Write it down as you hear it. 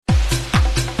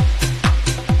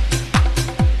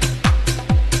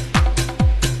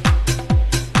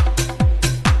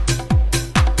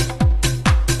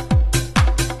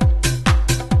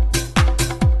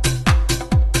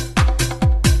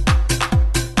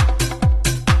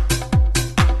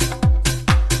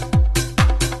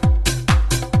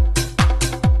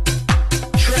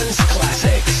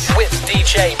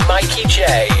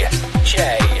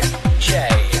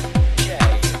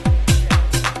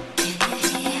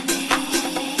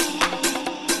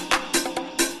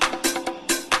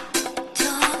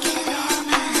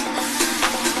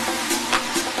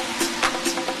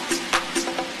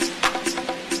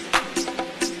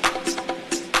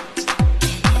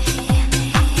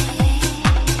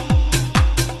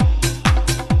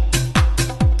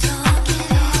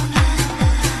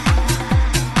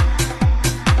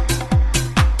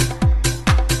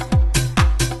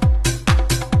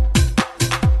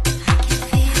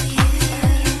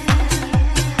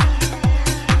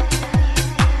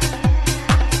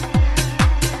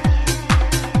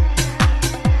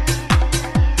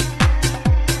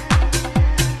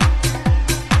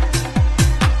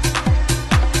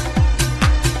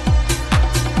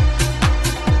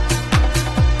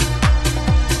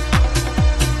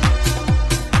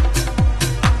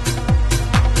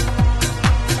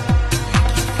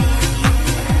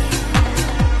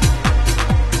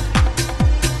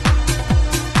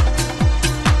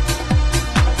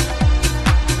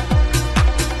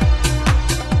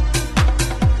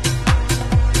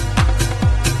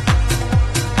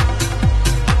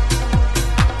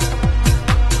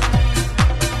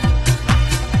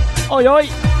Oi, oi.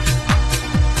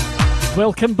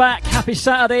 Welcome back. Happy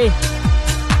Saturday.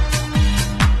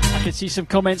 I can see some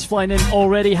comments flying in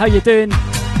already. How you doing?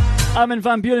 Armin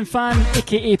Van Buren fan,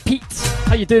 aka Pete.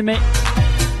 How you doing, mate?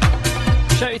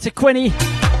 Shout out to Quinny.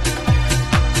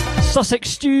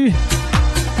 Sussex Stew.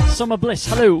 Summer Bliss.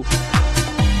 Hello.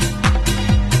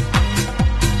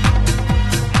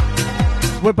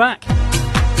 We're back.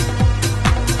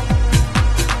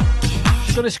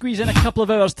 Going to squeeze in a couple of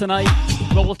hours tonight.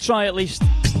 Well, we'll try at least.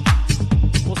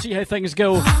 We'll see how things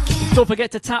go. Don't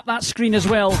forget to tap that screen as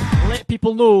well. Let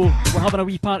people know we're having a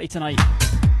wee party tonight.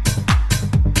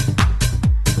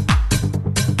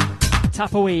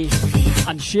 Tap away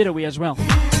and share away as well.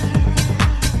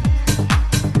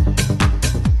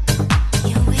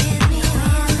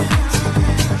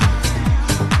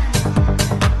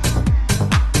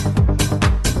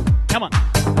 Come on.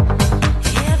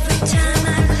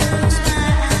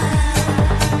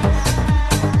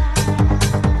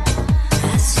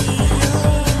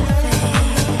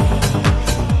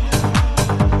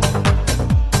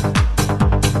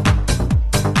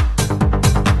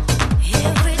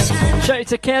 Shout out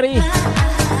to Kerry.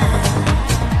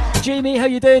 Jamie, how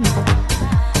you doing?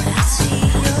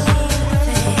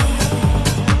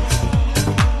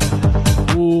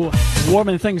 Oh,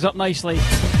 warming things up nicely.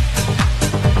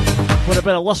 What a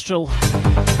bit of Lustral.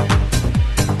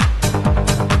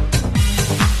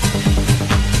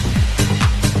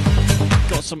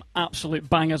 Got some absolute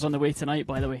bangers on the way tonight,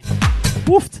 by the way.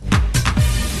 Woofed!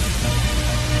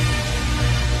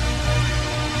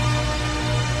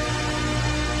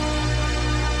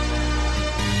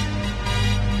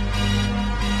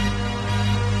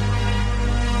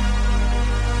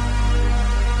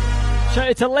 Shout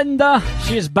out to Linda,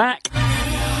 she is back.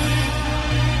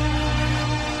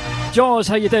 Jaws,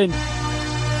 how you doing?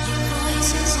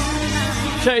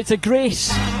 Shout out to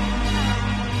Grace.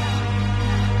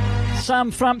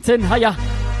 Sam Frampton, hiya.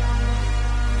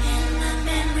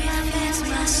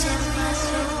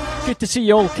 Good to see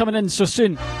you all coming in so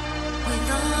soon.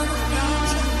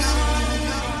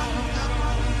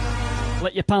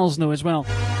 Let your pals know as well.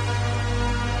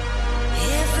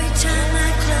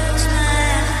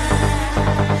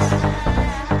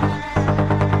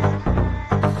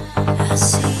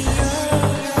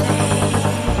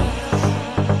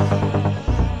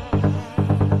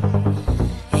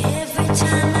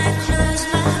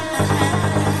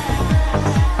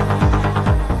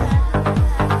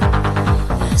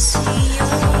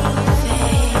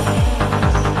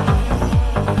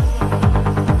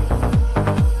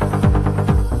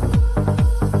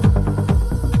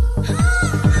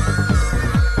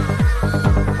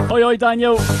 Oi, oi,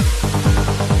 Daniel.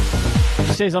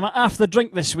 He says, I'm after the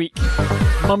drink this week.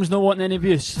 Mum's not wanting any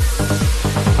abuse. I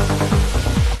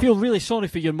feel really sorry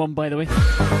for your mum, by the way.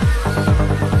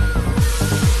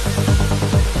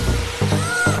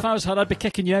 If I was her, I'd be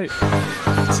kicking you out.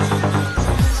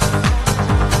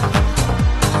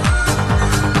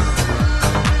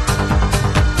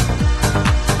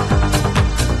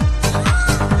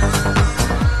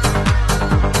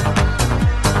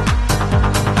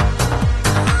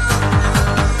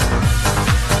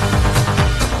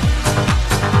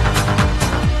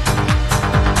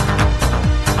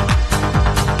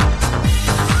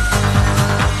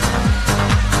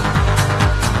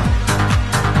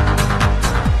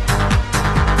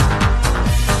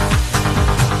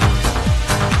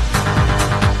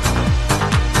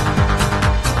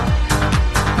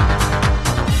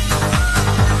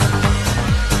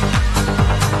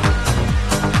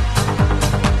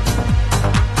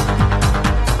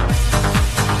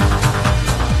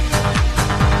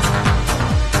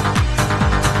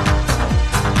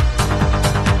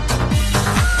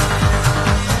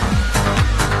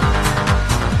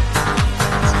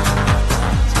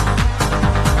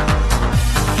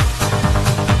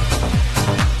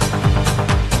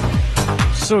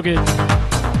 So good.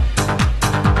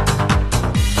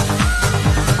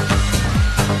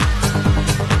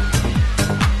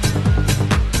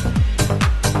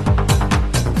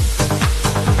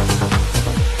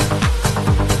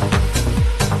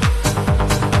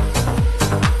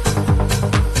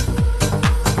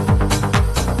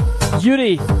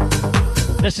 Yuri,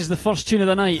 this is the first tune of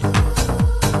the night,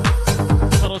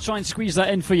 but I'll try and squeeze that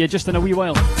in for you just in a wee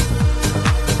while.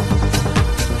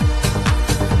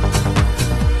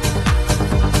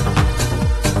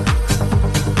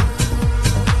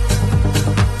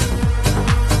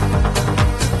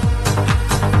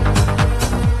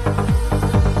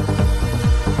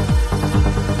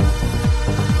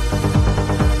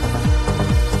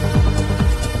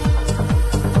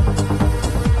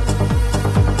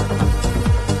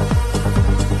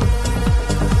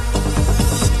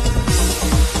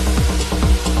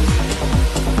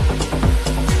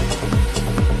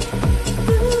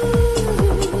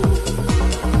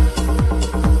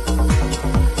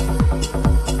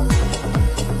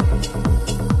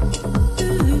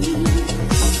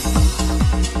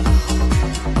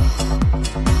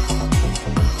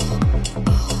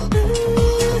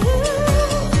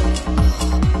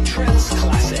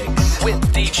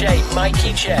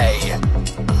 Mikey J.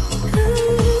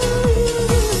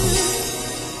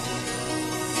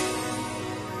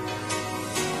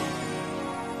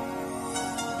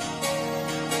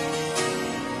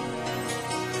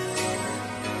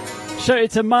 Shout out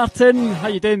to Martin. How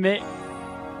you doing, mate?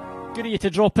 Good of you to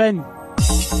drop in.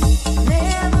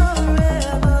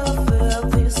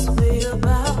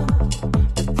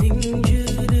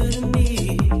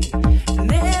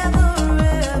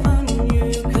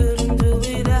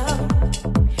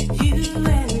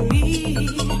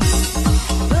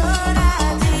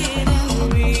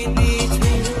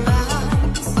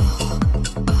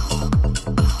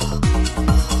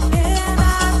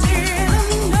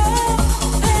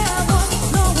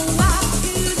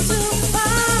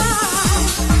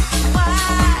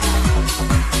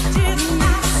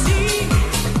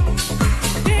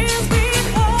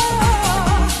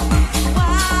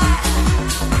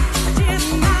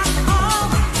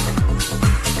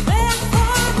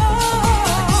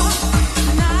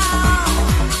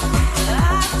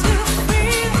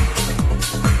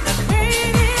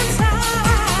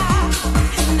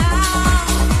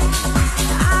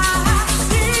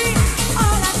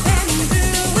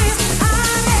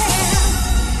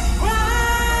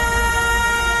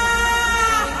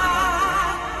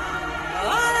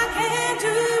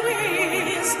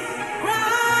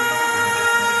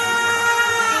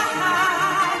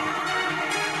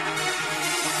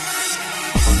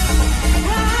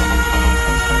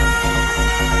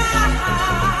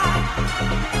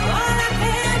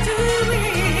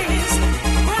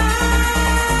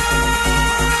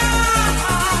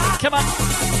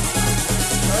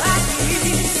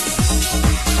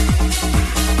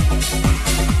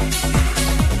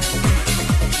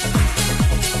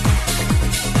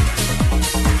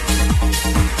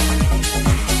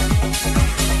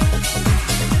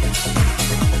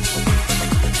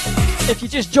 If you're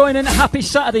just joining, happy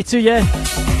Saturday to you.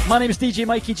 My name is DJ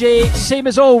Mikey J. Same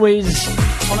as always,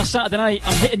 on a Saturday night,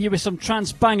 I'm hitting you with some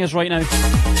trance bangers right now.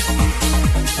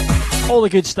 All the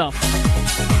good stuff.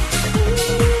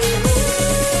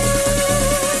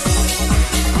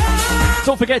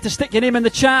 Don't forget to stick your name in the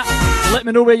chat. Let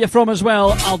me know where you're from as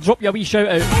well. I'll drop you a wee shout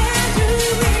out.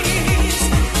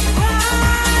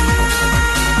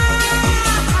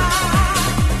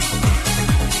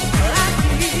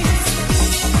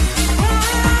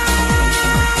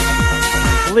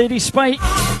 Lady Spike,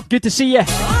 good to see you.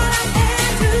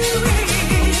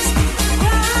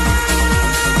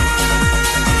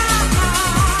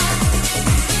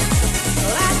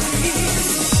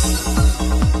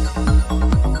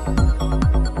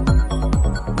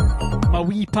 My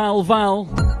wee pal Val,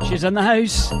 she's in the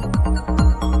house.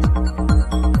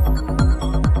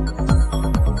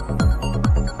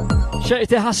 Shout out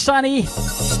to Hassani.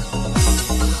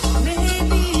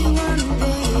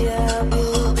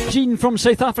 Jean from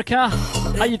South Africa,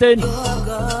 how you doing?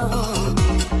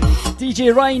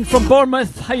 DJ Ryan from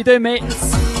Bournemouth, how you doing, mate?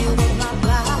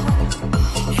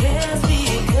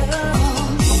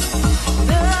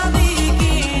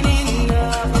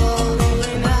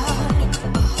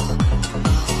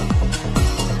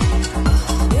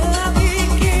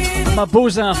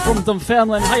 Maboza from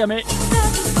Dunfermline, hiya, mate.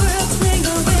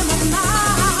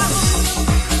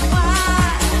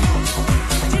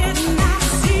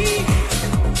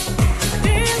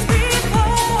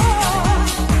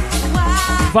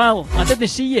 Val, I didn't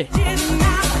see you.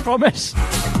 I promise.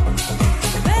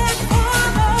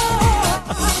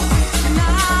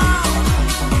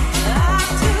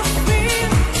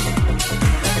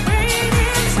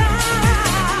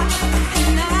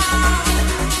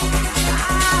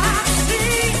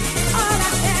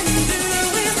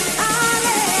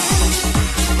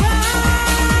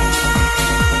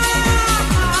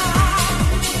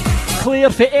 Claire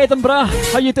for Edinburgh,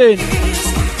 how you doing?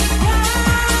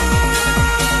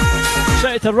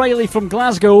 Shout out to Riley from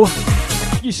Glasgow. A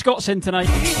few Scots in tonight.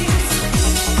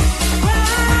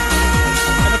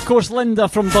 And of course Linda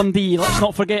from Dundee, let's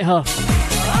not forget her.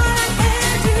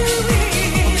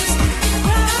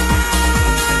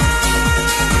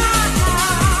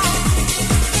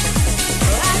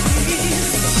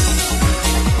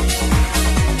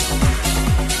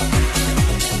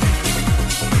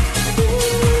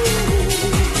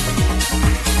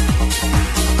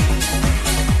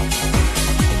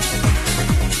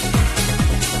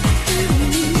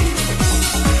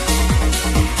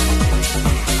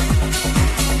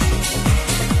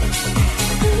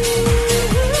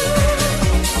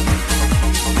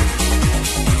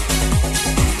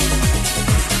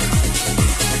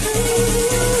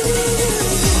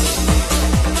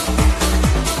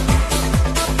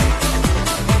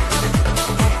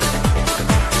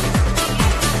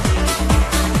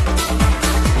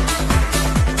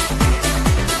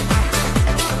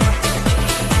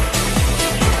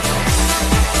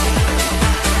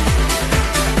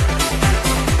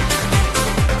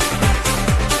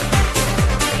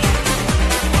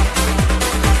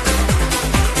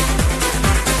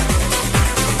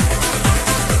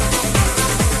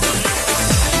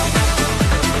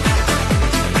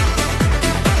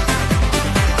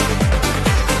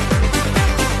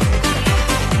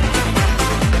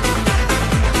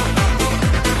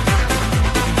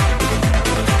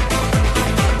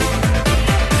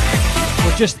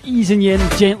 just easing you in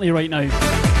gently right now. A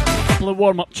couple of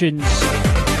warm-up tunes.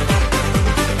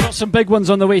 Got some big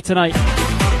ones on the way tonight.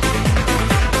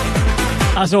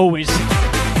 As always.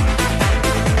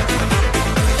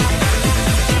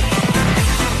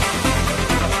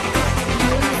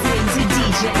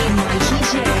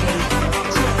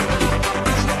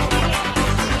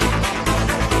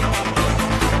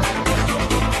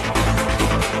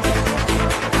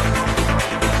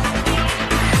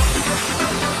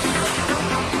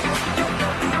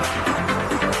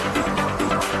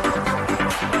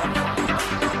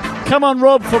 Come on,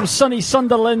 Rob from sunny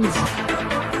Sunderland.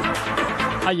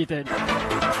 How you doing?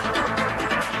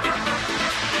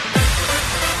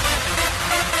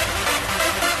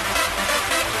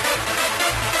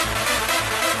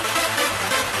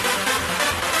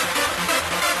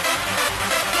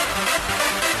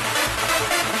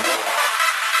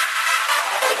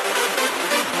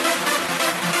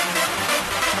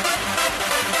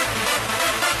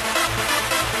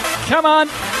 Come on.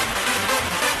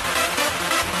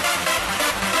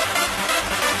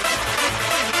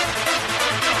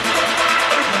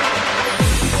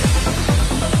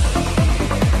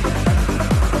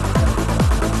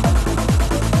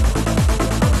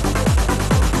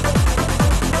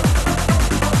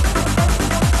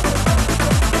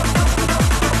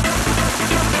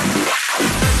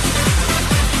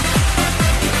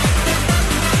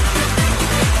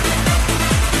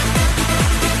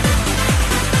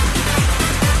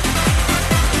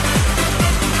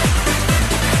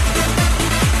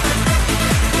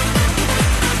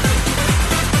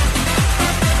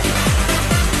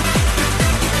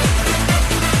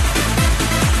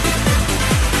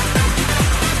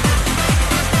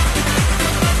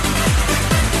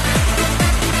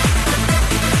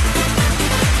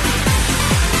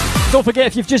 Don't forget,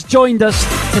 if you've just joined us,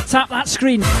 to tap that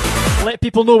screen, let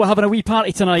people know we're having a wee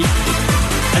party tonight,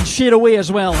 and share away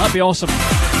as well. That'd be awesome.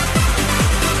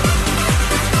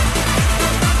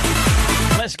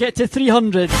 Let's get to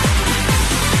 300.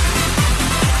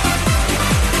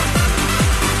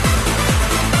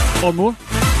 Or more.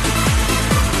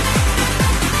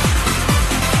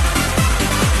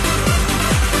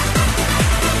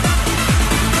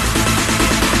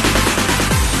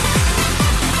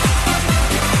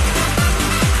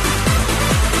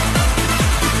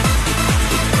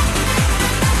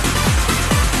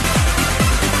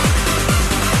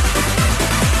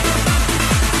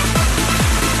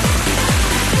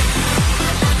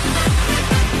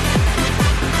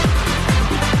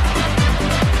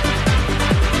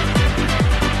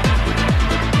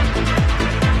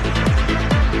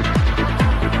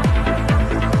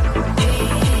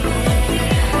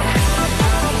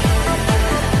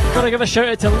 Gotta give a shout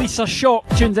out to Lisa Shock,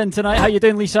 tuned in tonight. How you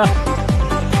doing, Lisa?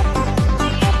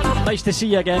 Nice to see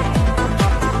you again.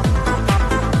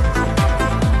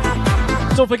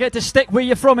 Don't forget to stick where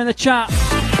you're from in the chat.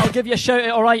 I'll give you a shout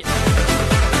out, alright?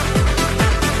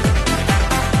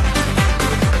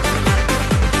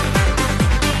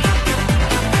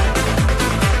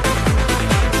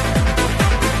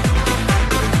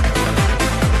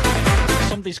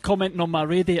 Somebody's commenting on my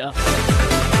radiator.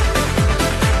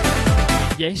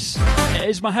 Yes, it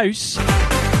is my house.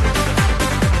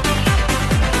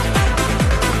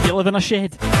 You live in a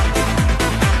shed.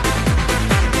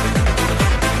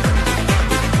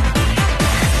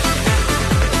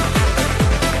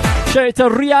 Shout out to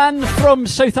Rianne from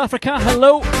South Africa,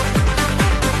 hello.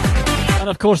 And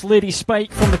of course Lady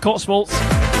Spike from the Cotswolds.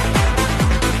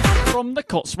 From the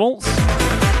Cotswolds.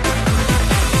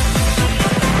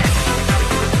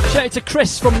 Shout out to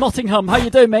Chris from Nottingham, how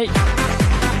you doing, mate?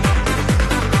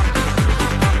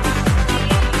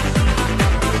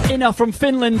 Ina from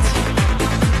Finland.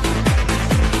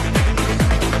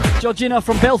 Georgina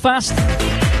from Belfast.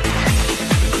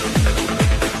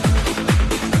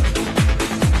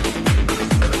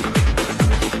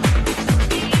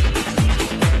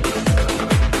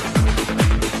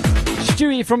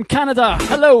 Stewie from Canada,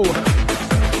 hello.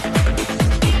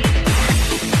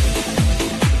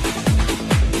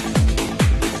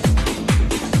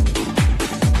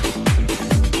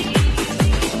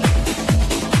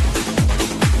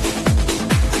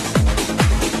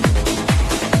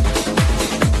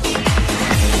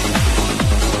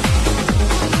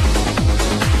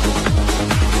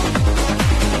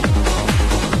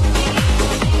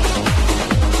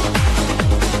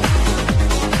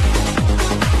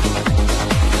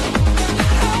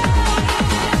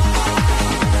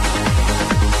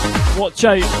 Watch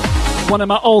out, one of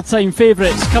my all-time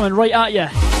favourites coming right at you.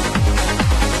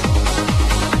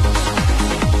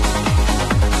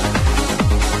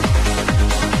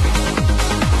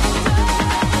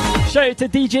 Shout out to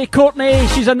DJ Courtney,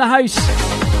 she's in the house.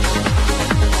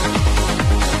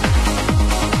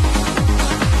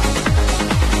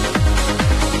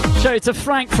 Shout out to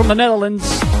Frank from the Netherlands.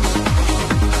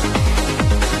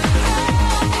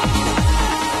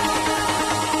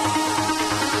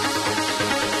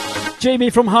 Jamie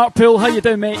from Hartpool, how you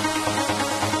doing, mate?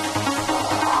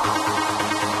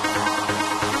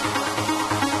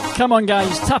 Come on,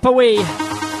 guys, tap away.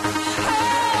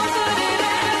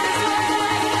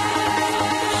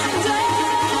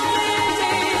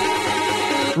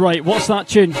 Right, what's that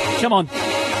tune? Come on.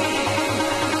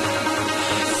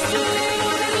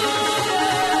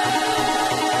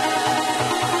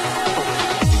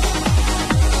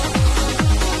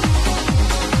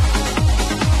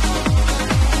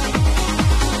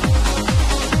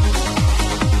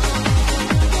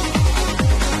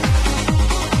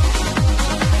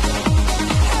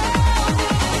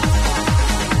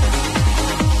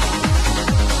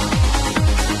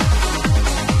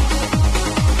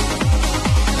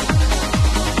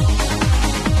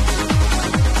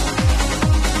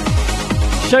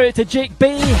 Shout out to Jake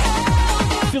Bay,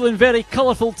 feeling very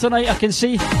colourful tonight, I can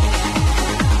see.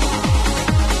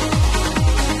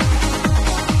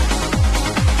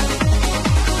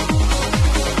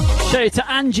 Shout out to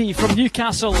Angie from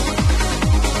Newcastle.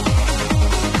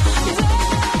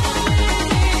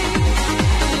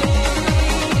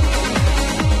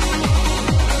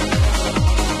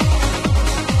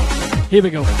 Here we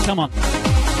go, come on.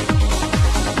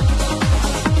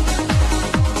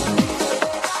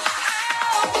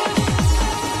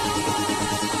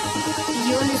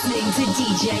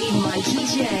 DJ Mikey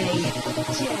J.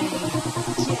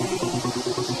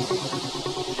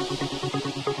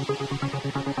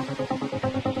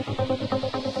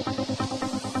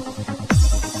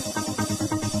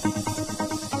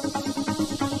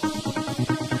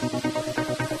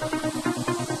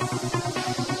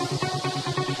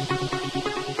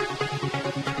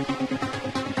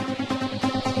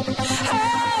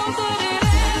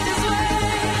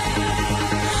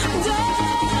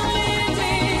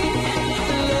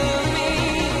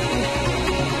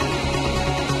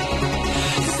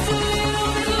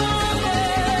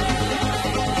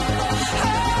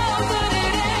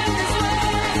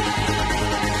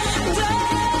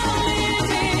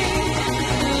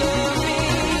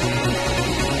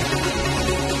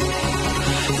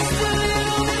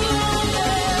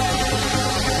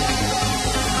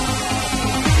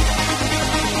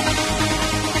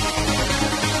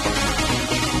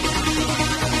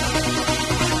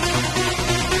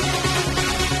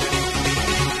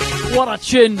 What a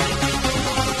tune!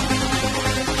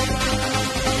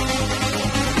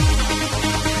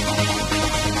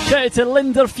 Shout out to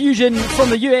Linder Fusion from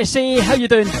the USA. How you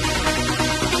doing?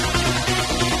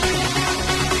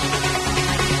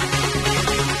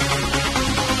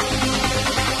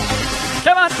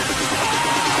 Come on!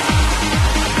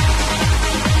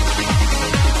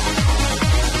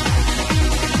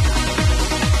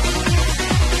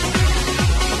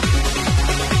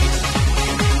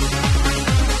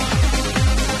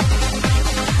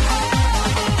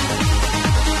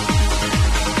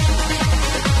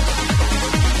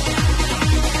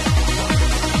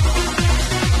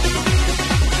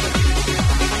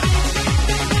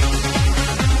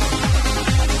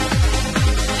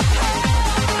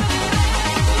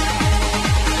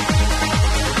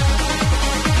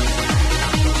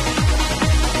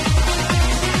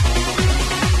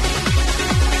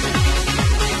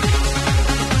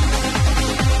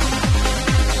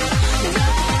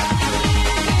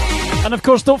 And of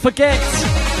course, don't forget,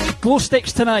 glow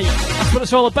sticks tonight. That's what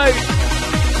it's all about.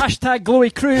 Hashtag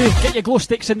Glowy Crew. Get your glow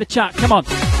sticks in the chat. Come on.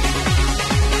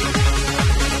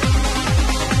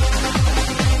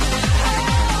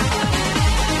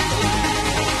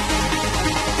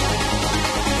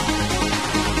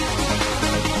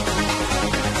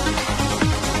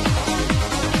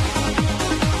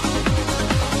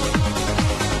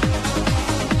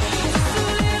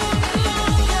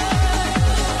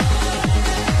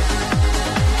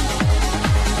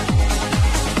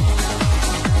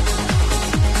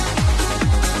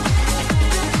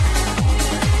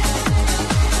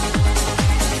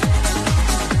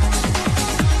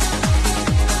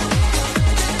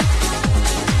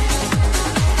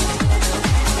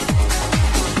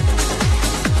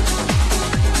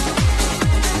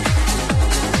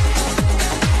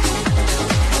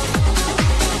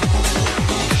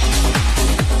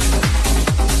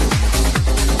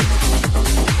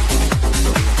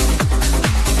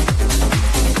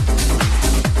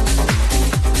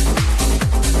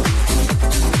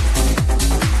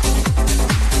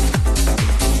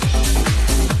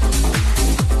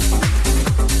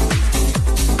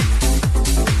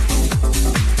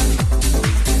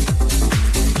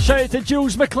 to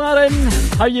Jules McLaren.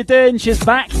 How you doing? She's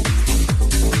back.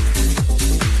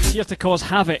 She's here to cause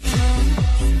havoc.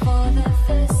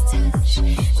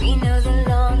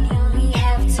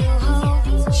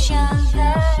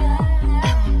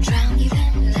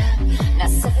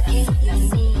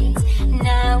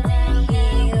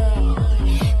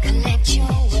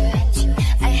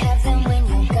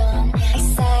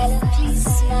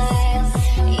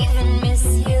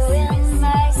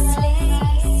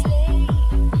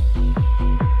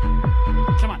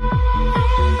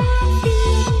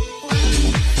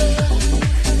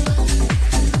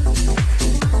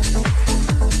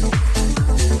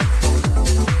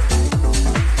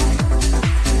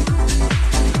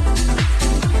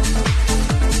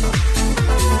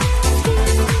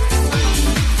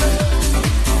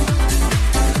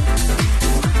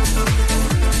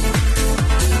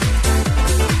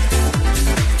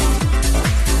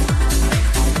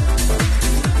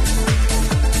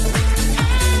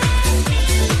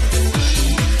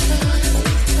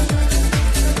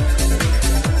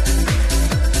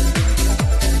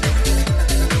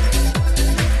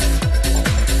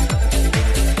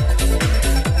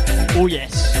 Oh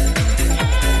yes.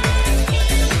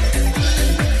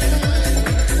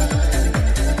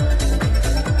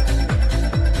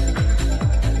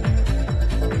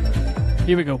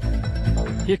 Here we go.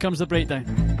 Here comes the breakdown.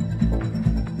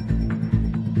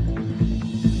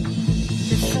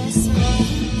 The first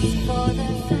moment for the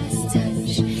first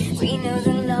touch. We know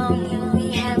the longing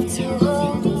we have to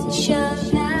hold each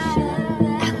other.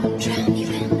 I won't drown you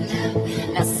in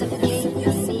love, not suffocate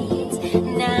your needs.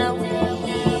 Now we're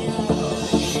here.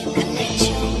 Collect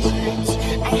your words.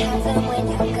 I have them when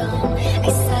you're gone.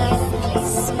 I silently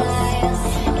smile,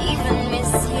 even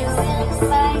miss you in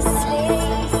my sleep.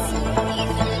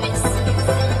 Even miss you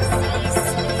in my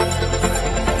sleep.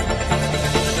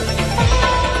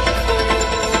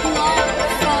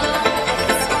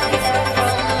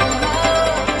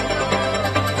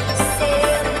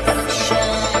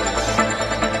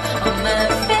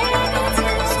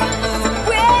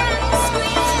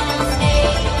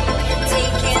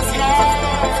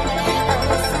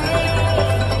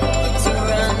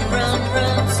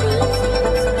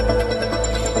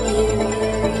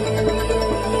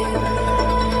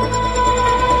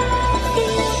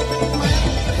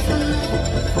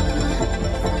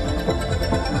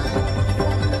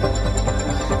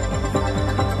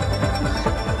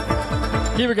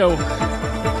 Here we go.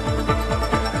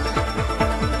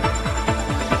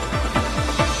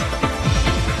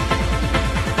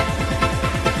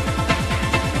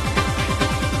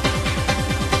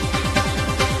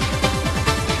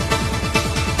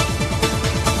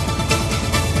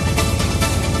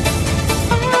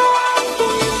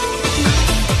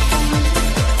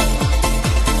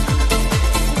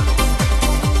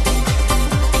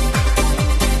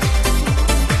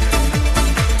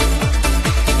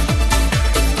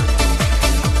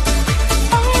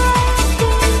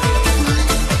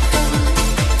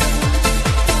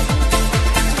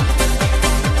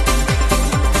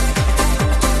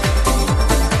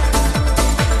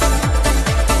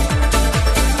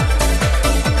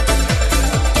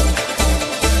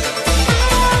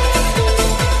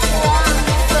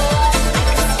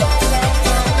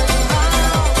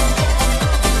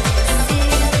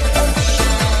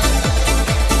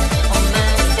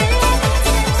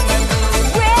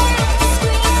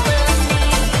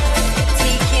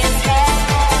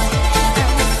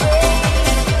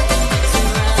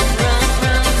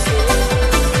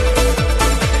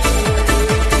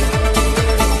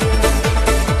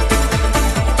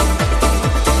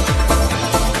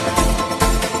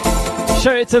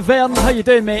 Shout out to Vern, how you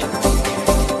doing, mate?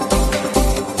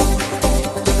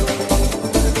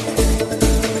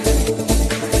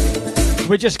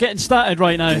 We're just getting started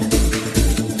right now.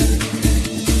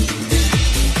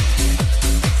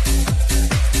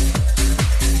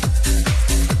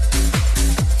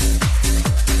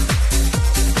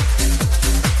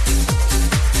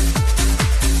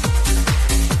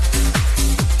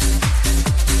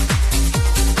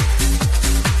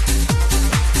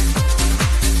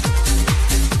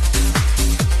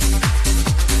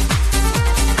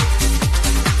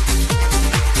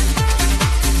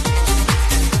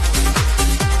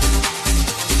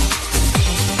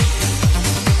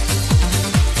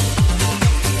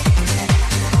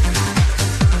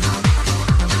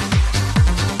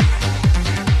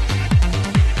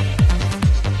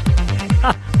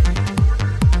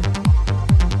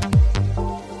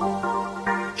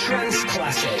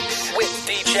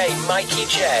 Mikey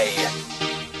J.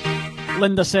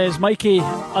 Linda says, Mikey,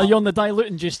 are you on the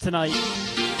diluting juice tonight?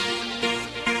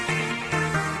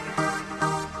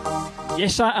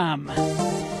 Yes, I am.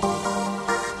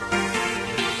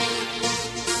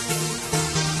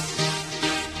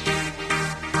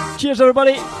 Cheers,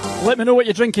 everybody. Let me know what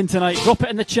you're drinking tonight. Drop it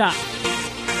in the chat.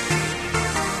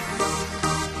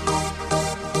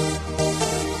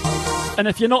 And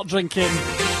if you're not drinking,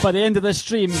 by the end of this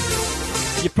stream,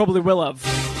 you probably will have.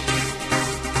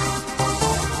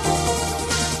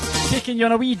 Taking you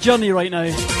on a wee journey right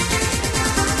now.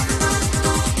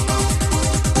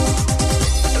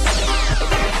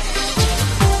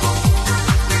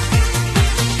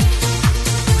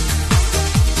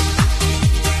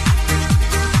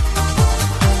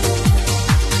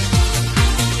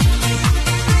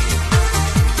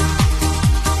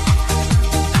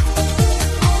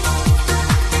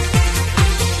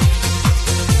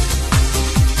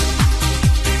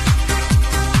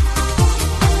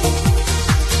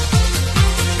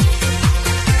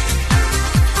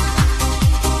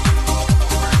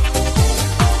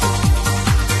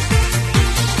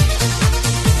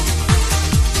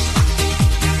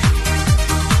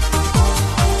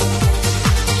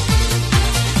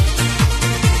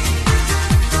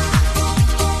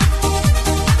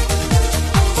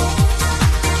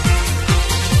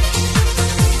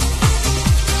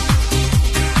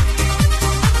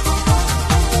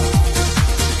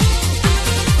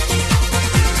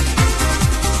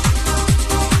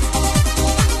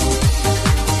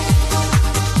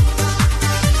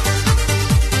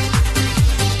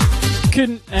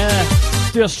 Couldn't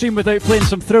do a stream without playing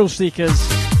some Thrill Seekers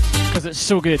because it's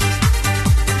so good.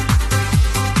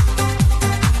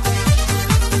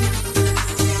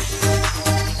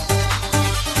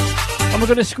 And we're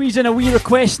going to squeeze in a wee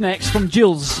request next from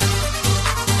Jules.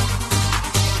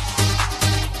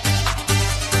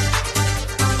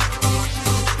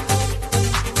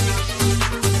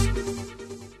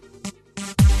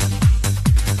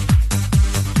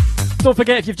 Don't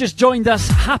forget, if you've just joined us,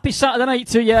 happy Saturday night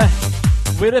to you,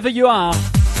 wherever you are.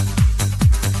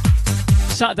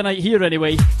 Saturday night here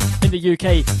anyway, in the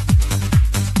UK.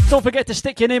 Don't forget to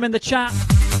stick your name in the chat,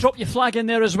 drop your flag in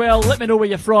there as well, let me know where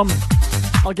you're from.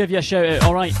 I'll give you a shout out,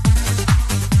 alright?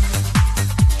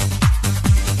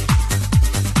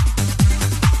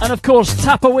 And of course,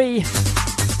 tap away.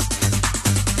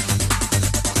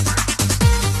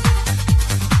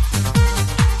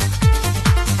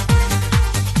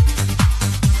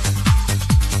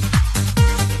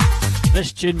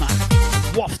 This tune, man.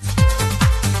 Waft.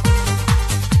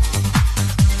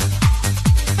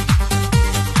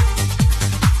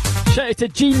 Shout out to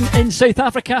Jean in South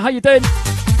Africa. How you doing?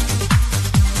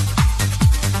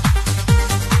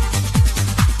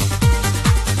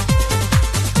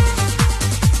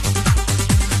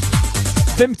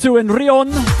 Vimto and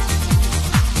Rion.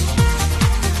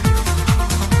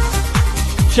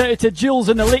 Shout out to Jules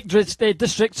in the Lake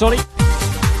District, sorry.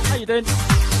 How you doing?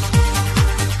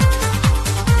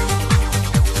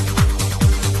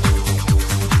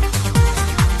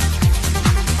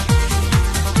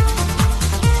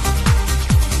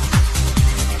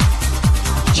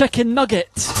 Chicken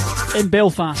Nugget in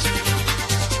Belfast.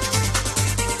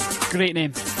 Great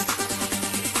name.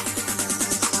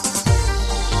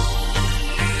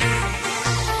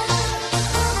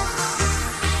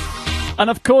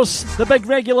 And of course, the big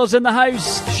regulars in the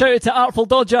house. Shout out to Artful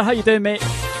Dodger. How you doing, mate?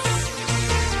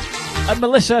 And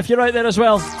Melissa, if you're out there as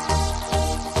well.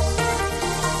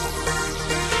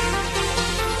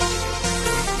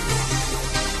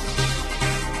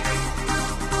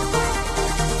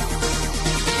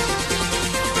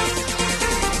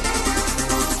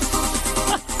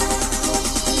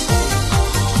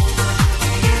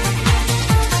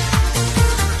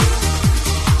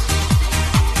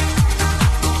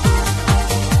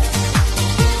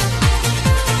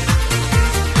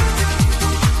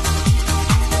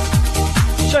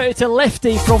 To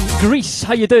Lefty from Greece,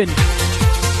 how you doing?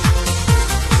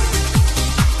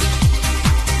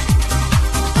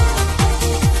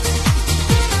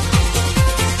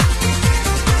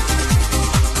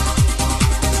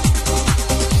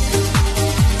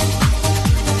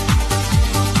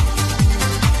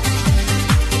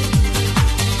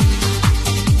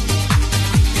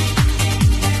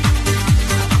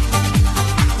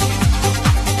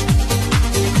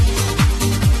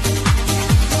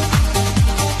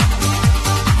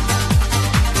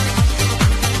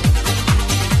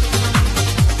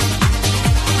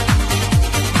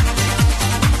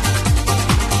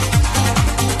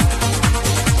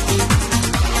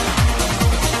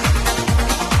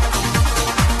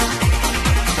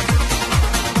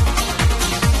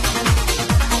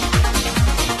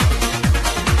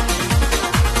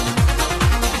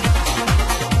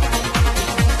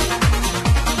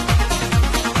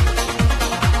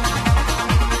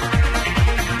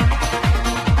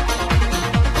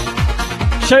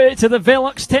 Shout out to the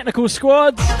Velux Technical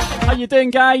Squad. How you doing,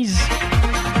 guys?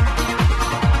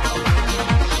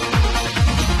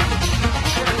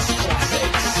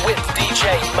 With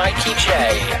DJ Mikey J.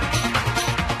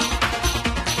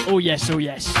 Oh yes, oh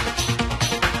yes.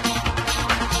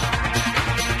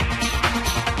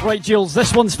 Right, Jules,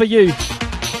 this one's for you.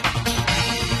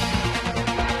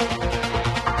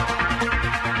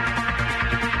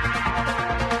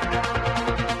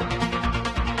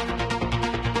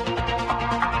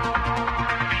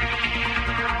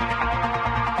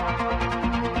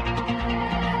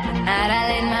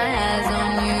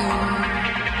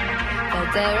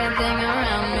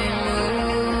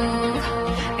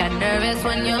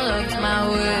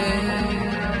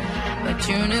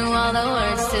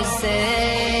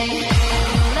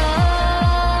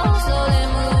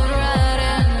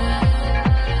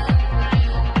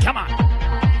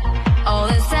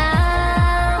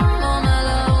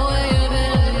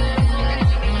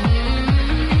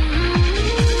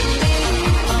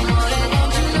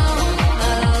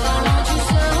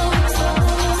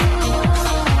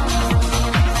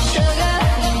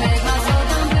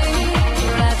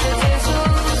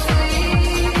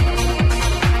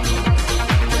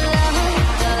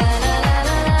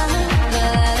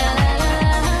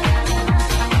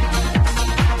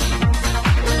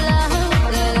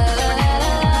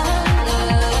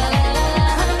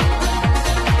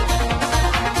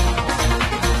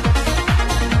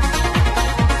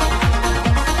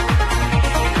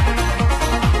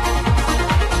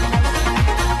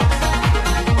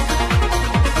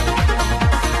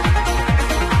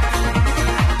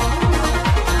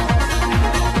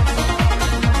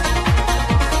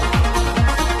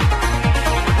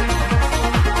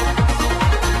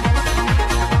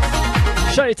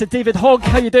 To David Hogg,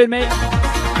 how you doing, mate?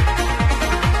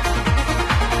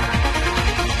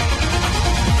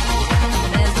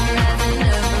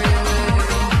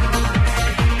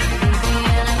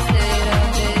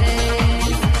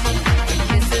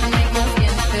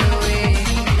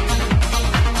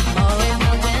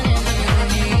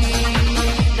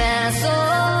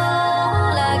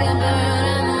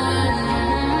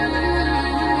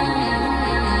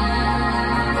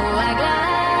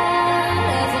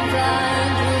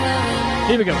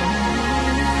 Here we go.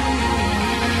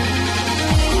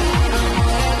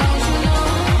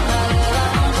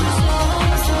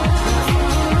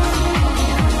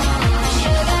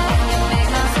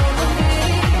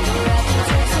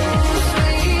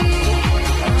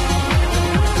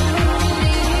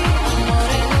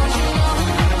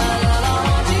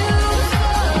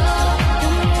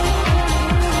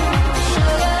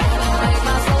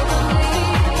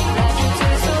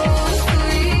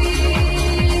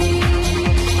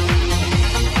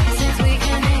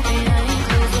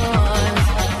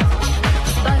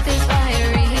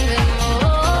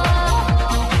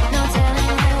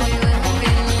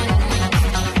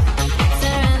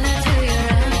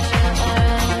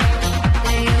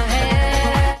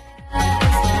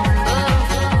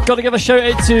 Got to give a shout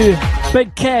out to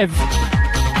Big Kev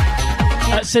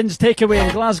at Sin's Takeaway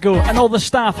in Glasgow and all the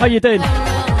staff. How you doing?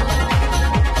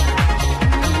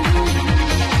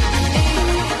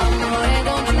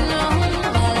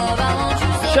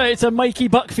 Shout out to Mikey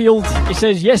Buckfield. He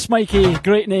says, yes, Mikey,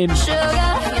 great name.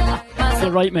 You're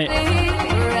right, mate.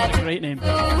 Great name.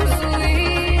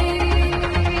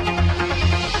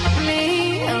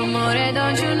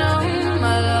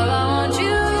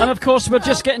 And of course, we're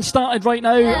just getting started right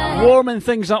now, warming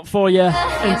things up for you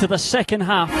into the second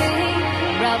half.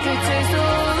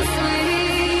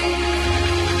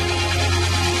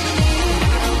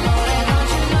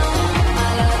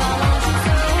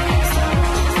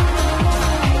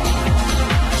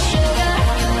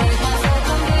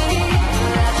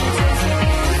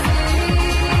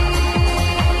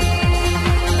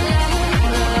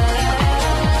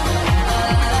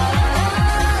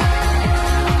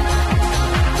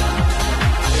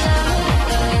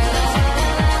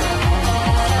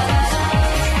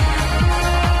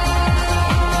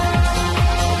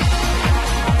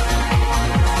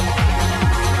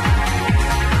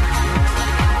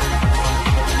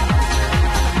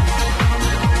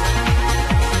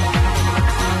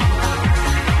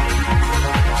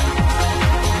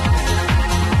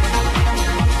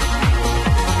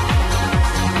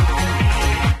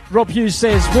 Rob Hughes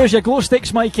says, where's your glow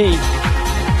sticks, Mikey? We've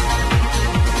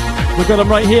got them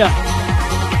right here.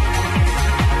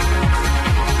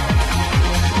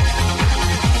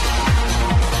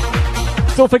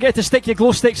 Don't forget to stick your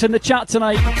glow sticks in the chat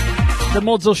tonight. The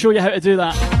mods will show you how to do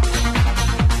that.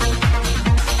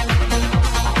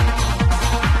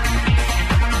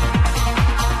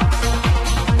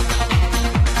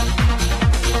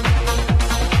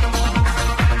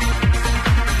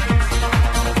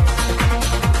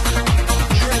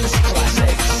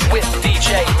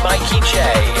 Mikey J.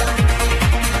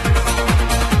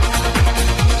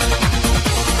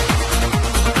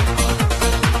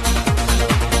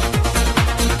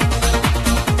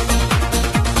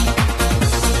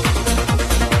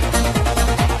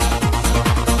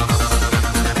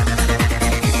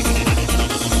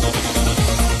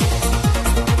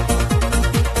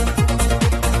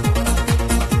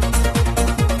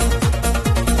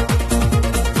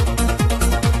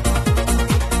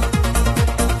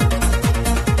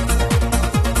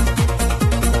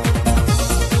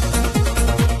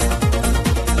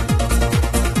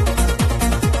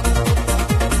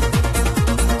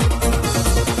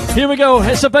 Here we go,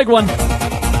 it's a big one.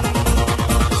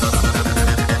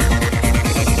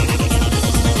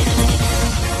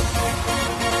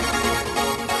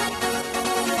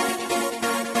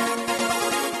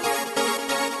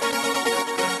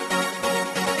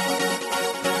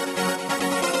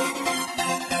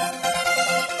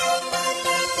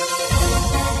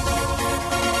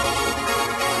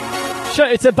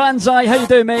 Shout out to Banzai, how you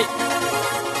doing, mate?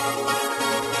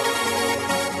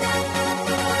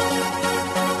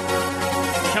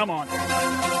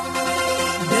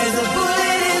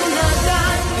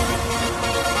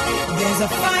 There's a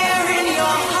fire in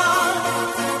your heart.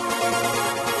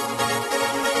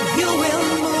 You will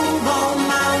move all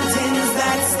mountains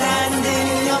that stand in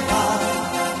your path.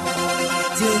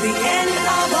 Till the end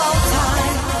of all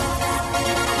time,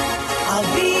 I'll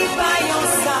be by your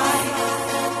side.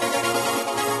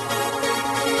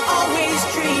 Always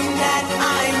dream that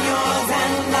I'm yours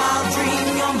and I'll dream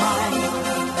your mind.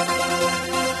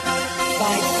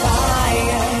 Fight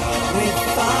fire with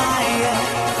fire.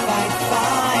 Fight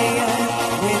fire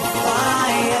with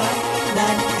fire,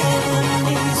 not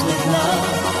enemies with love.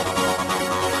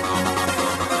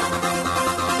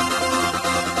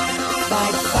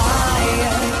 Fight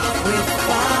fire with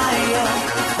fire,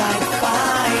 fight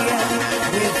fire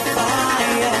with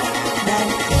fire, not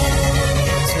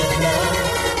enemies with love.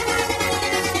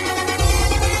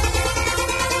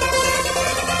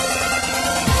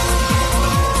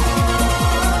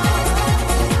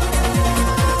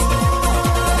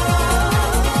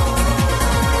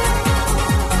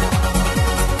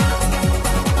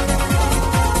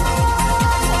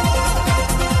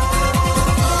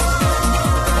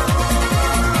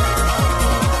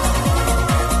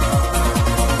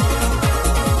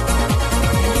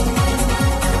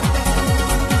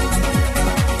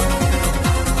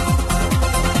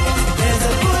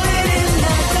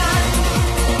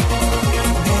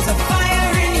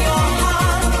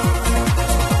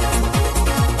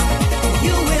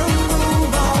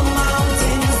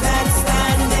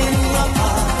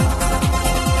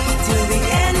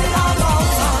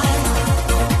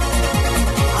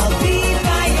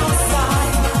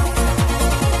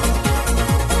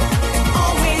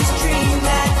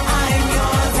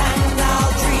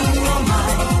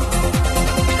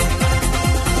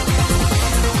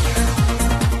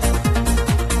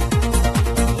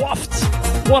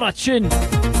 What a tune!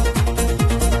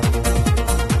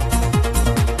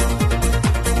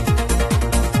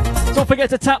 Don't forget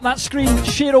to tap that screen,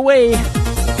 share away.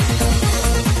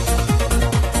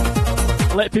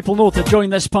 Let people know to join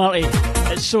this party.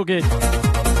 It's so good.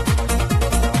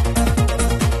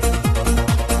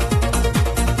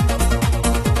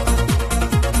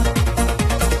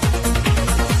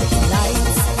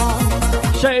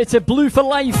 Shout out to Blue for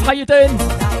Life, how you doing?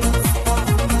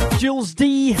 Jules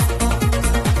D.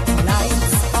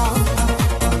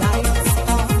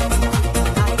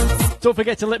 Don't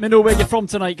forget to let me know where you're from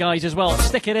tonight, guys, as well.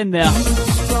 Stick it in there.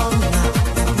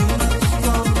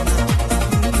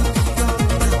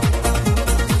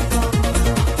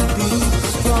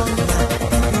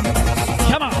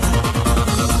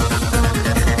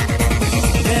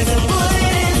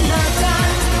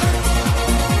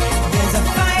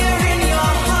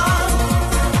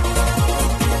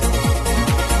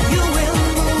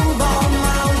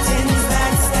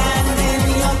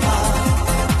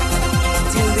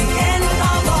 Till the end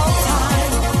of all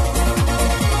time,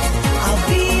 I'll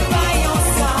be by your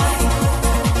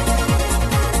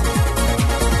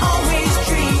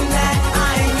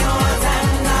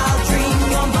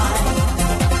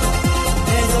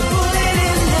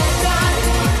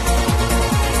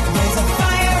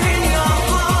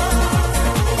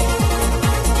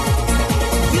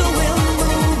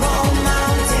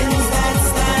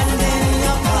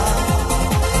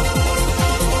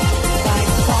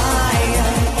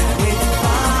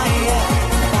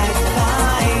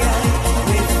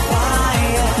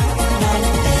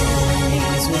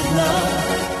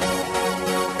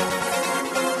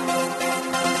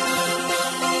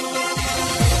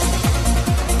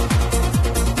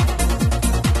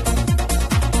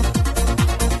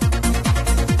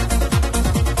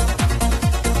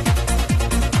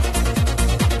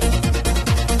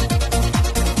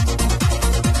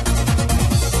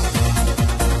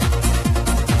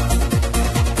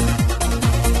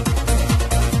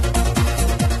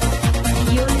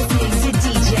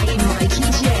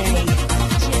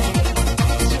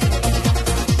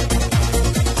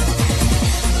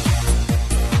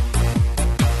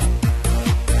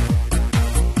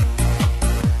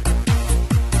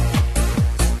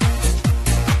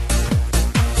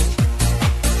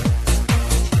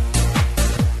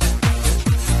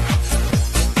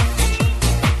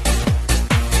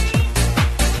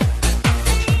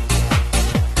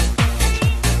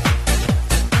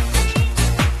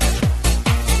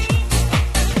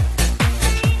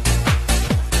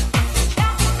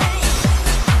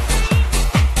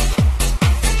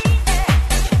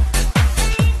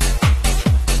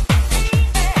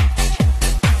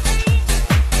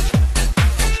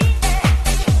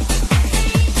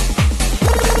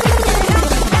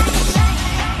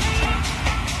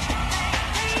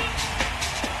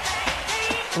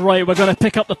Right, we're going to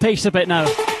pick up the pace a bit now.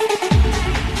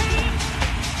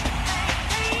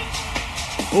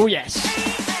 Oh yes.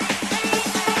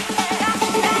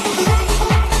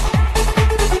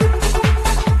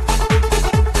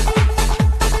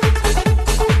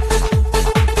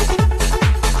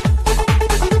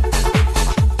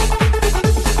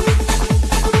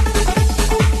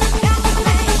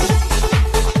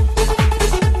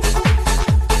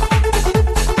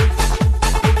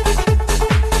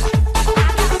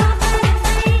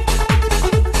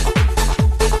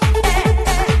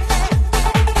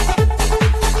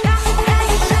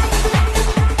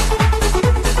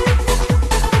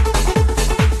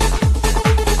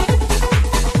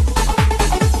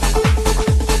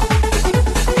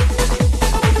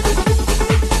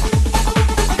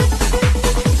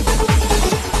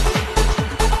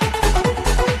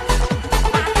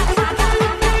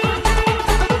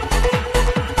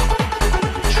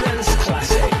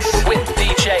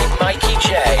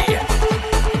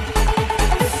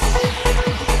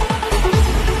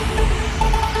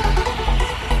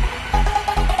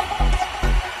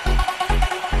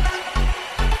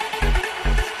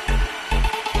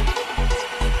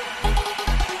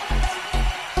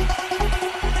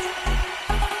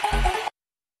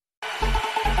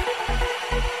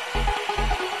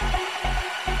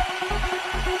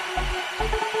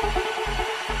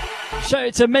 Shout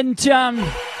out to Min Chan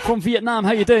from Vietnam.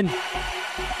 How you doing?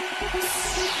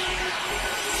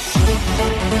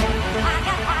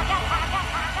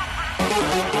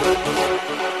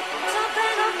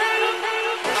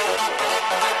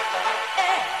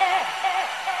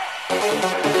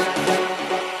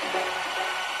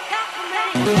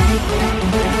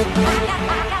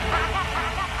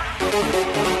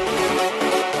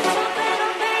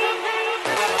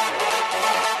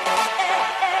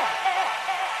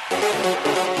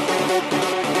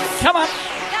 Come on.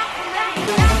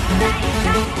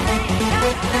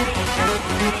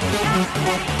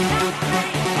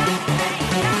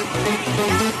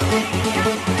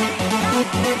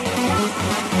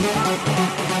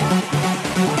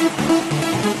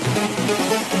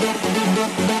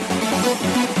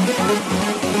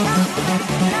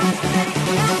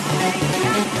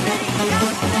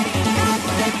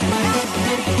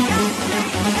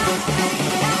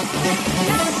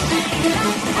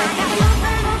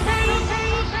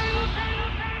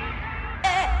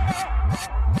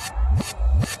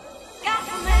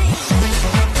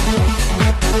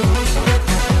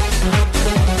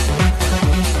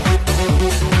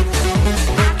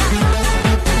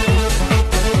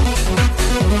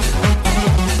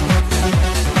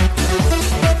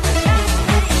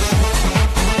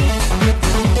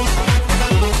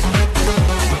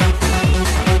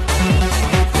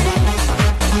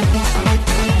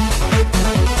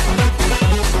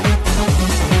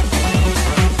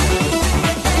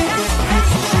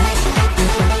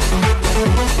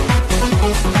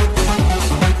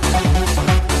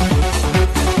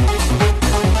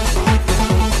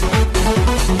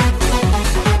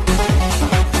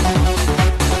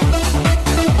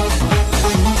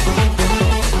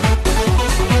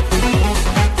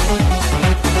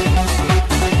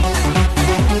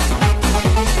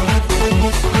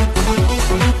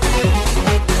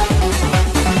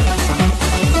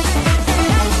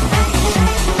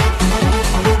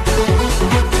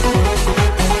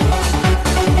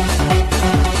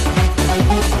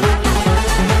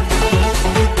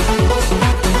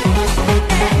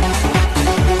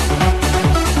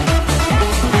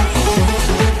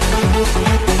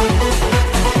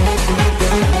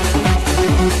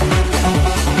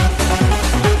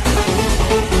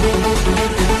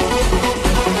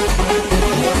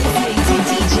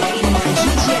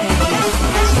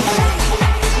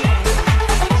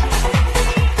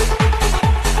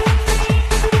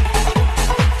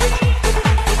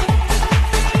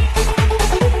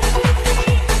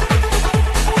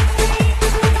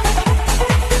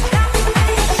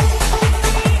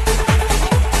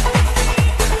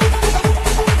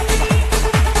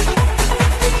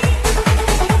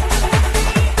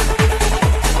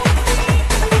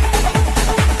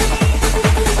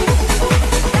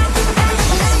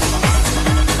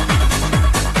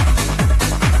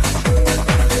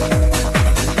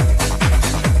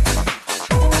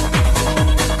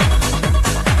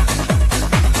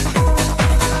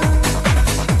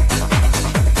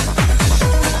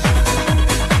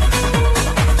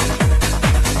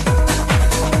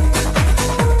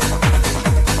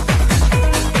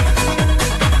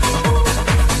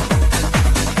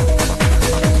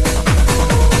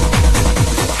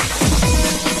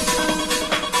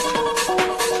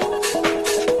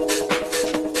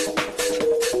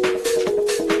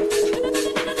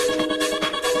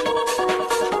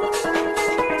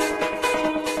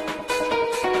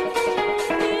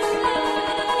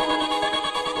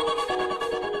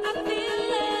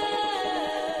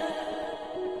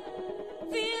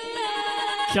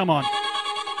 Come on.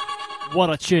 What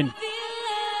a tune.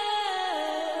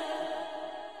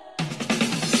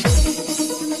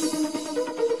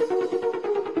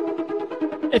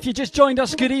 If you just joined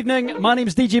us, good evening. My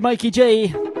name's DJ Mikey J.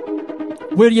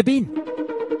 Where you been?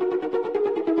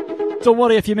 Don't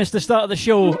worry if you missed the start of the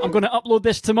show. I'm going to upload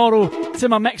this tomorrow to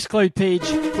my Mixcloud page,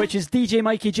 which is DJ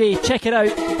Mikey J. Check it out.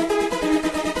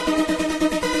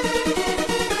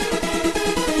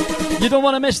 You don't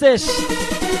want to miss this.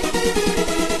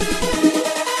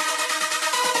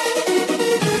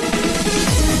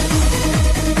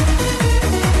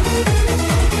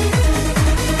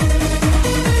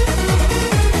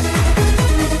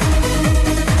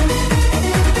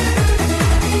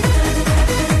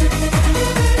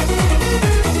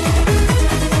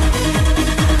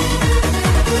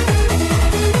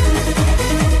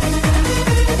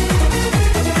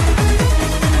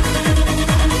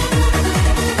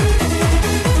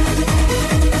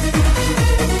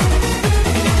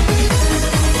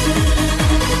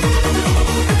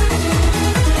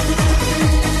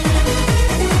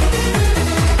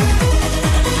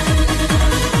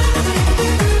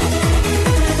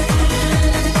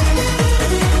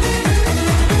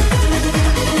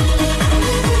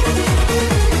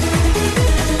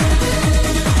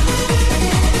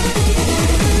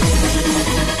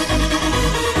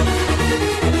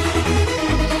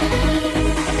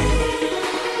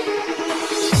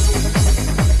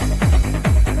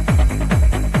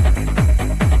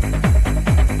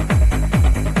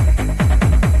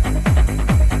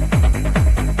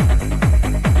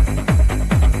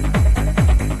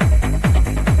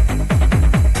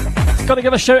 Got to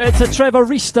give a shout out to Trevor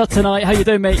Reister tonight. How you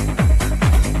doing, mate?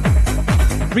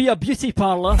 Rhea Beauty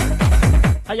Parlour.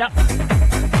 Hiya.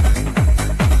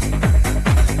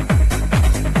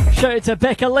 Shout out to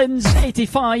Becca Lynn's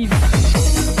 85.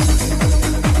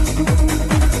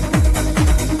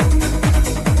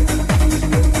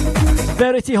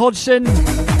 Verity Hodgson.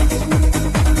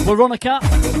 Veronica.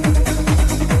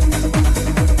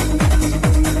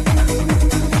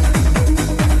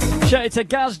 Shout out to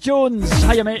Gaz Jones.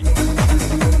 Hiya, mate.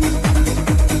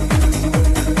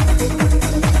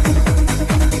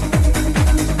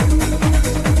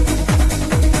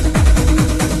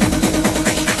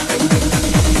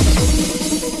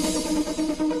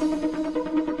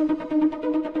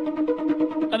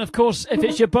 And of course, if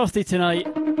it's your birthday tonight,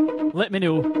 let me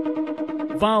know.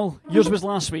 Val, yours was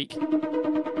last week.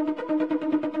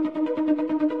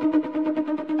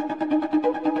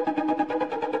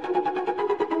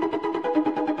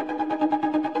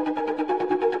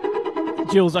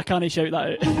 Jules, I can't shout that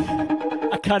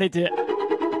out. I can't do it.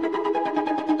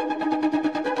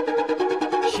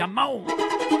 Shamon.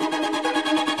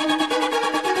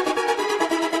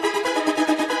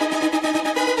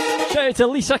 Shout out to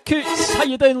Lisa Coots. How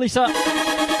you doing, Lisa?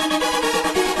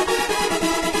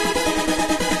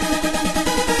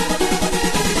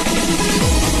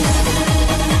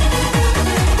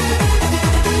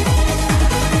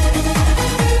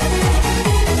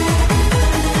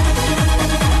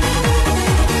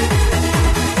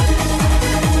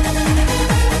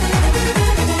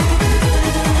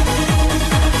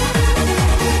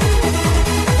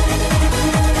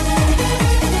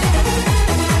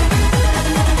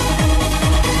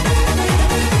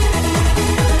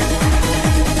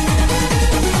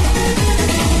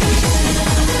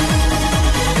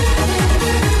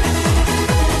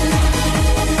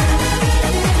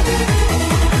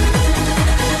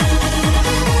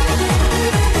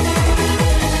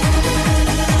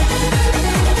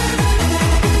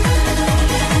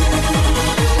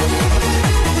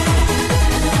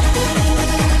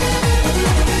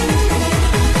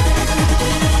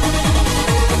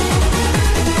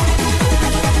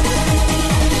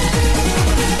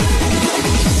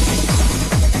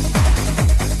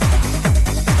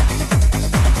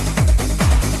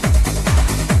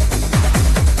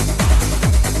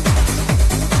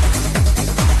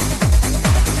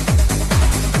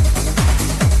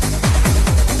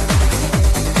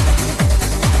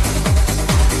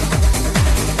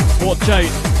 Watch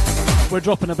out, we're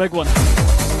dropping a big one.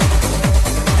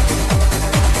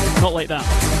 Not like that.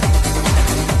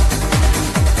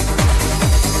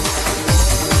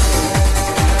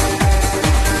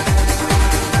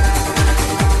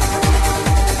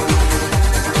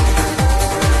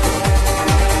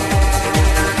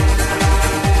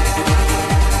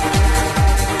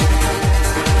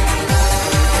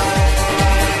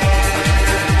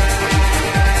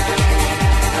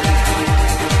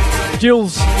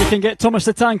 Jules, you can get Thomas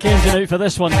the Tank Engine out for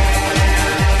this one. Trance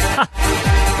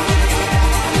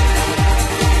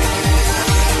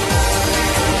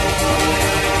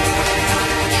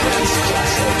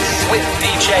Classics.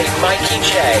 DJ Mikey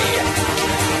J.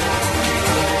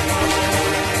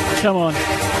 Come on.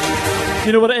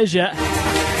 You know what it is yet?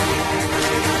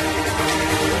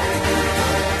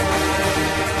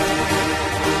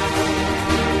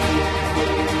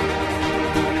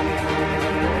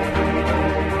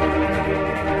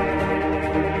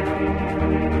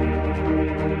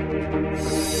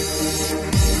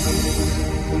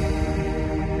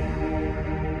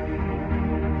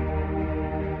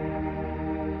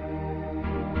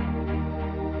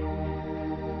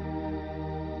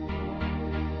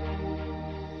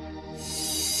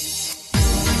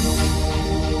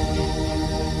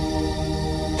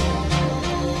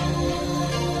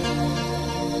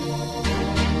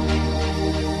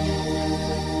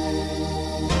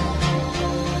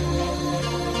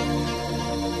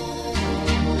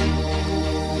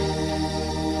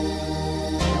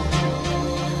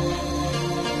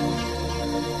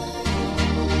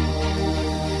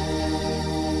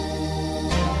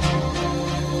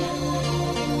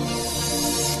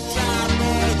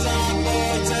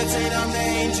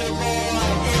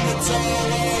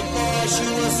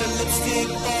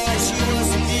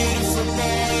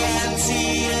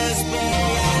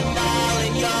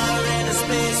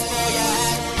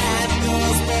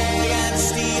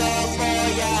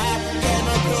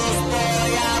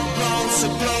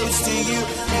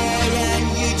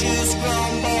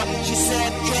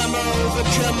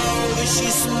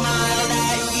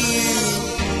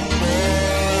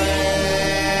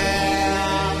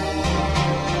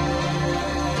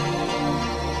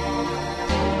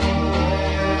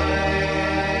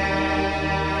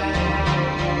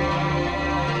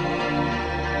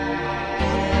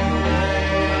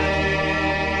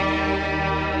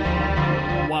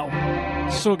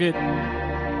 So good.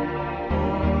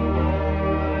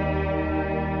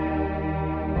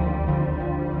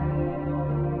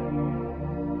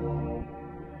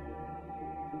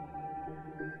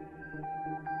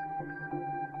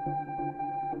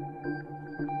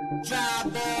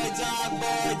 Dog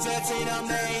boy, dirty no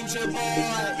manger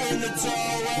boy. In the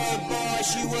doorway boy,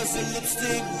 she was a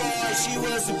lipstick boy. She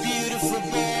was a beautiful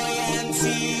boy and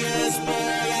tears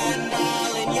boy. And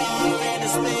darling, you're in a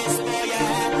space boy,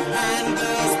 yeah. And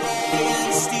girls boy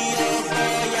and steel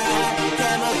boy, yeah.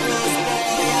 Chemicals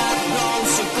boy, I've grown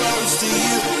so close to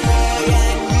you boy.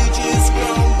 And you just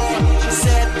grown boy. She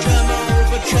said come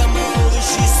over,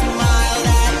 she smiled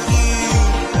at you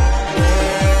boy.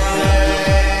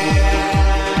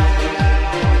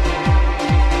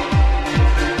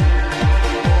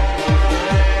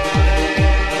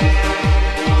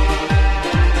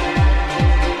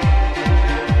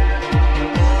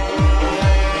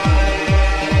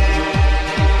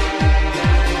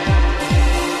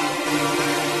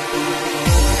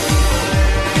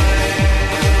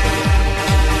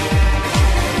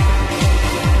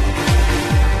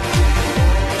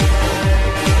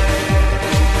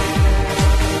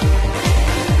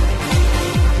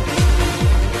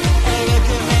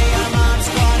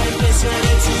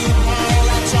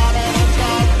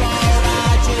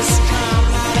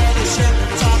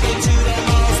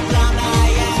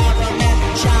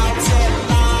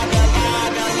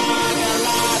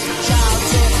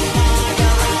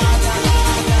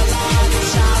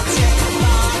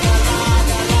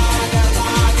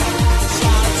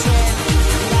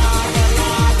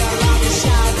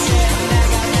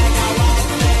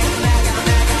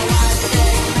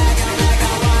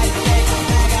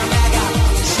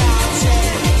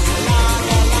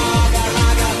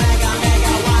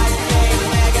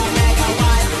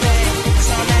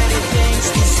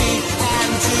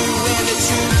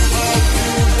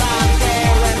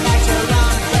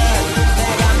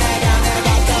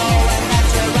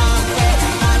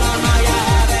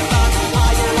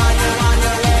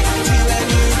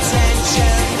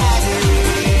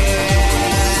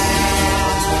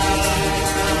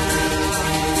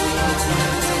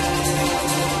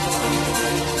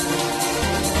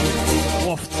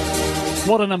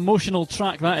 What an emotional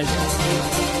track that is.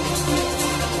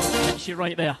 Takes you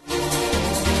right there.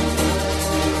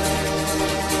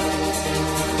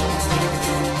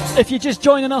 If you're just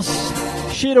joining us,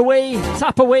 share away,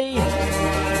 tap away.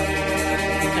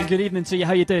 And good evening to you,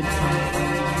 how you doing?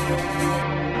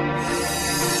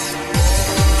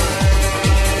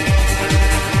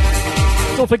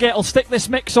 Don't forget, I'll stick this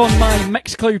mix on my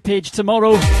Mixcloud page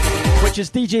tomorrow, which is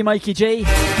DJ Mikey J.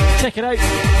 Check it out.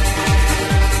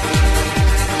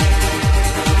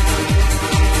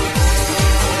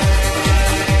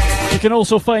 You can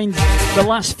also find the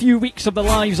last few weeks of the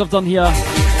lives I've done here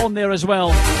on there as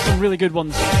well. Some really good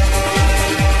ones.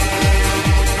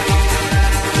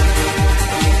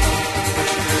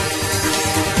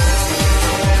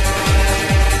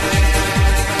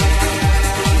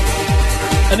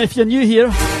 And if you're new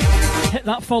here, hit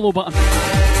that follow button.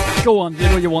 Go on, you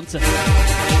know you want to.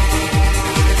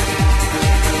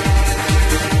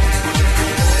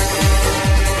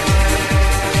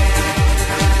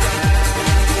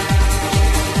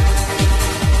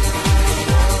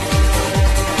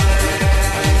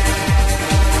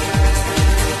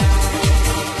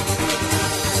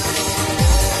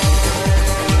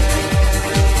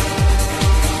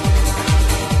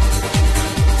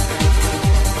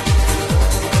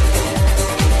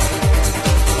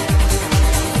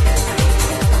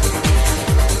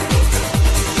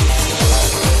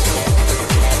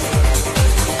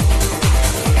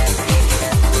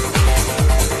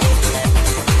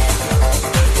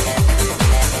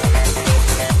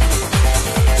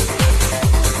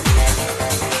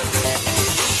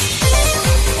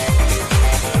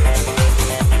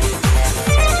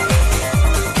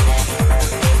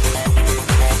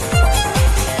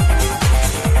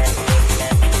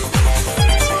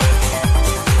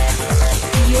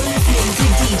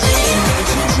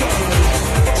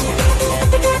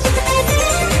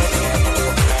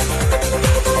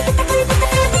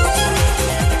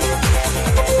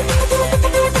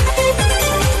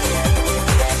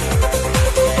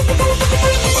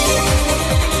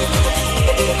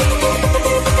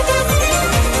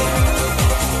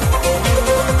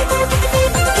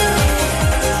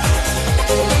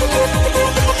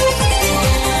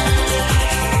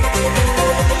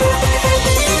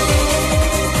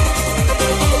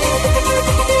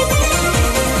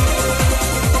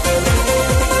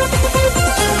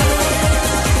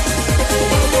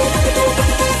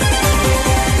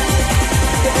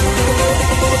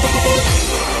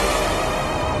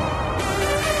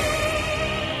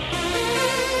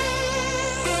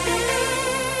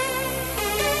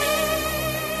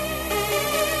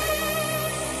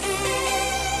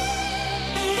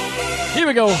 Here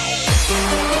we go.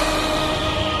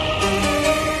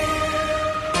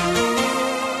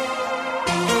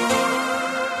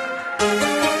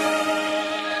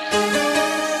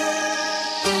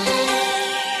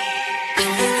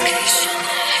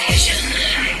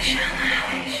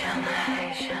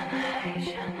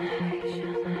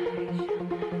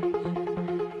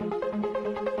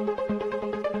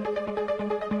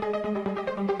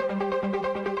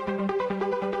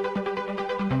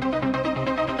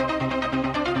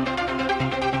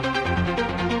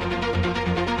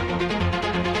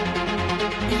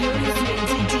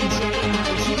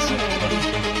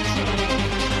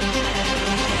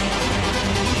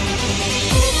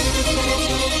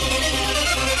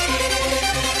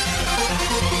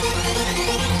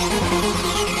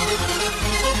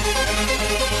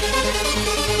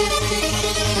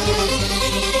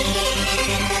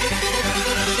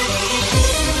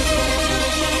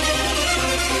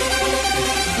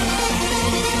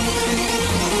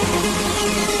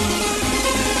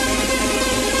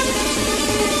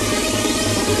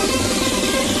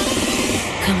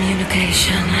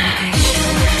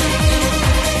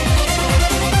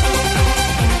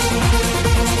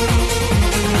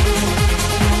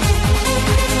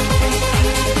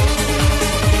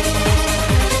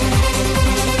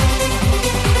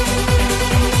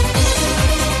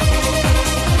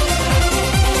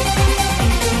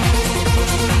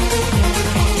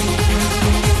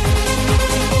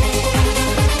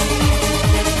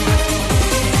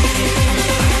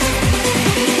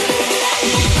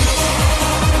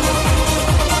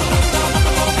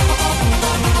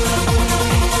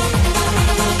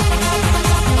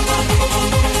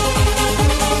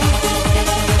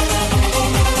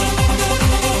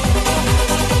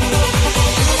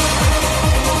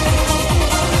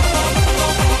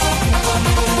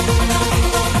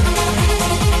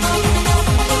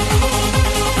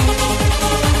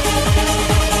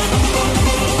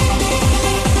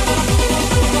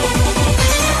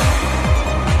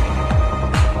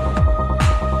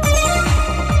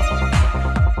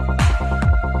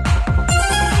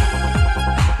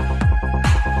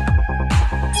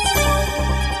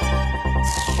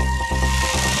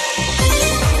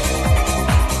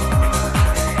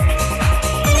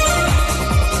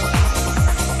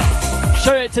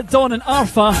 To Don and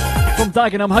Arfa from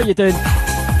Dagenham, how you doing?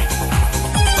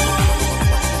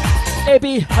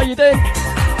 Ebby, how you doing?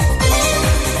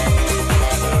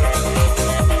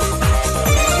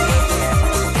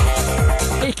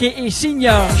 AKA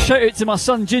Senior, shout out to my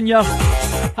son Junior.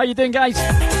 How you doing, guys?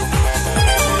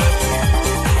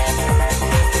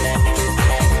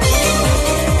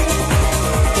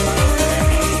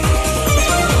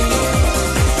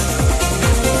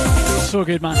 So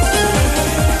good, man.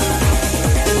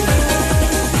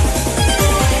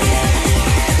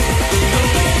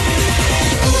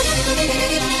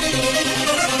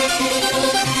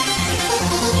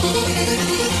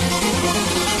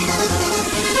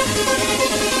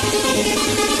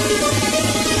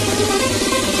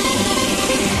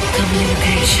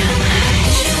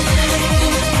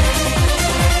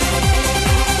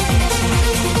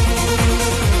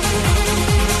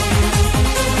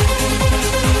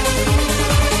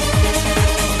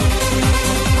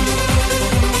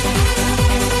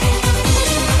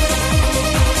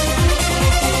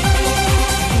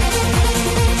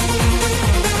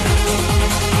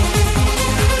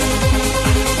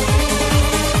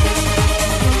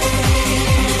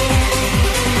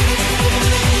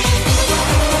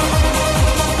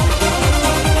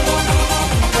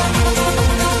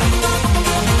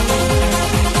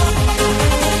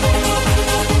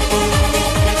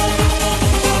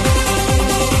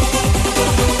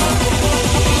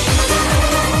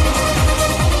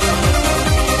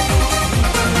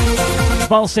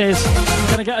 Val says,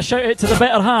 can I get a shout out to the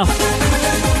better half?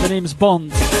 The name's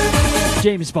Bond.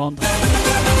 James Bond.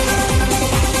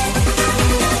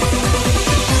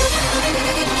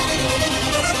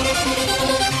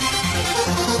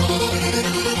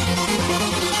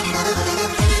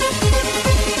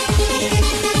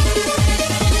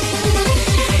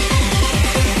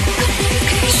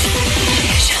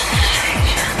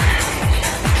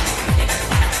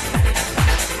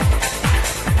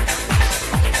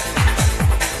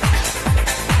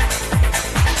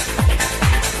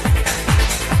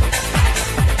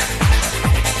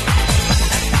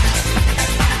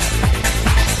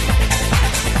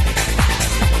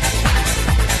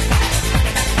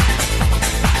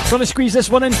 Gonna squeeze this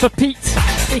one in for Pete,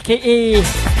 aka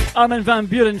Armin van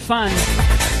Buren fan.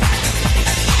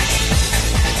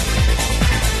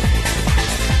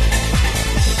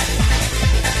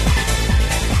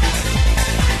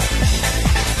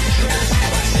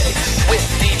 With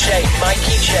DJ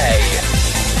Mikey J.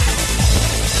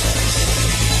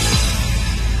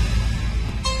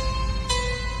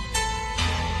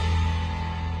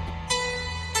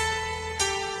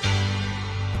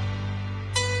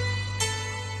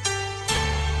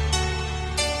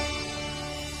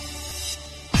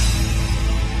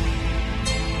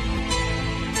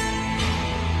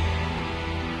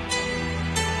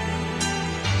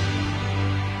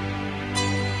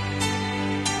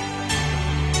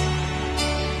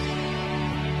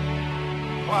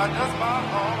 Why does my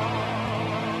heart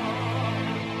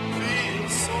feel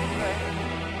so bad?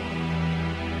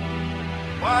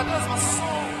 Why does my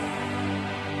soul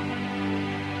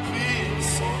feel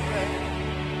so bad?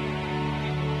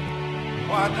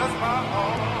 Why does my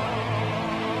heart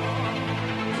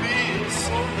feel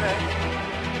so bad?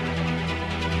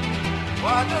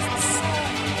 Why does my soul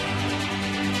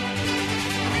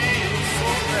feel so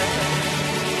bad?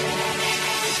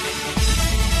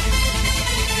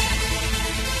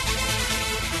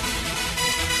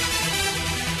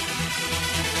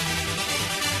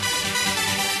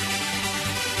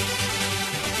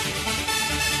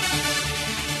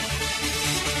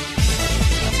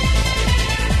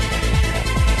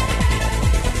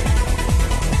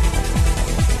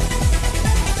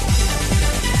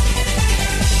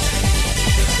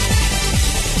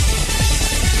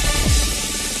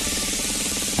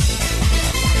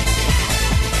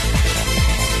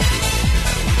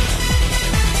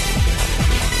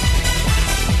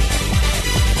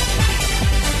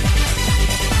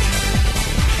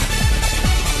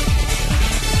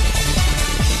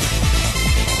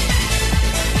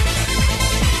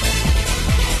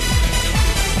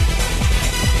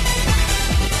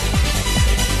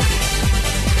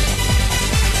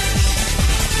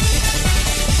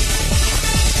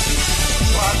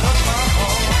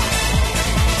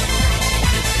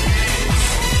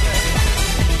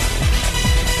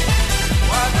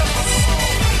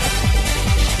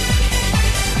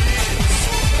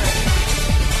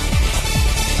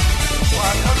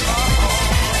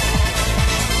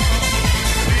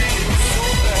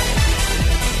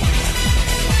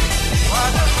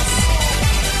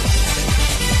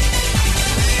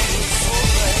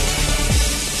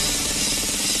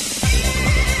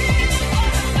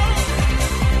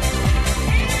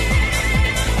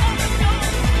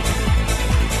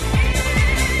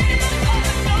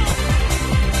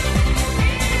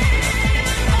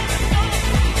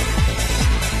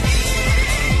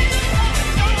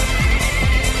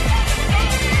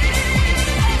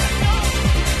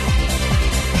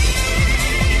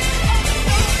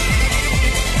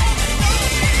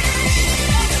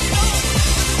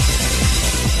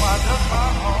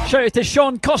 Shout out to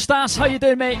Sean Costas, how you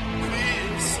doing, mate?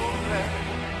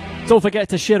 Don't forget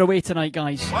to share away tonight,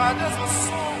 guys.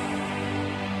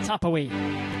 Tap away.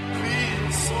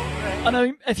 And now,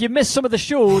 if you missed some of the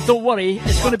show, don't worry,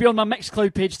 it's going to be on my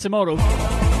Mixcloud page tomorrow. It's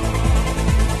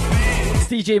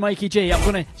DJ Mikey J. I'm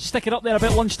going to stick it up there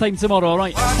about lunchtime tomorrow,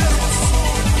 alright?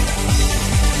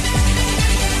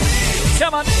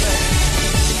 Come on!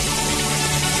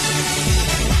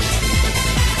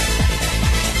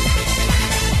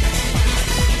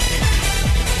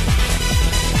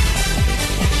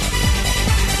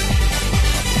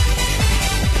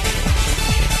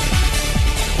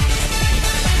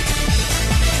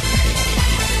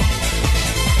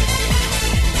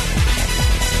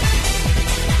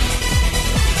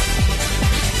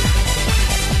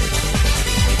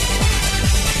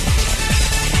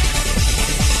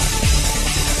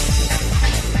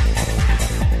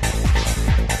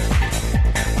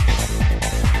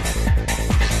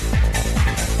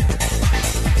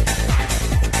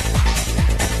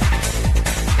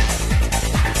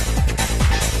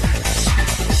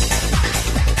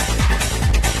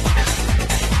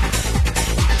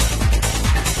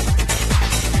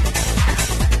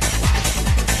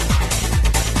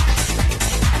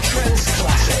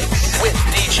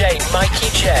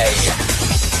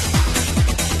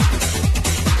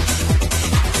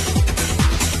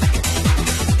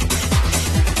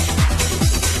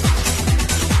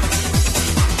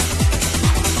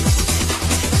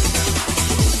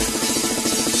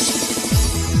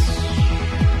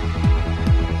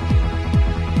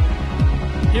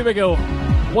 Here we go.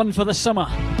 One for the summer.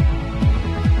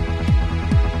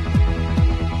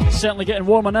 It's certainly getting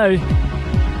warmer now.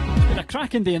 It's been a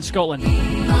cracking day in Scotland.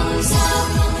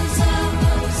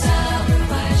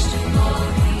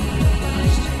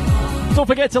 Don't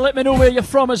forget to let me know where you're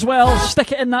from as well.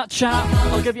 Stick it in that chat.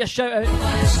 I'll give you a shout out.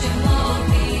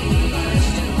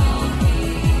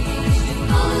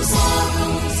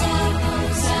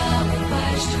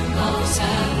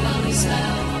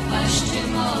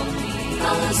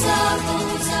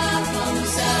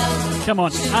 Come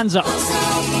on, hands up.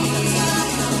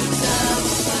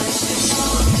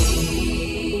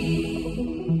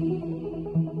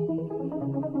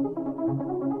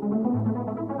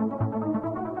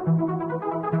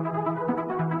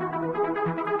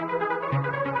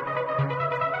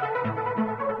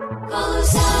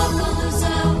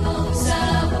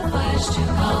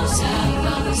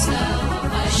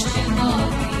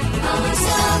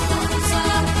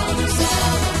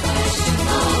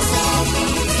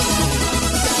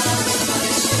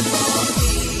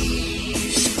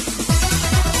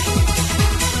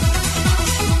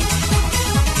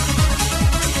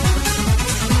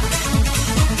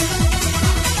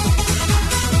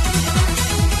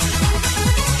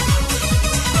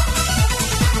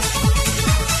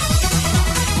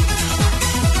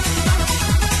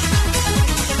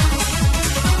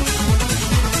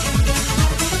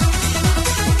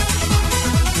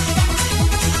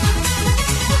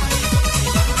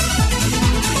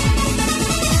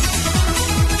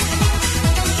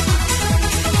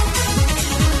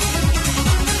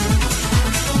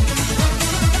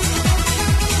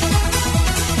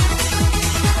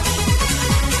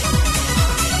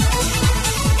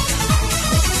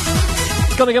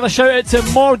 Got to give a shout out to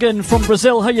Morgan from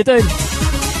Brazil. How you doing?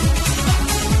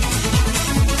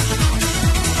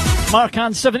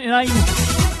 Markan79.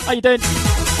 How you doing?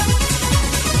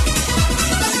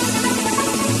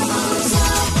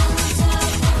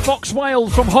 Fox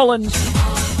Wild from Holland.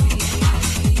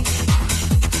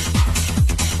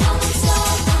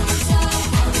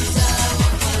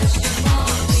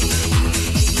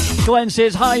 Glenn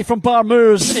says hi from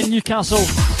Barmoors in Newcastle.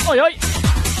 Oi oi.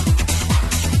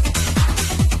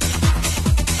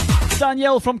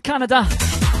 Danielle from Canada.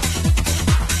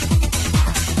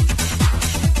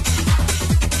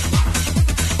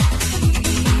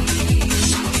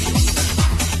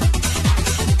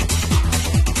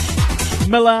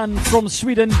 Milan from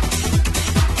Sweden.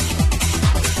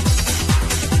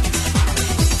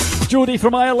 Jodie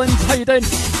from Ireland. How you doing?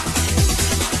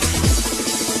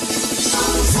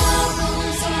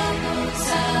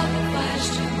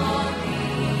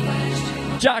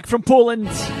 Jack from Poland.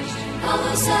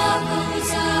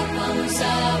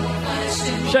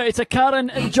 Shout out to Karen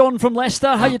and John from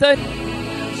Leicester. How you doing?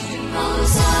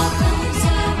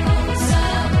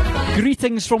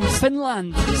 Greetings from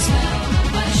Finland.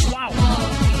 Wow.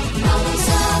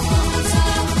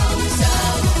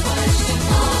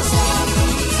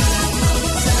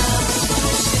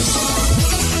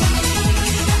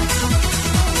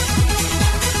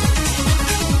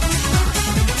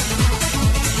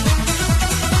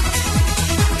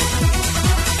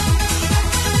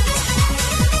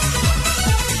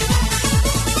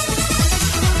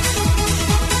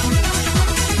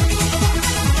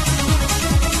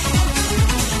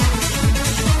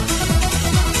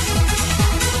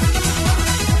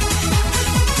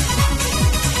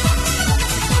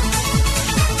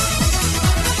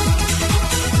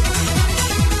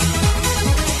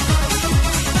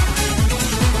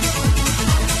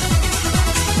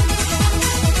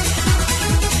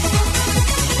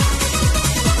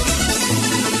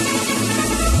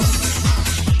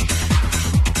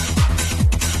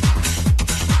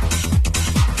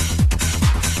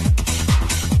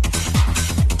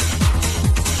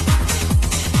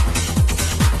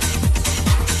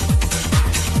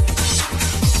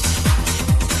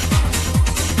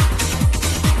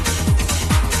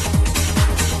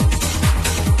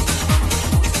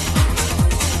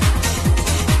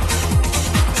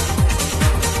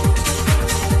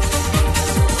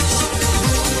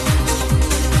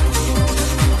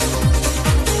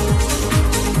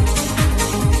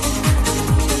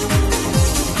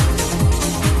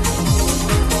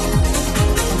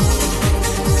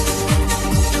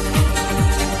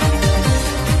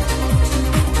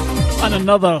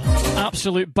 Another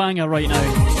absolute banger right now.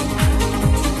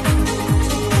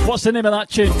 What's the name of that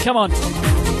tune? Come on.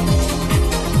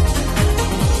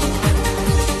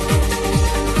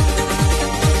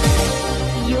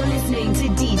 You're listening to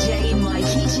DJ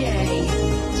Mikey J.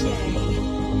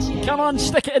 Come on,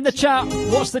 stick it in the chat.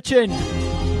 What's the tune?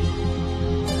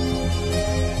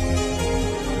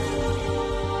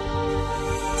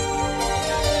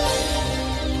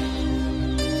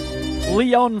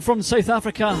 Leon from South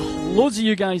Africa. Loads of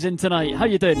you guys in tonight. How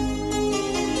you doing?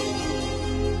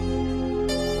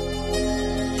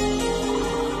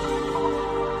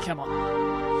 Come on.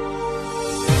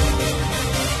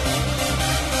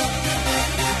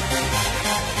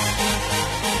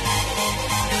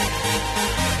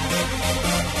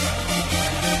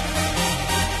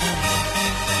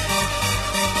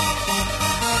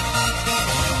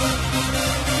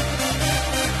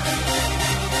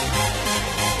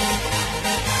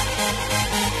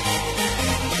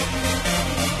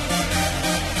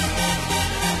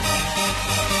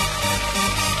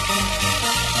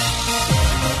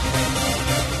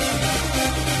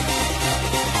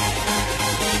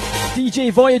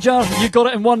 DJ Voyager, you got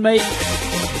it in one, mate.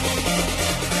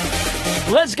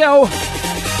 Let's go.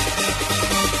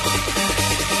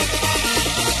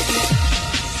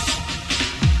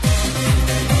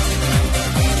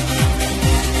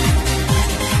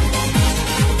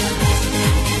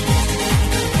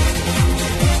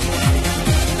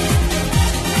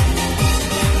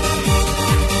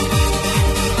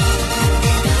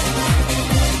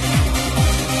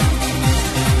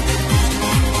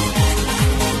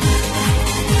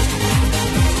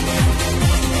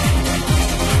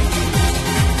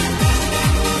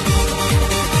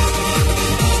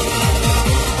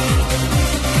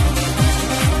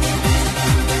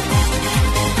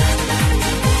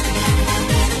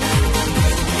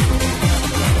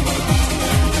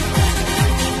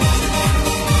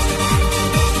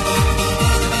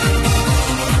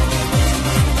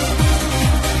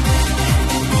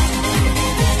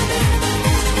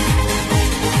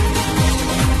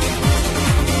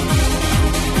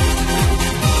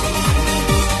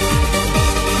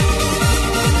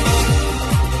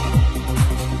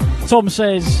 Tom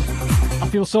says, I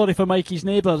feel sorry for Mikey's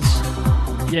neighbours.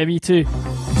 Yeah, me too.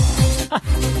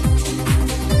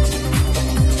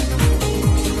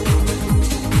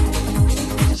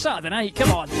 It's a Saturday night,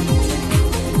 come on.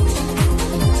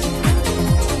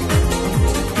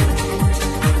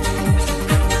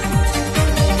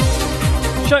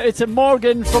 Shout out to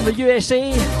Morgan from the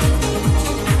USA.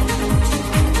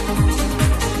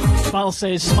 Val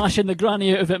says, smashing the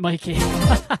granny out of it, Mikey.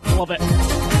 Love it.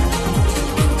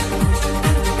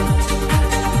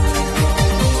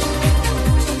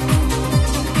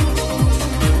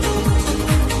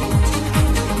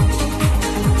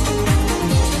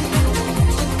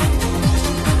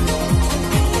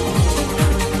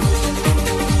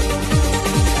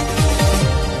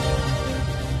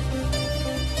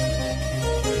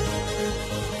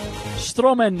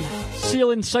 Strommen,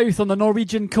 sailing south on the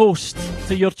Norwegian coast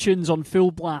to your tunes on full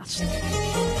blast.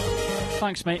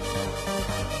 Thanks, mate.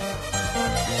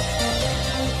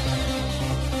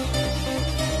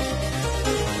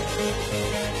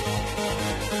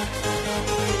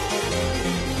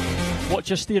 Watch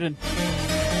your steering.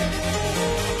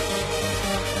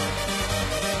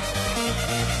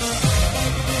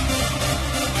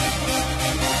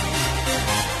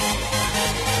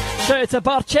 Shout out to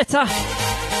Barchetta.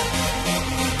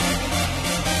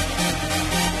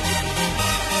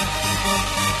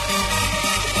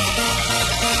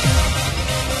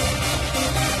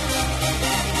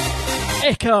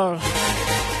 Ecker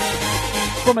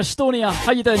from Estonia,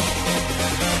 how you doing?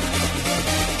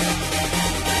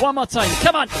 One more time,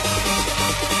 come on!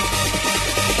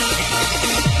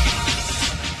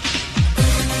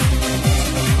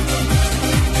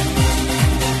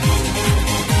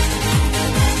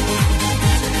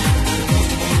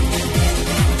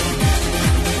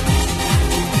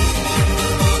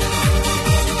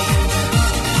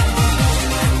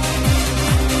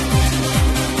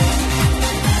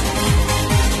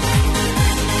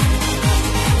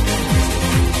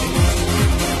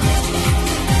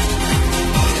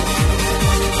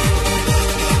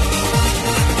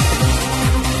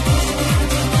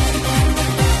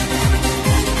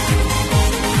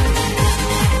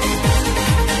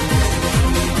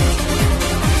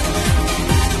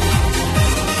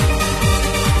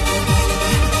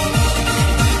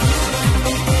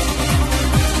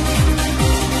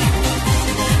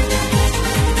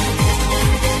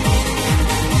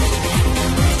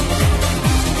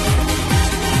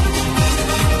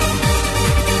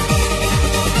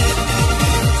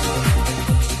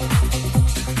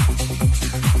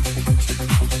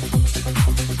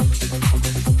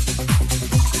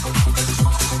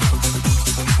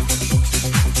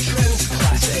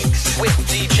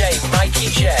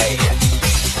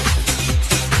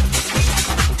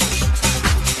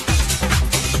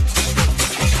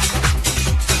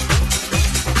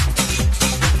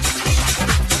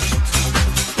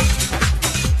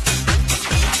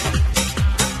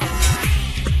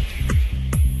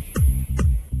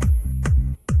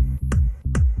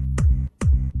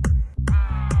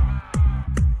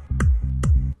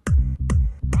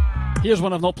 Here's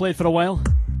one I've not played for a while.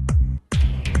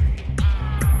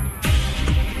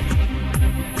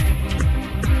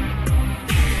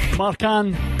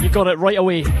 Marcan, you got it right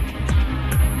away.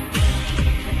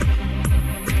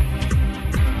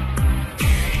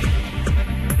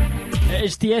 It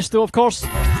is Tiesto, of course. You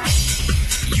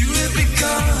have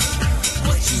become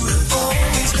what you have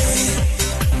always been.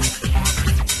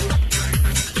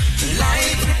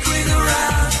 Life will bring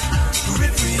around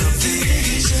peripheral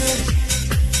vision.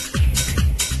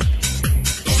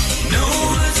 No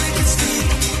words we can speak,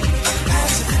 a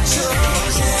path of the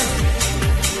chosen.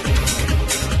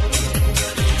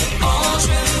 All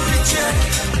trying to reject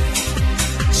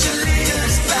shall lead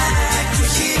us back to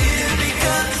here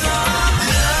because of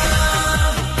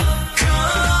love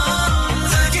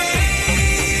comes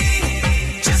again.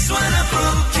 Just when I'm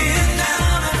broken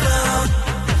down and found,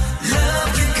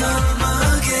 love can come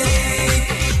again.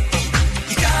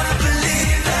 You gotta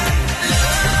believe that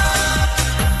love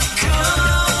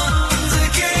comes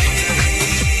again.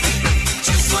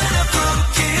 Just when I'm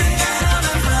broken down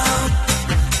and found,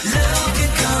 love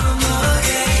can come again.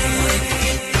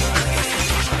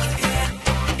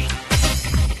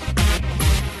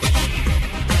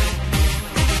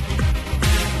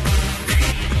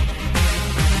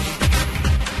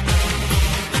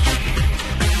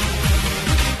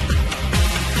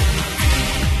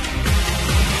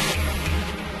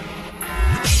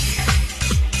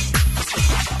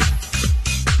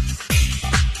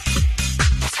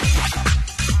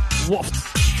 Waft.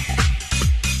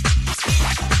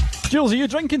 Jules, are you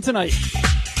drinking tonight?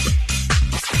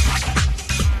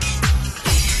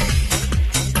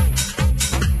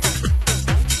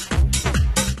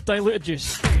 Diluted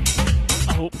juice,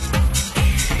 I hope.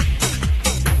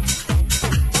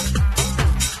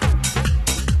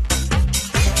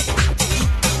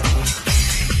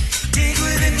 Dig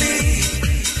within me,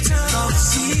 turn off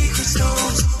secret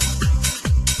stones.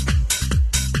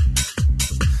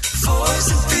 Voice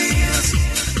and feels,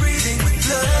 breathing with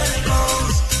blood and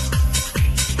bones.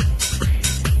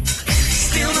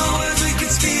 Still no words we can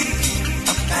speak,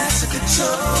 a passive and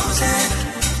chosen.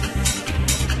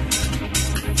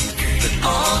 But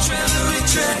all travel to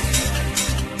retreat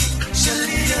shall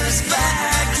lead us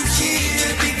back to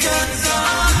here because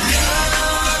our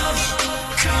love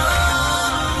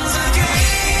comes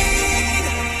again.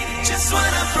 Just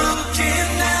when I'm broken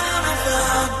down and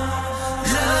found,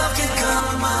 love can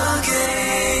come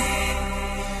again.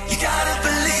 You gotta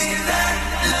believe that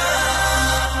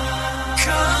love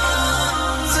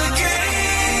comes again.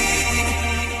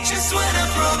 Just when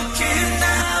I'm broken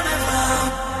down and found,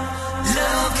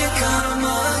 love can come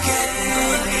again.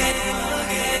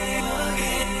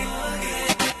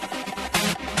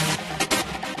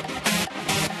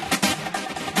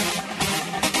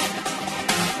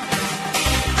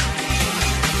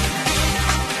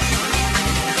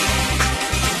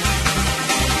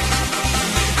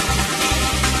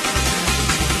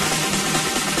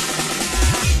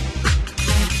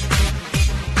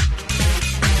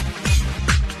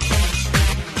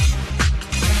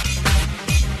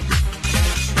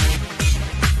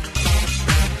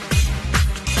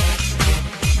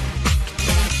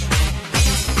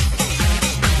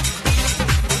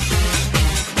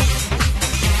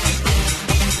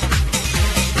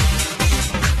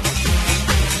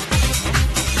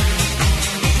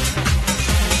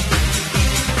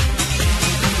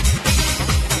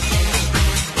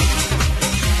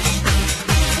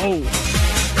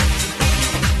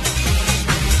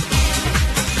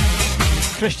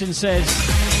 Christian says,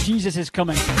 Jesus is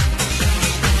coming.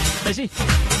 Is he?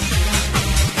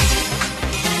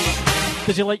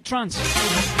 Does he like trance?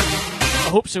 I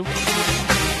hope so.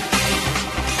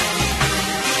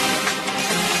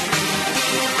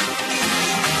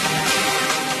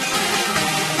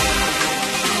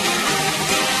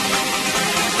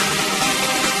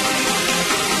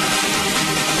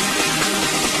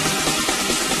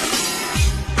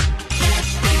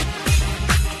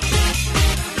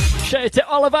 Shout out to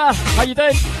Oliver, how you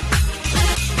doing?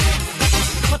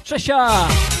 Patricia!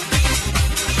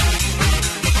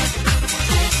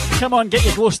 Come on, get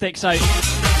your glow sticks out.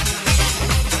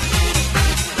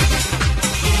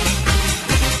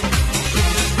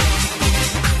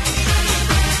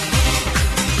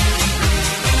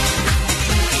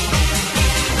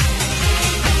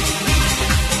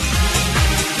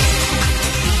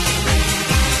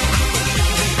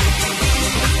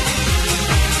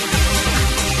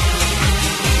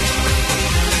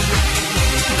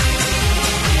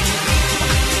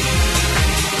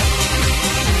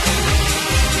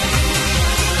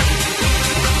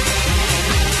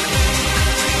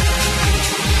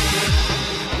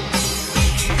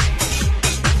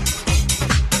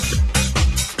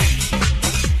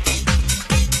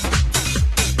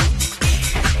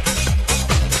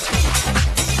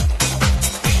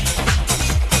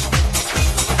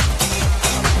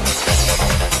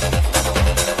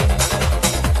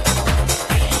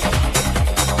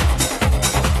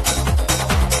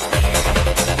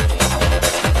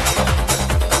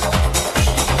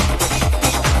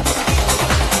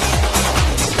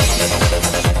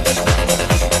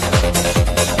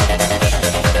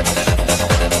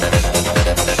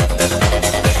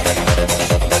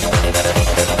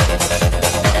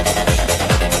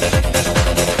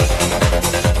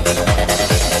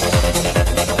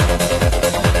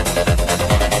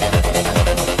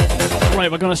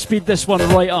 going to speed this one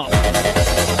right up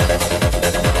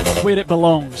where it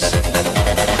belongs.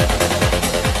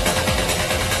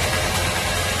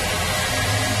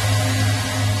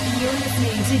 You're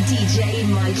listening to DJ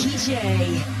Mikey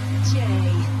J.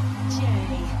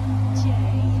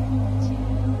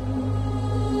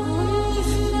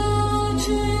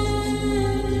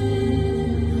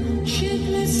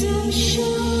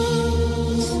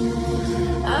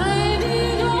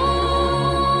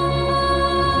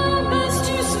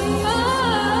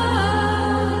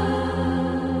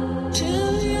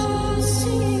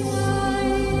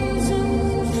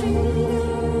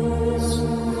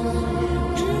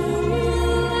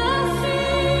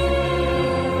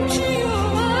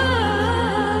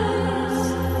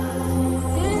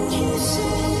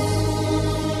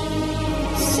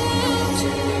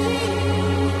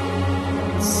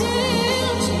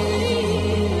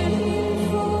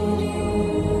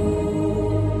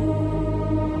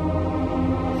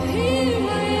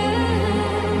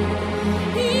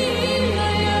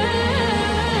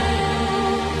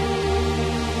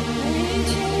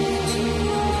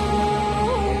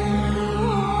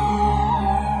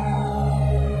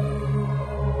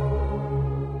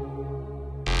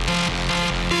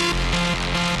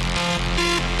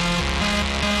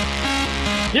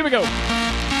 Here we go.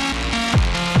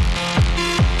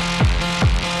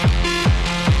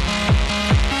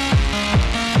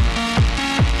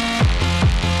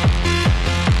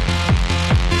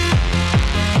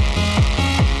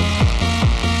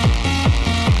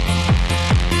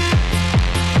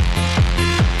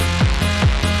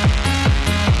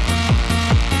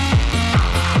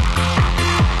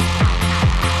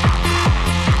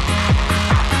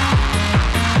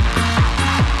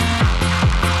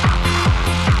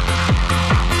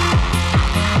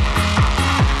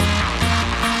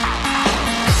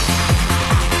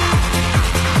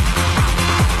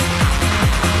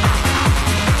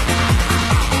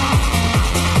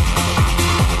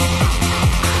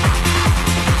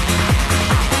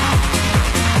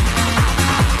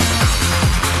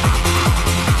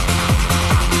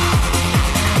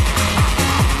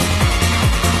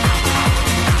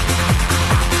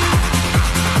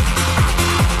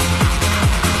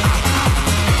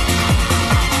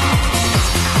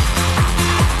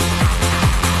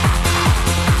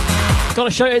 Got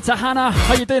a shout out to Hannah.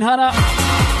 How you doing, Hannah?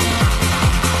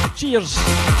 Cheers.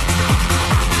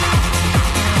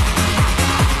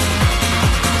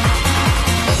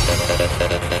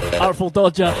 Artful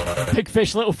Dodger, Big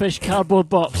Fish, Little Fish, cardboard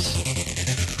box.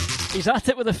 He's at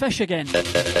it with the fish again.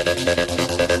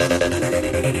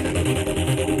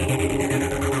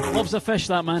 Loves the fish,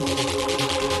 that man.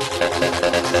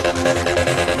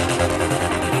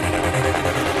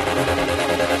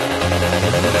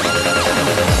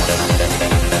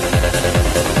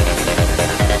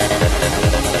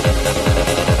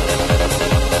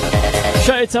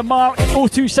 Shout out to Mark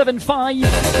 0275.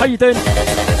 How you doing?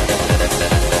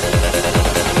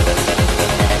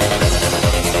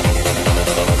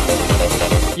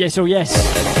 Yes, oh yes.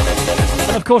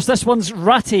 And of course this one's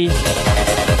Ratty.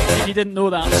 If you didn't know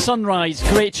that. Sunrise,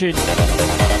 great tune.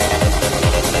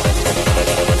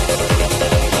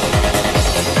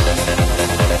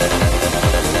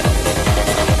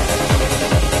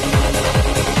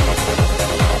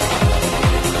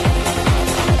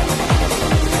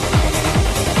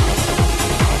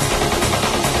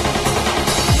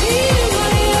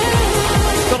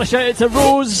 Got a shout out to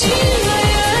Rose.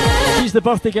 She's the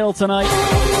birthday girl tonight.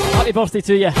 Happy birthday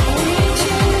to you.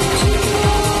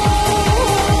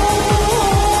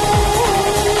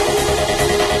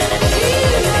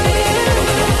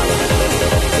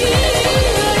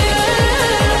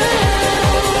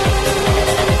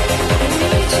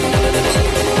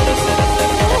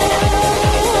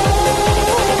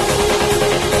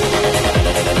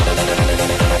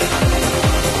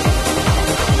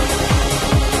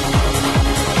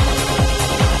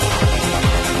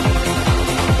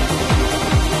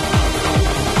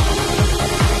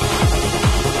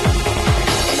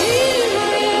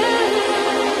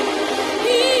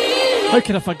 How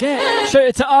can I forget? Shout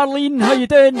out to Arlene, how you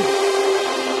doing?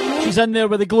 She's in there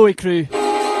with the Glowy crew.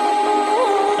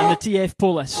 And the TF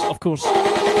Polis, of course.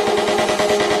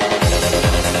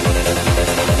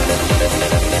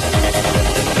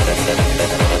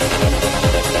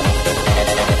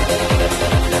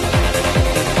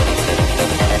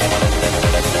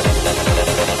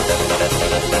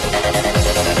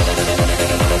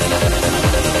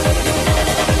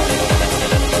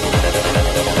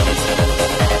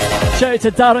 Shout out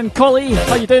to Darren Colley.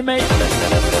 How you doing, mate?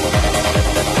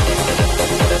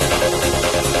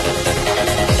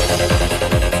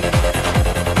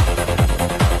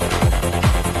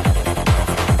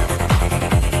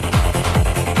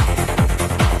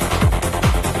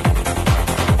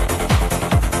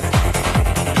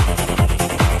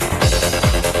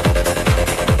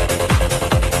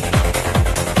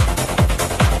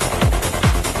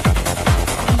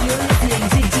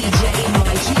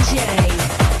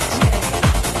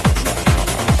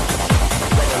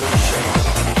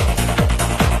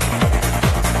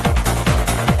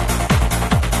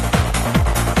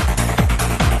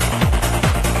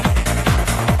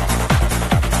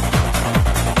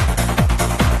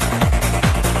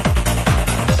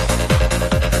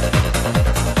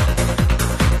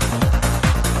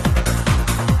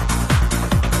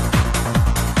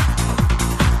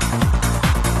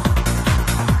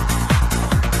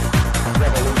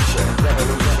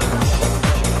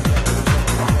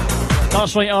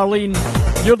 That's right, Arlene.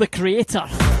 You're the creator,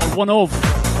 or one of.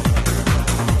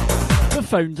 The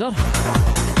founder.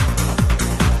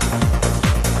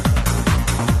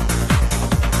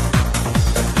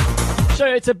 Shout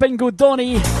out to Bingo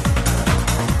Donny.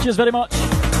 Cheers very much.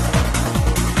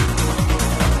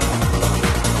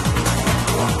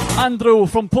 Andrew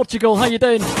from Portugal, how you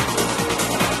doing?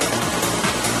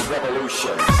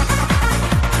 Revolution.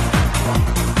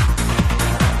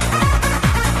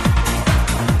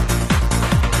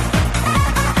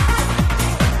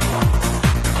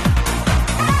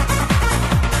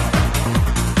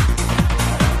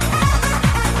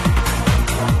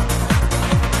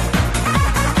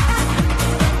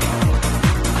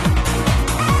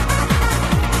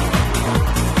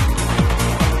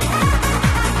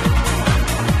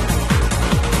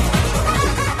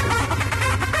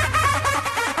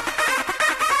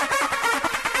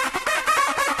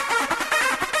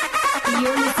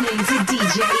 You're listening to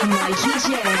DJ Mikey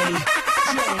J.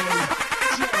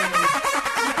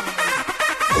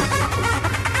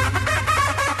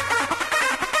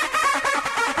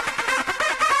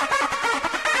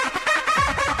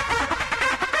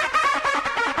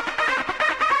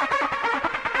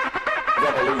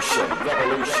 Revolution.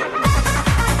 Revolution.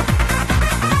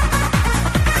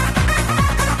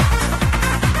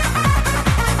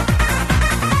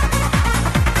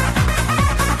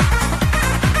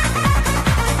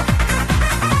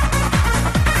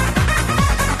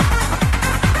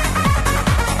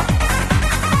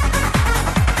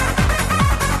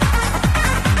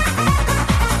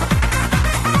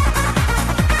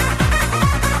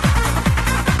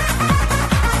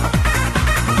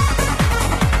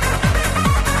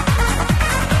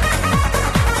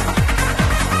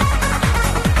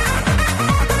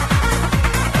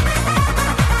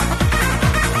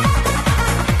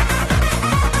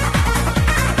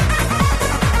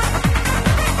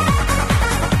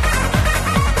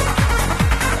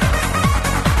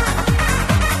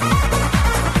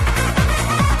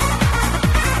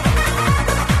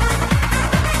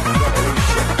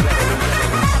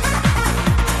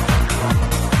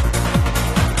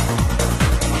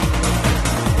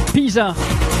 Pisa,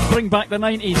 bring back the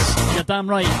 90s. You're damn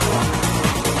right.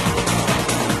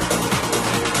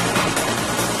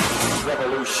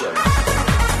 Revolution.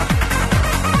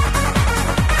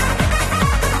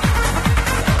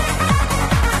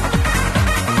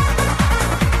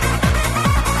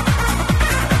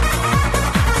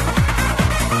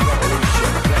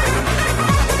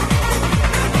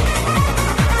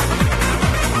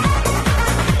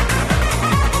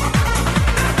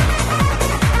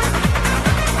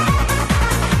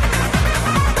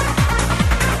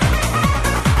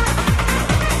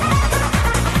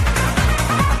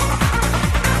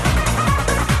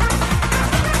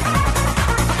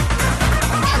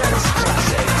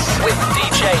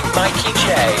 Mikey J.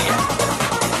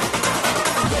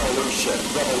 Revolution,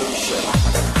 revolution.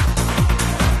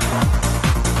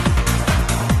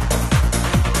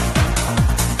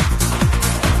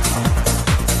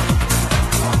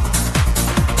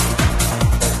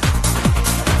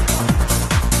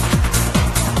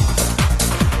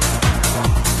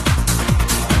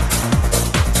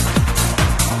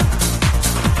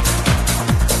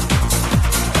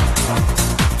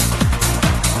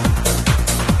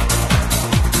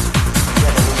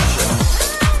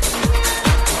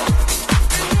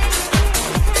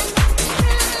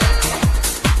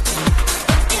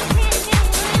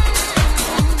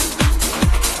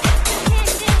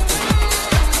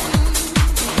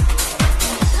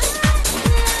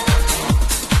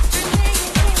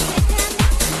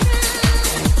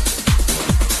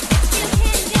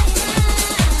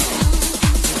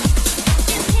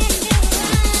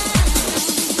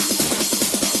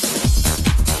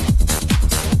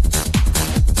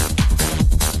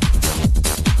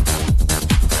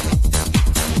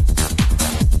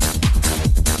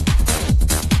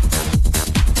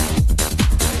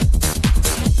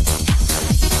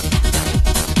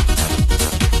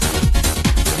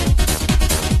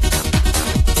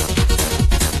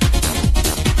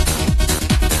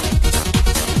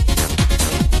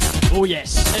 Oh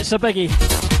yes, it's a biggie.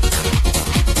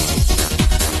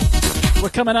 We're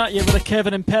coming at you with a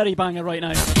Kevin and Perry banger right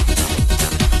now.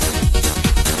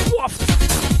 Waft.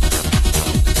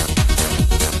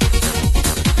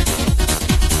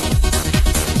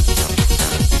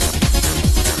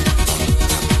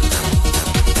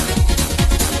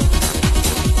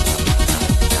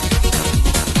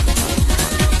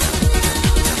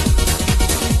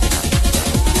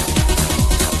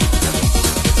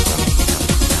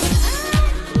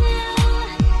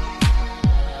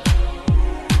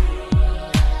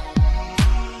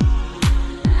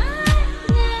 Ah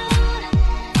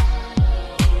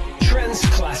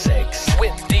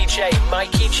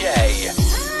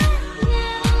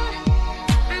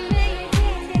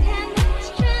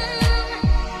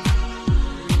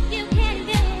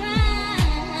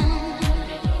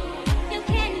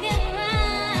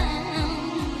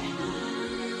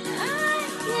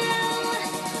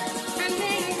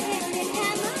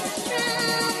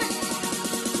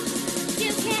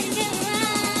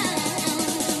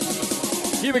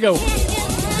Here we go.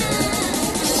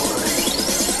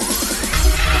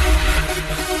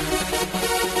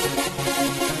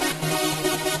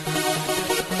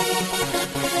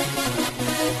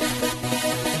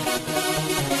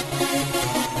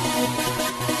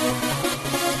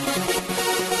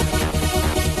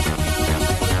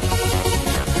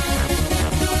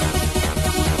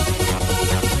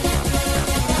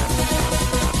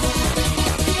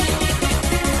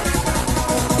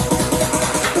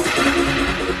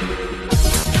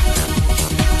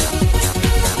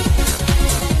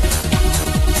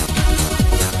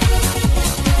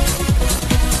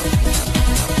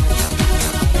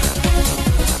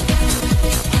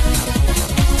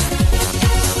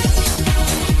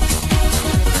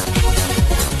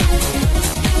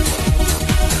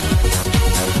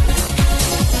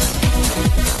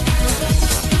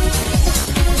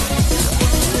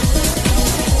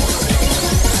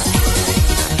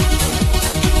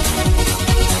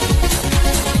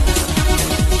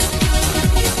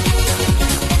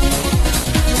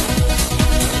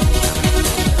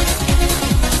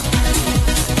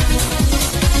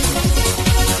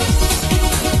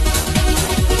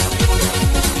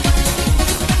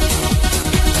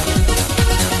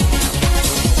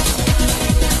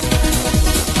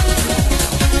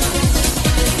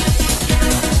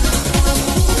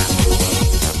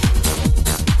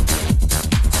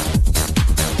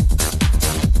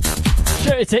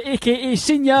 To AKA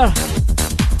Senior.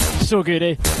 So good,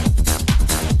 eh?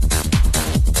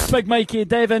 Big Mikey,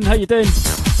 Devon, how you doing?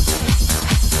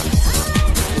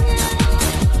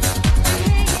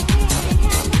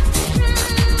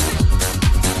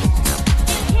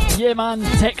 Yeah man,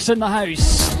 Tex in the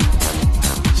house.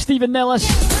 Stephen Nellis.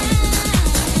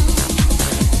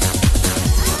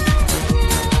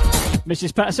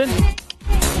 Mrs. Patterson.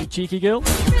 You cheeky girl.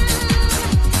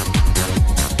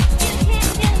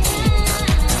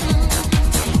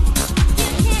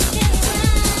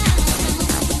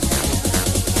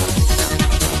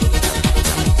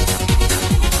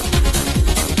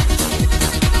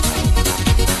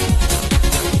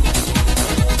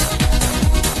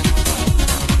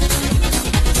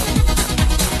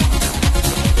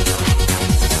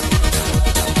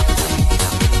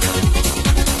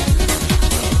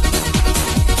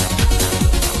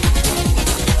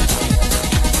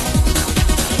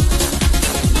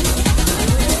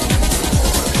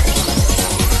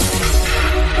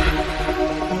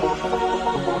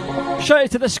 Shout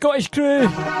out to the Scottish crew.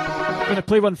 I'm going to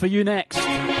play one for you next.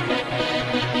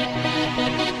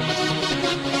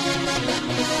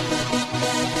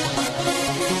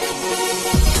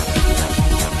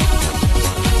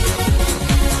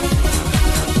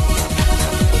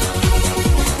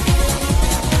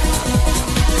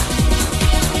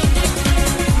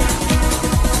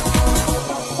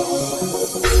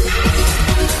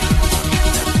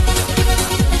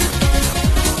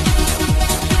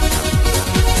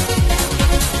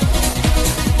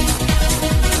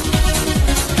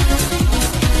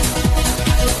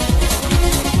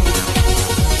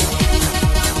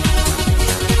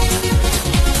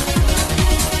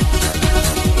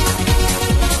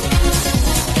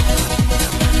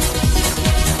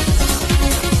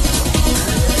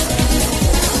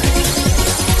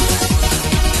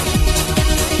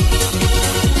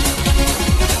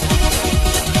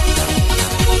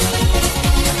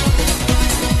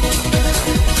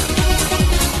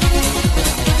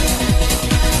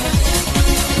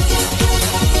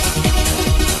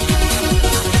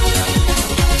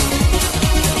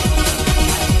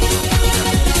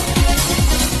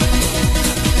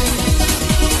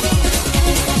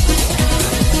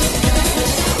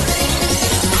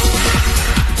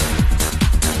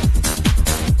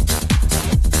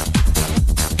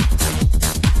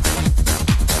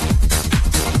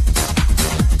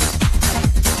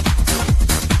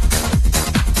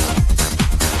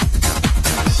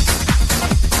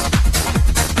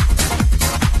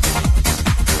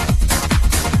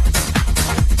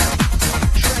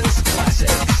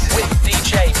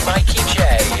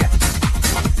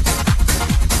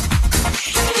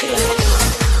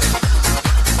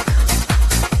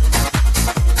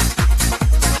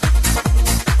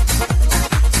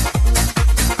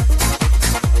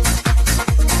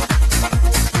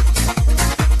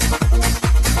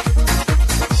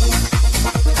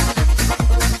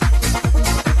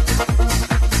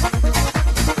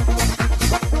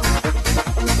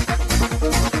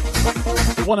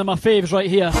 One of my faves right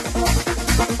here.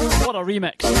 What a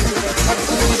remix.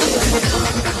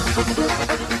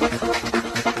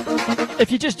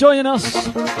 If you're just joining us,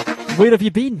 where have you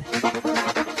been?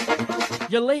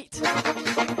 You're late.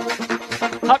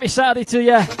 Happy Saturday to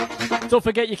you. Don't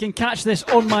forget you can catch this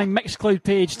on my Mixcloud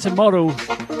page tomorrow,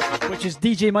 which is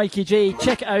DJ Mikey J.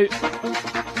 Check it out.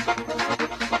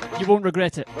 You won't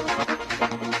regret it.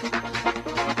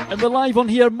 And we're live on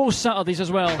here most Saturdays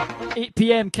as well. 8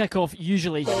 PM kickoff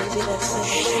usually.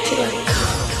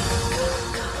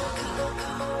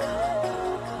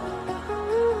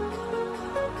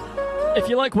 If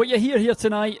you like what you hear here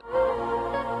tonight,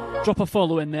 drop a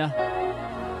follow in there.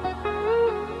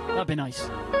 That'd be nice.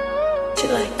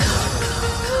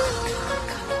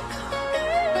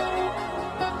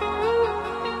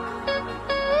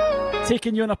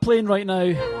 Taking you on a plane right now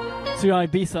to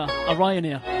Ibiza, a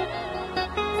Ryanair.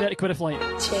 30 quid a flight.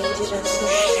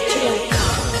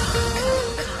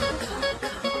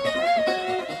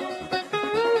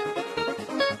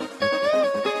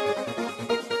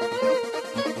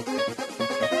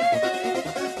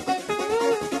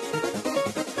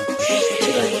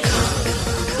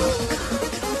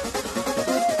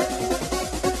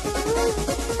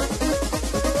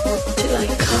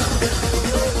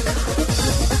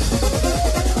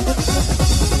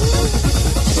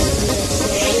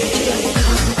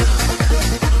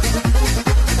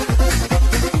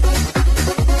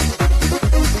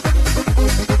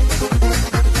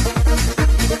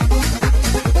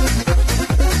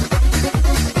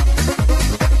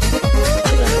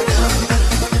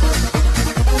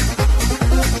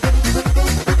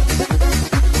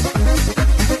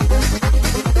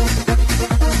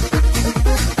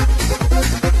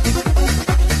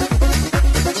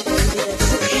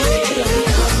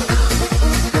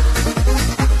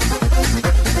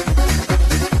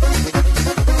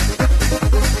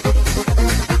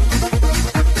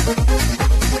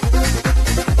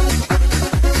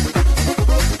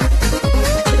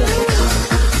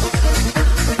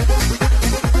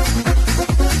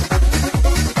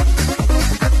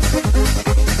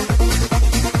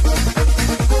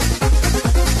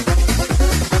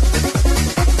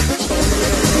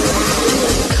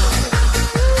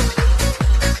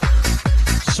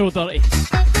 So dirty.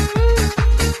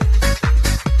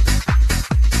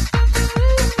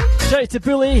 Shout out to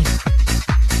Bully.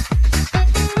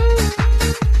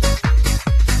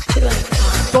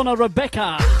 Donna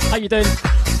Rebecca, how you doing?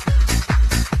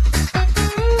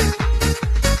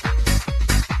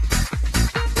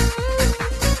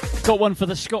 Got one for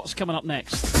the Scots coming up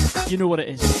next. You know what it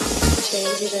is.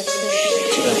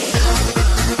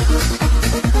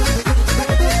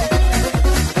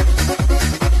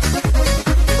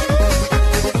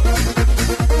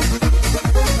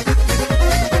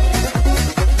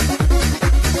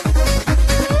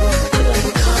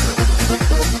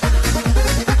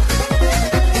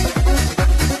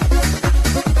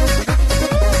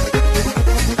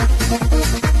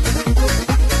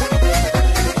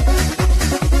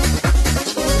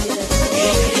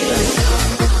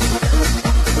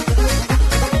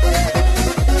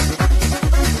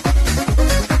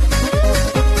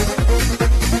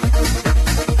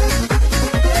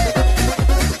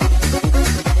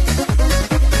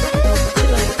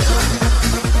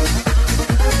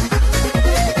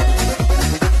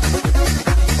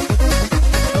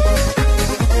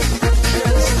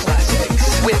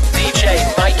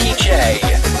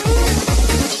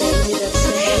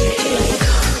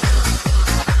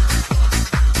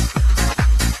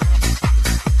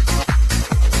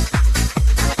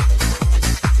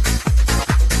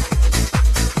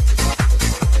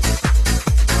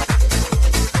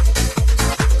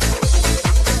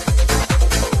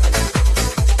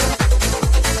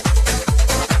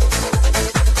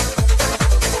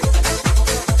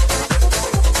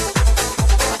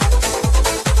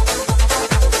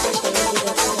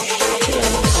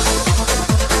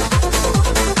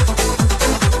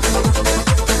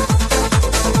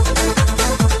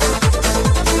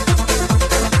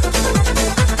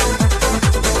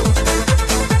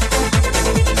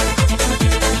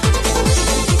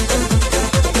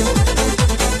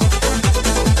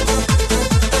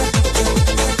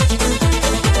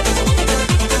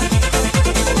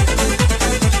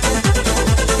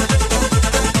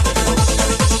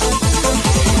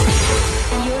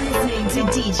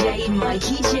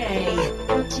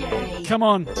 Come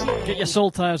on, get your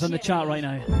soul tires on the chat right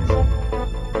now.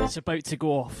 It's about to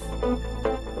go off.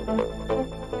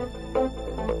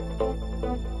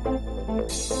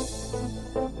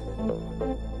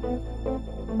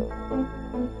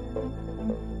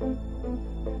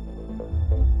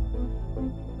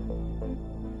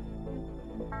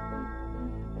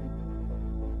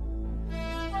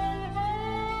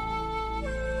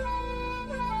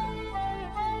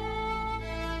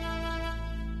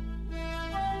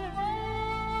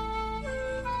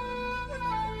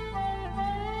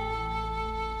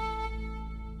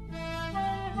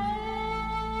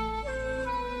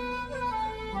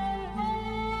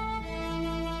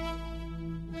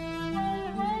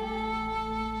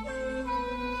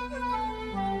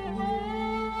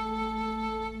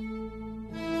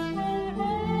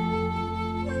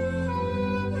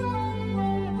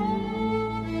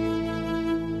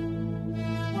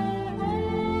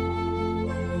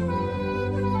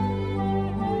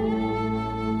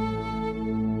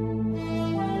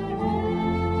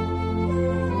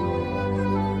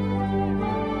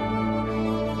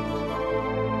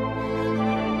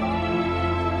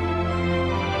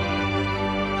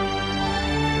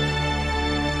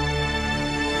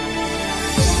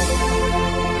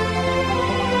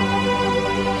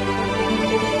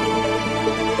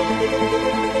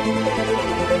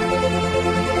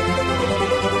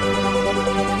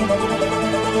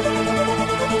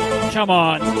 Come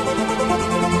on.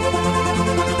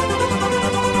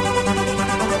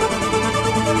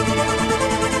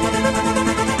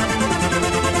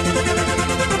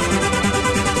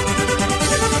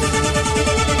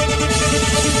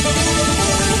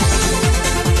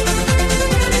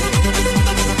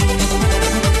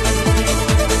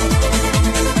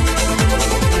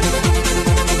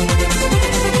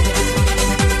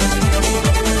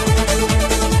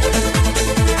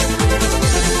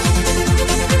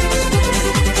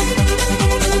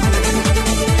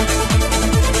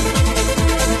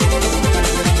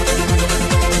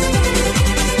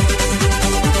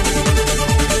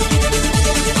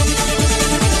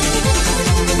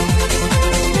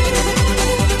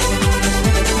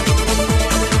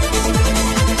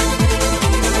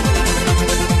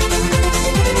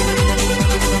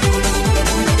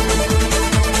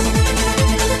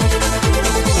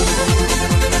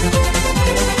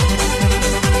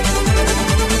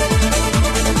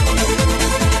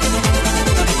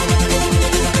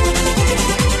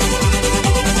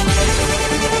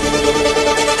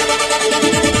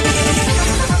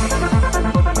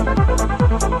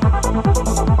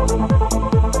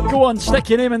 Stick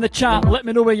your name in the chat, let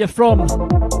me know where you're from.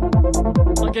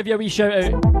 I'll give you a wee shout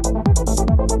out.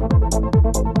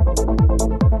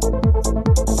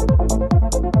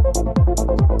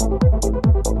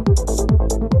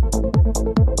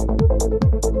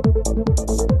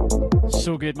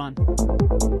 So good, man.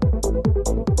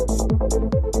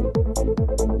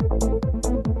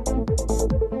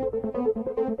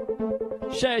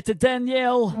 Shout out to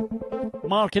Danielle,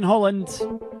 Mark in Holland,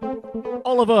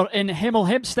 Oliver in Hemel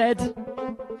Hempstead,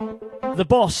 the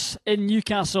boss in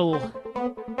Newcastle.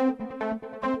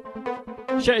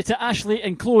 Shout out to Ashley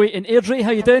and Chloe in Airdrie,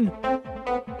 how you doing?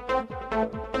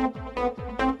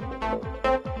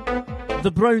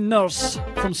 The Brown Nurse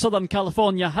from Southern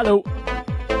California, hello.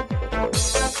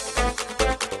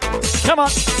 Come on.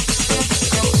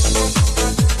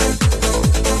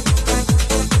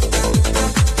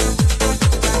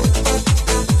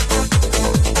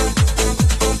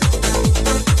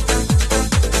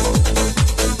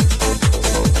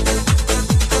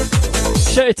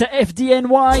 Shout out to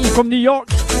FDNY from New York,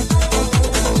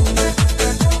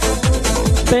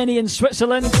 Benny in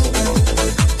Switzerland,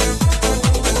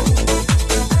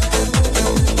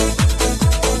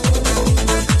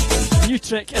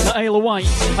 Utrecht in the Isle of Wight,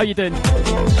 how you doing?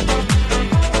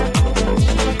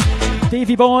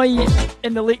 Davy Boy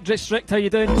in the Lake District, how you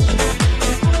doing?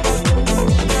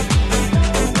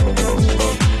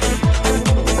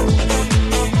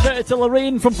 Shout out to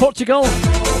Lorraine from Portugal,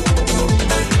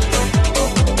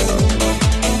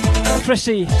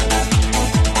 Chrissy in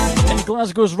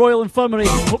Glasgow's Royal Infirmary.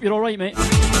 Hope you're alright, mate.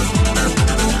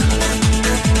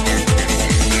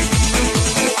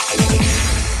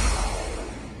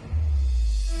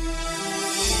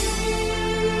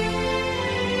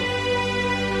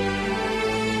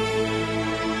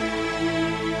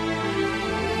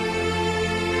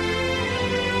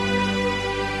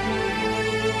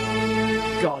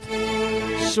 God,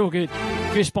 so good.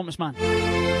 Goosebumps, man.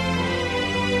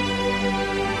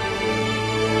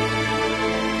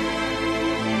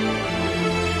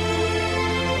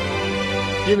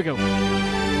 Here we go.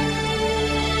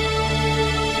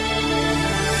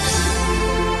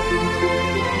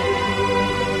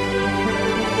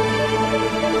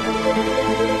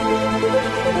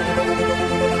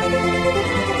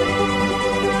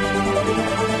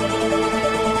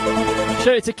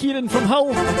 Shout out to Kieran from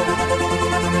Hull.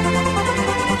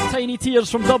 Tiny Tears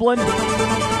from Dublin.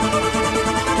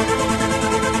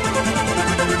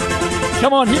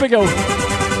 Come on, here we go.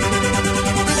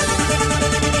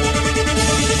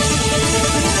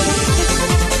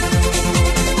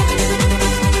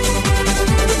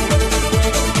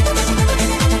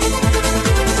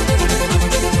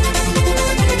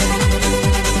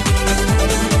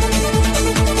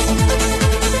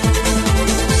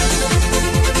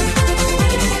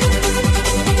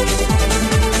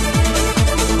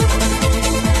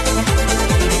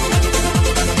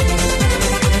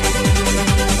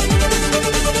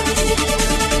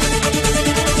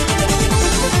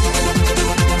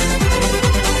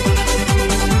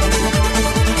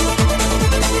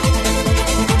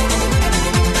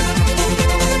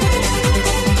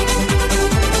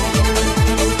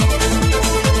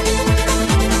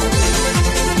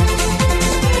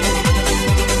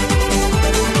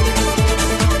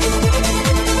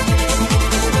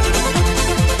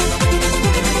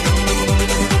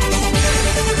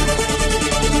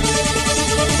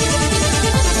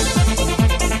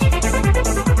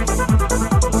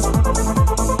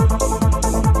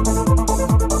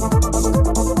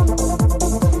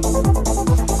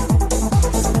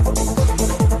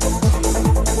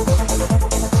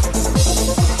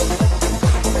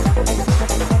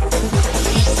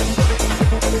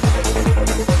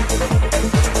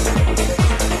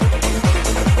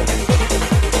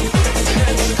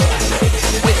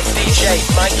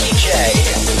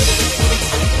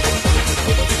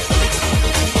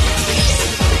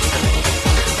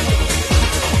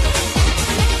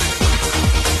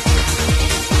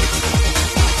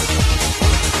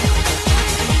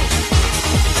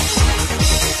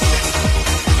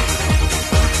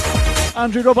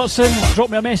 Andrew Robertson,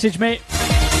 drop me a message, mate.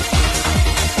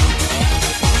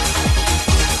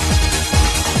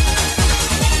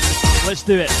 Let's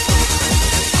do it.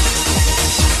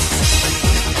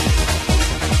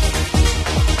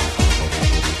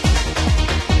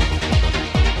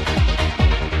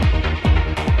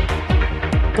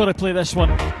 Gotta play this one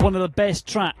of the best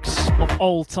tracks of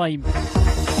all time.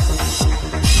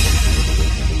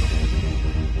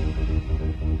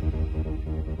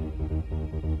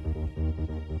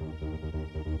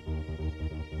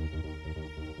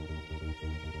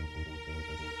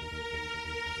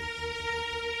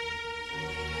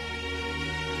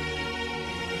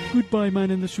 Goodbye,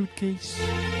 man in the suitcase.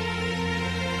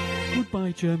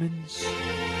 Goodbye, Germans.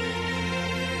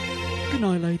 Good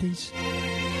night, ladies.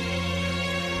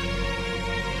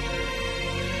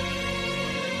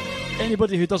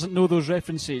 Anybody who doesn't know those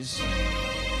references,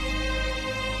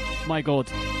 my God,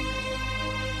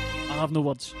 I have no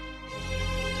words.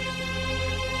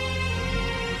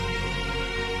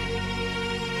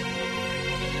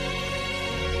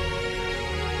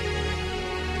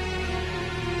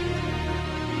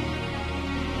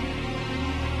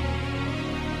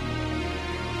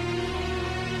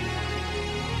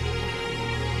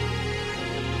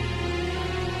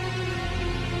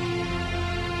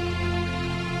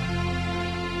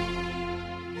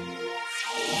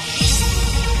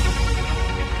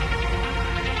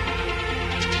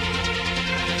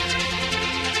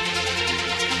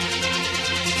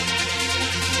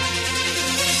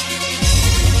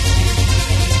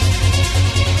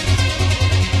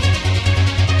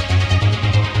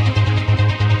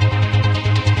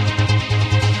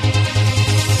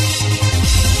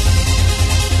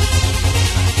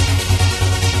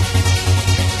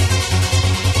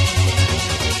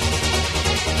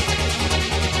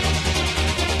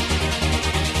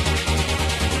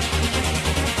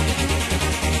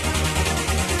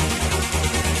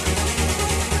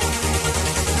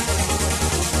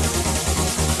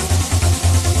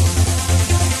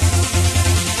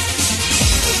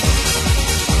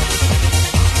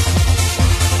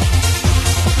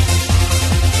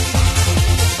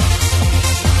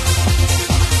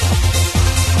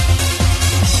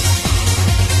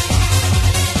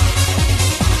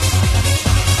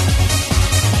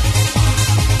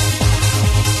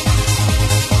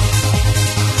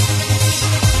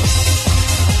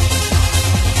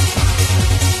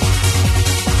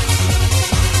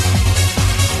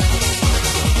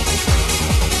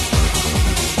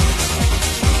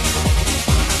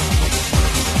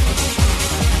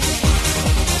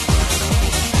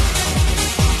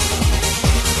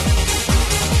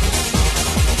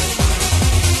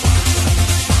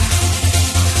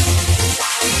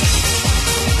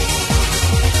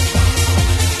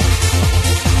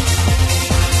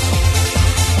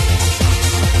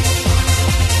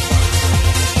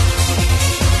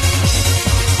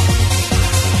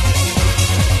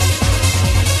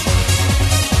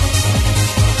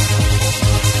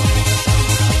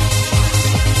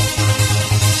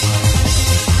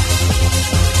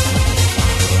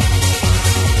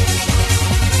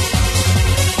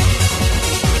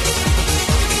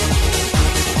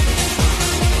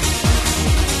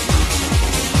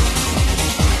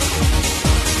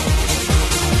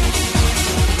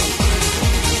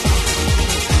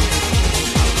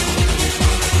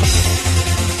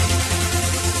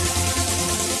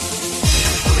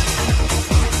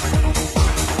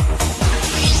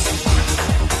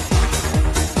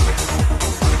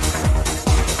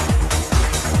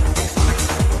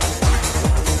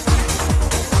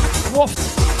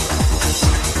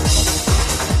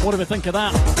 What do we think of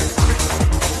that?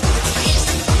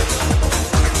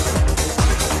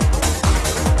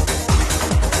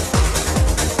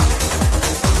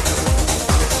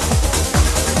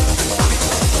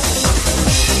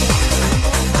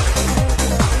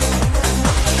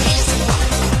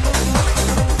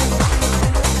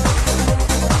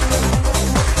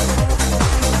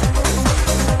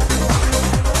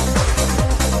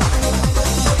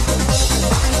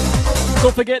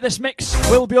 Don't forget this mix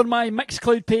will be on my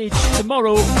Mixcloud page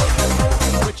tomorrow,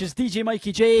 which is DJ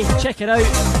Mikey J. Check it out.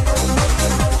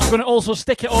 I'm going to also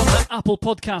stick it on the Apple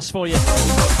Podcasts for you.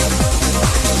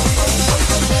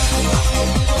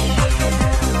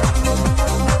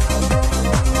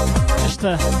 Just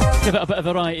to give it a bit of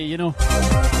variety, you know.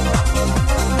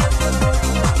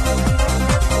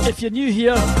 If you're new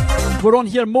here, we're on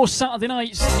here most Saturday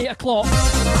nights, 8 o'clock.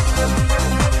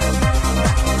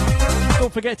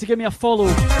 Don't forget to give me a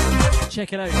follow.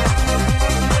 Check it out.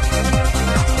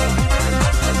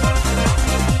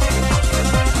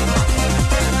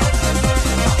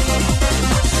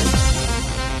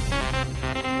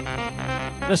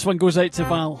 This one goes out to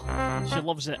Val. She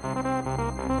loves it.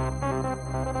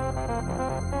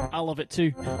 I love it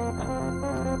too.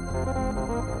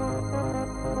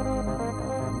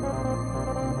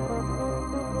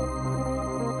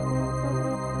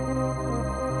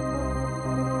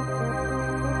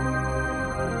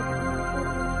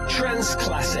 Trance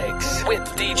Classics with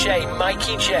DJ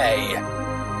Mikey J.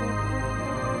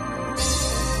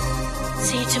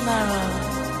 See tomorrow.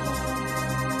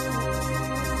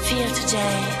 Feel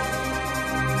today.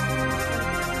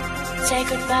 Say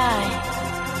goodbye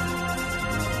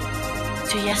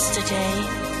to yesterday.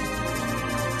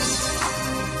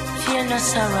 Feel no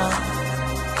sorrow.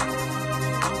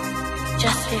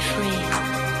 Just be free.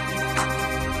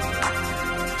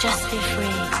 Just be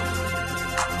free.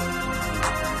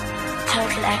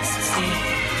 Total ecstasy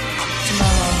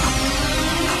tomorrow.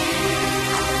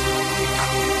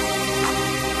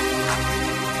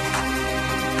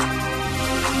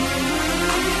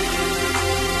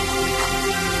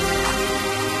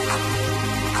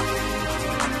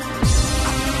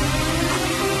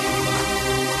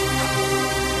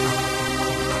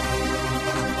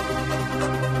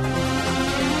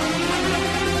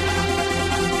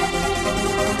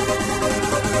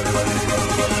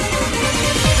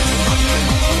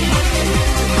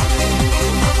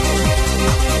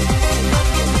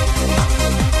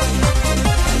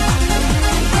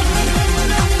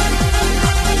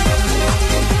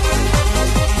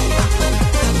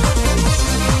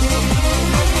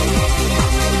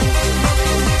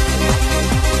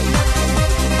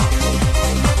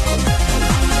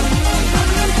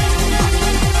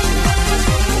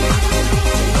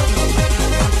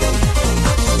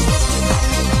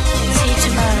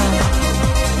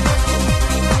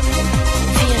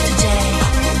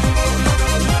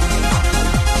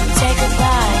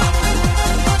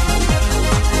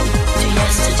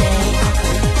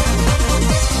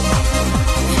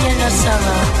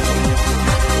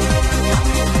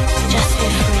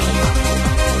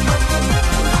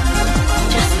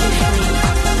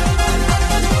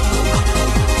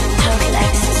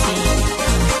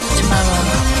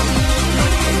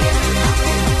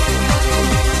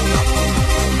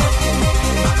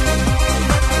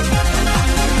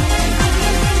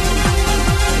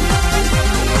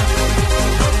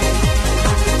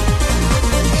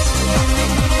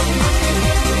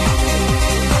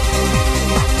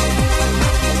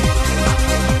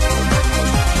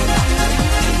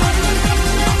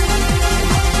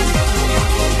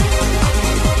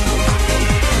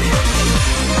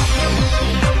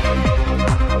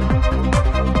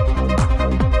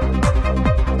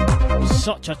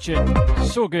 Such a tune.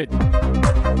 So good.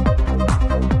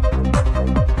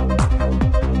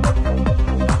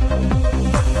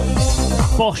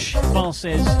 Bosh, Val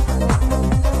says.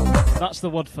 That's the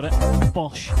word for it.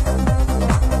 Bosh.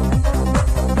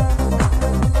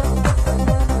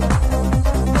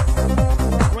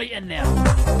 Right in there.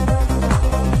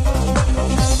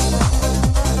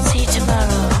 See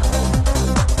tomorrow.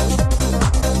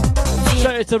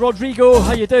 Shout out to Rodrigo.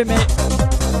 How you doing, mate?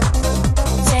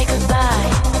 Say goodbye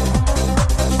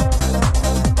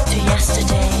to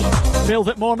yesterday.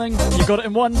 Velvet Morning. You got it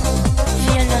in one.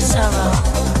 Feel no sorrow.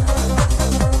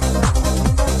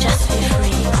 Just be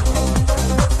free.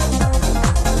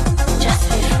 Just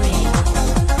be free.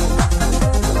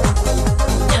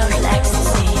 Total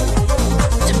ecstasy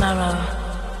tomorrow.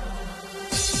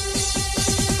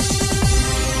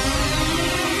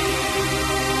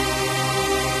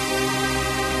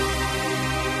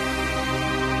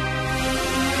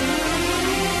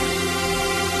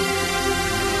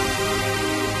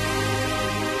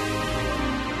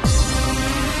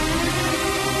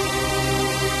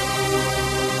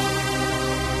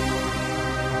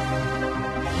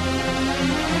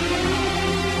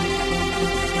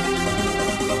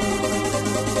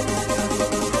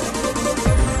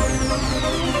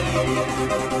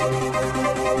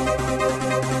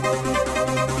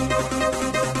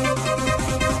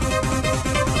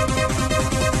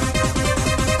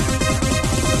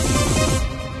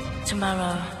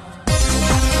 Tomorrow.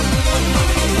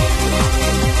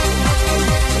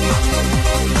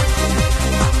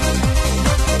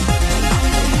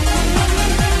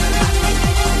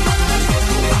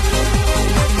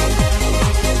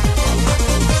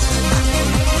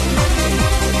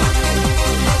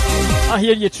 I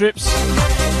hear you, Trips.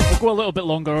 We'll go a little bit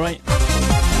longer, alright?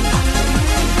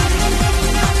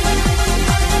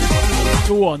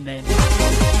 Go on then.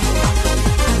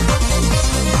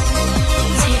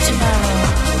 See tomorrow.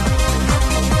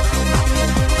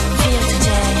 Feel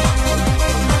today.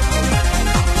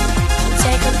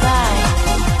 Say goodbye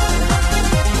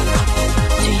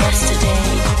to yesterday.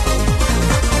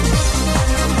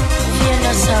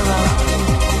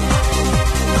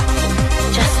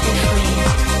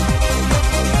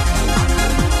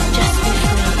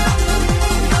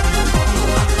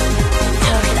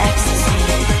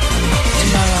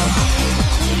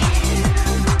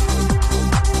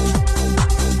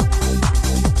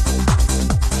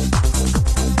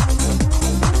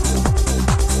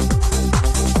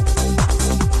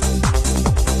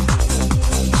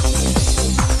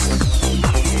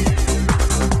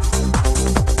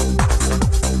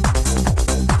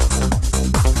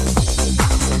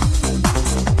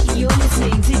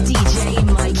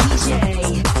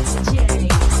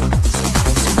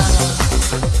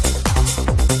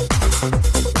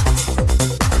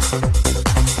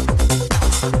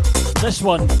 this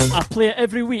one. I play it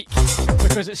every week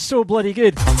because it's so bloody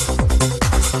good.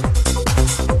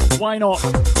 Why not?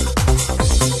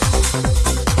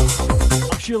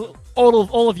 I'm sure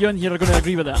all of you in here are going to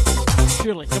agree with that.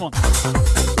 Surely, come on.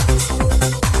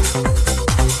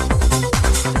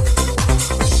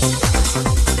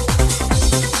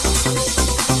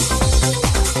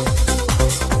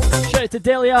 Shout out to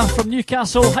Delia from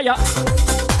Newcastle. Hiya.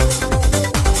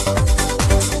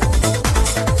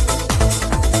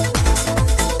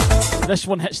 This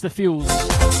one hits the feels.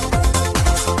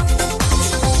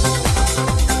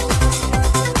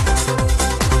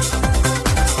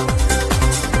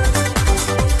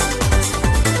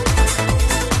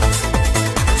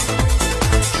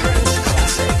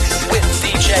 With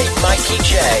DJ Mikey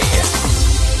J.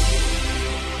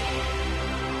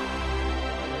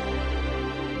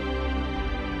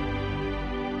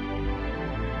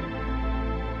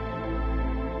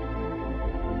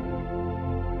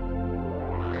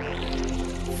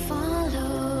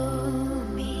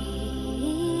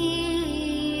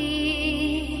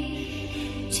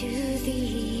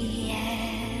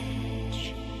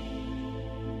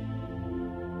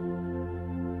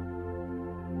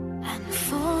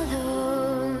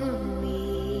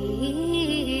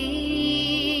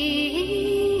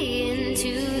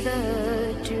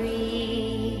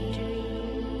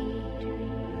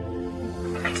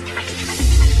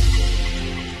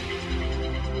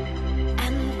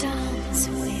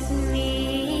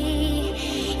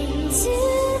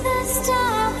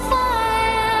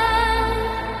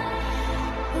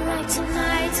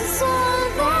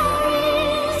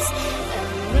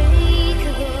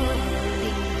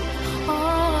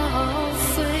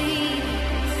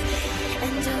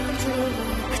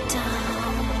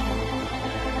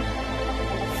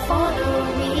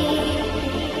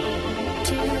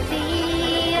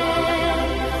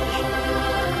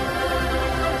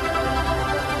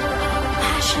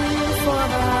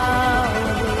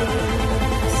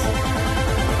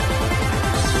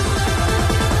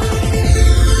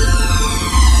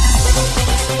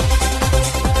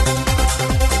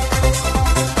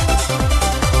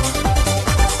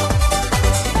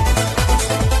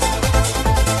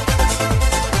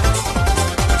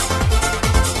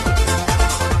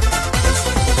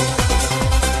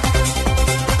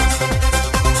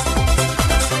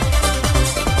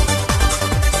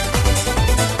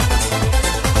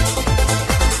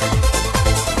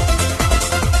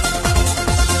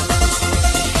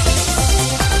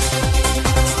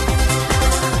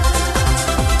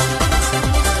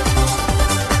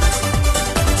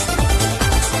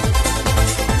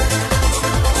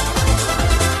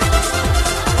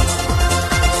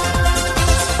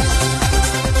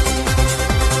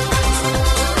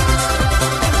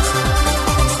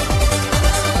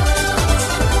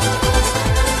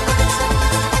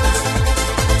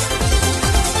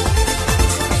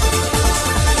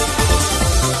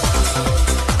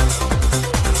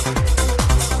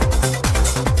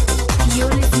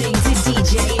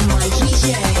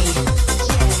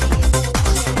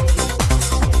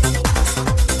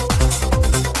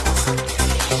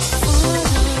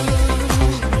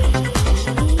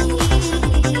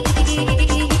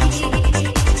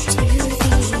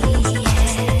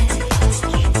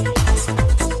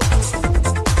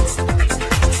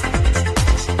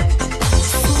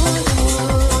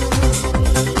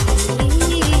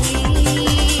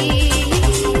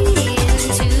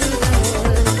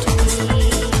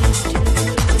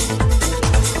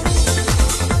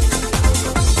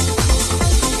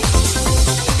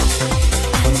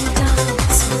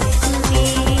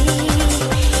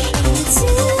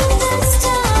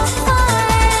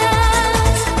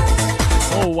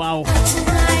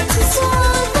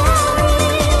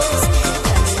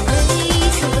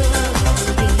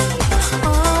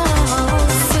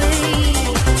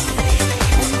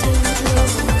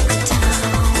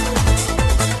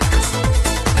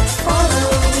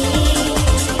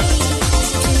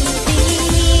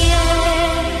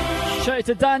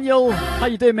 To Daniel, how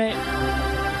you doing, mate?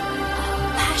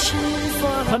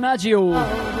 Panaggio,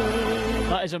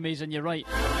 that is amazing. You're right.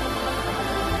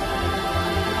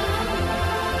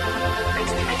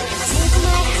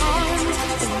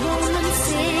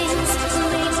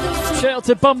 Shout out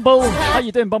to Bumble. How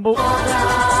you doing, Bumble?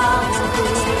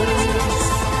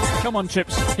 Come on,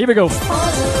 Trips. Here we go.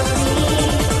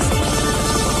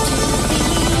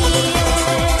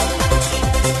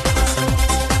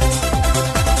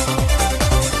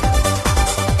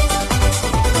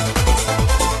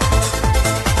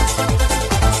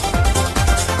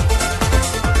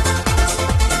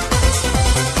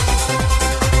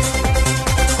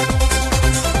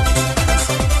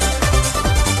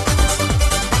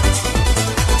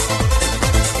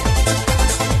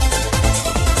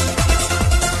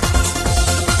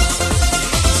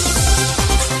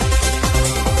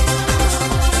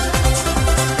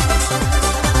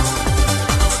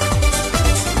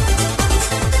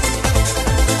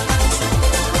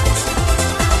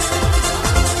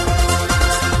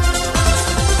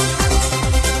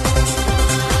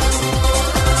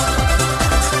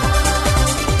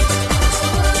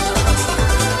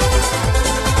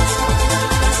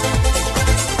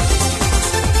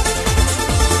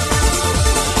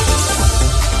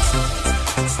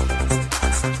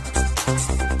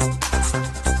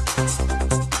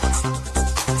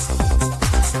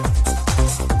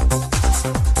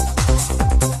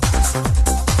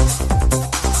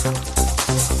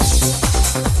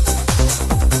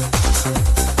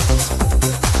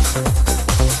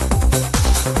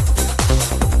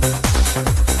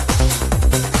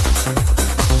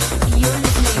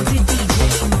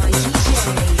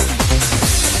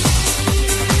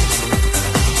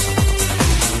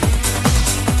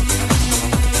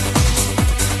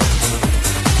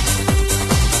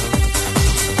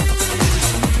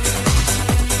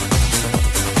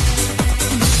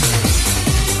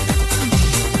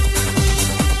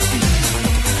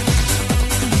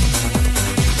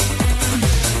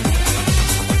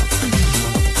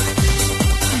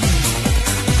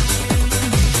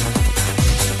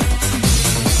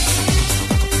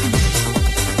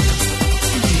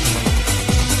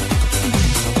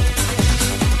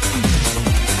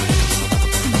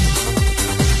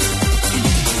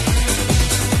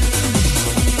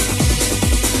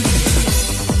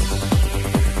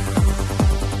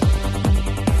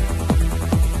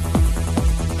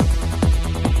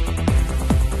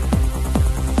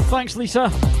 Thanks, Lisa.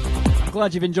 I'm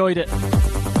glad you've enjoyed it.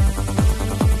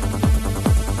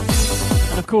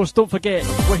 And of course, don't forget,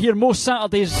 we're here most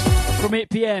Saturdays from 8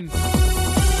 PM.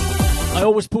 I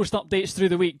always post updates through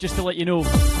the week just to let you know.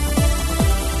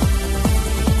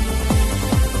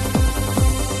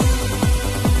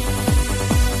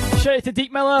 Shout out to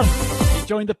Deep Miller. He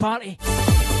joined the party.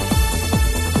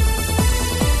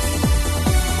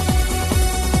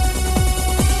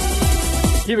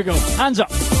 Here we go. Hands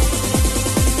up.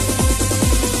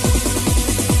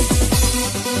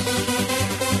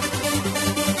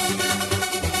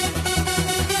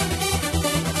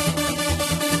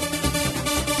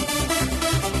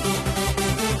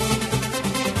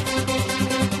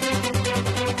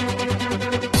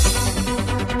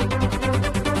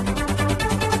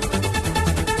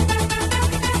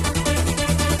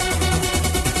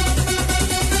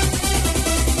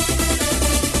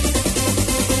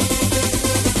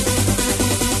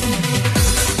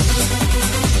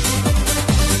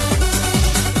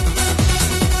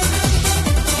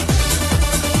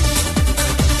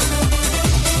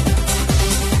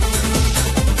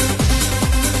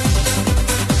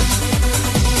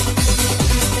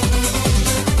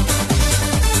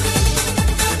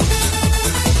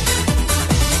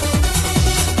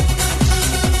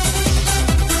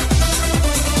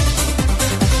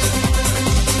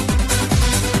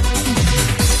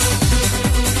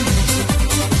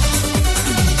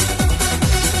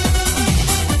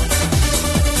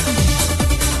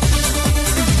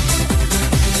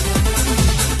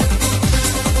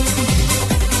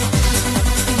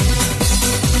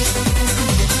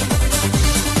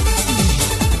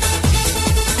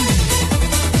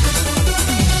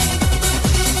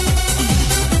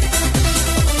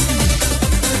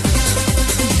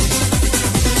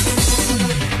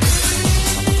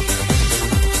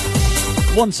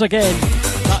 Once again,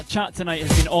 that chat tonight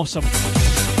has been awesome.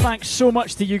 Thanks so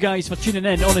much to you guys for tuning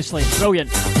in, honestly,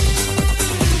 brilliant.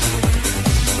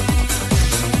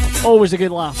 Always a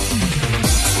good laugh.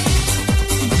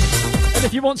 And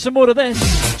if you want some more of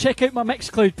this, check out my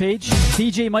Mixcloud page,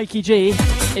 DJ Mikey J.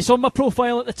 It's on my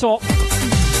profile at the top.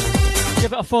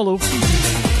 Give it a follow.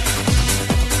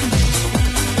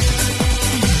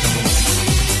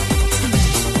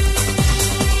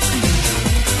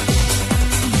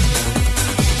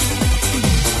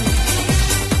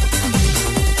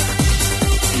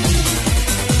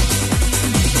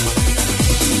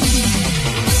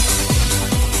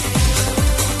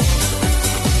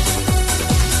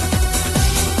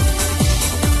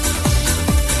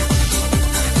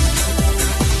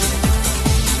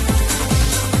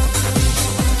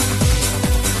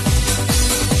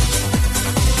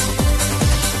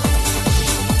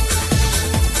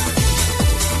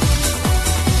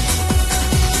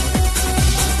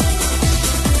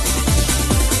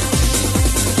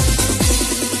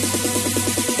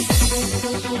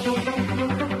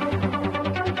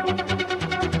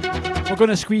 Going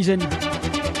to squeeze in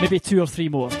maybe 2 or 3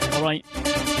 more, alright?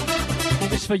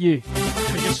 Just for you,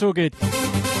 because you're so good.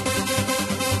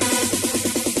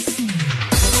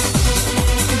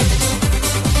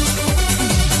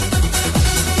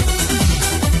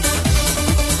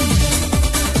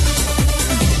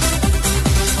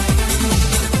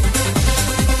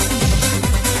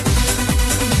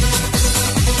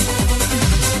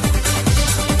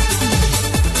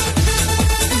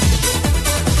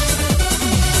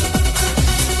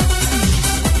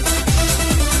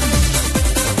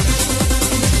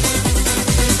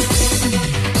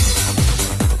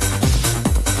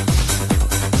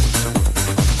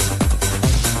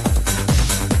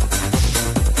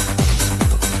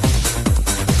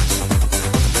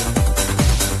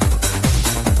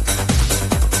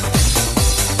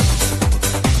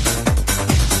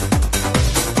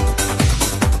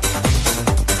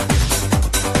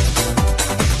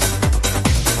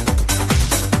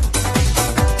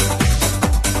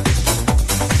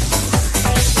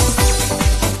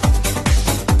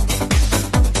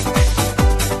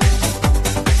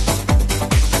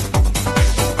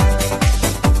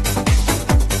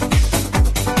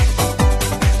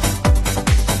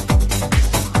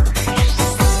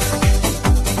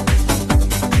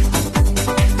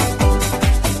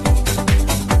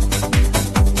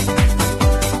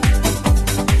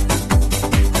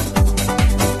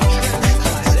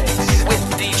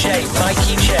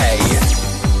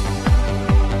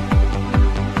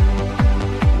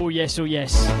 Oh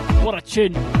yes, what a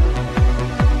tune.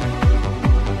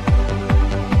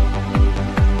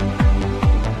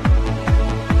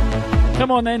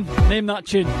 Come on then, name that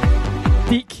tune.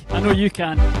 Deke, I know you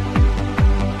can.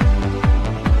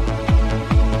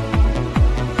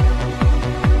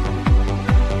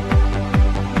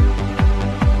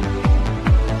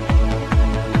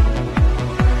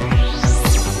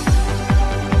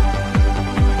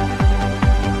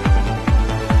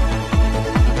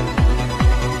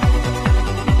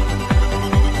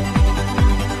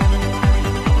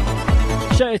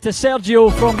 out to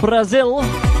Sergio from Brazil.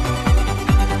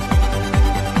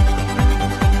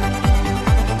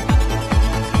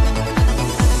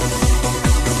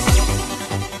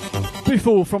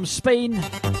 Bufo from Spain.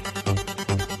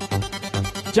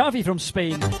 Javi from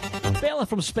Spain. Bella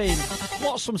from Spain.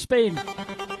 Lots from Spain.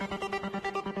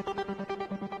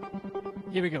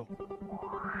 Here we go.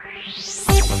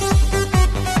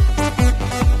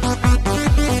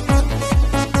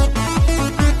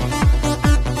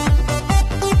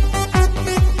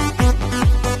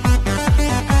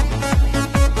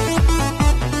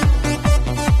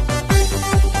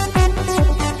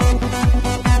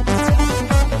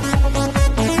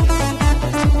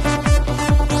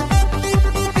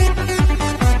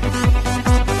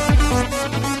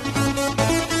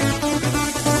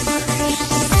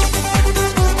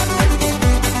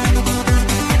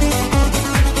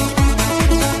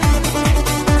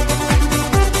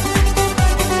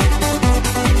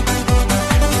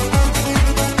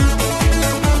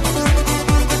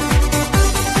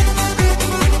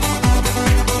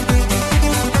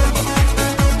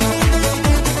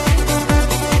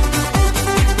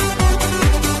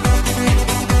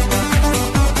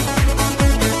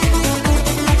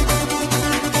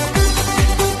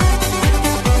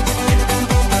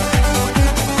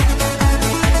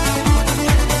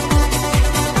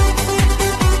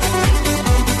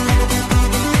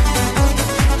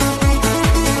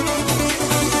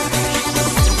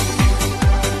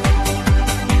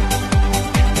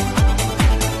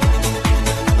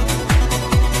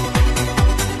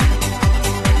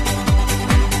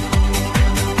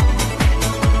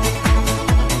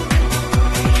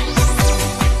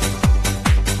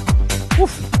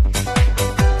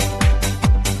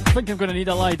 I'm going to need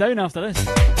a lie down after this.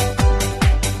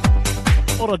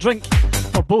 Or a drink.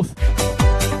 Or both.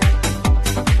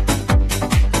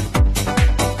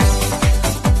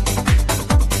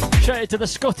 Shout out to the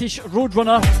Scottish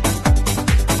Roadrunner.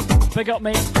 Big up,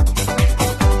 mate.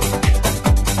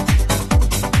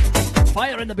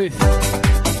 Fire in the booth.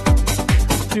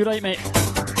 Too right, mate.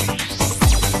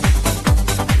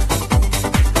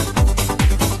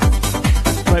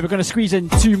 Right, we're going to squeeze in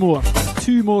two more.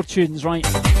 Two more tunes, right?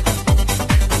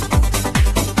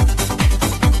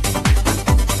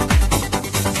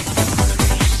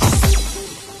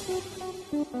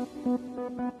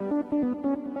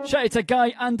 Shout out to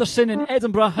Guy Anderson in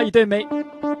Edinburgh. How you doing, mate?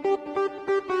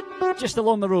 Just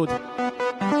along the road.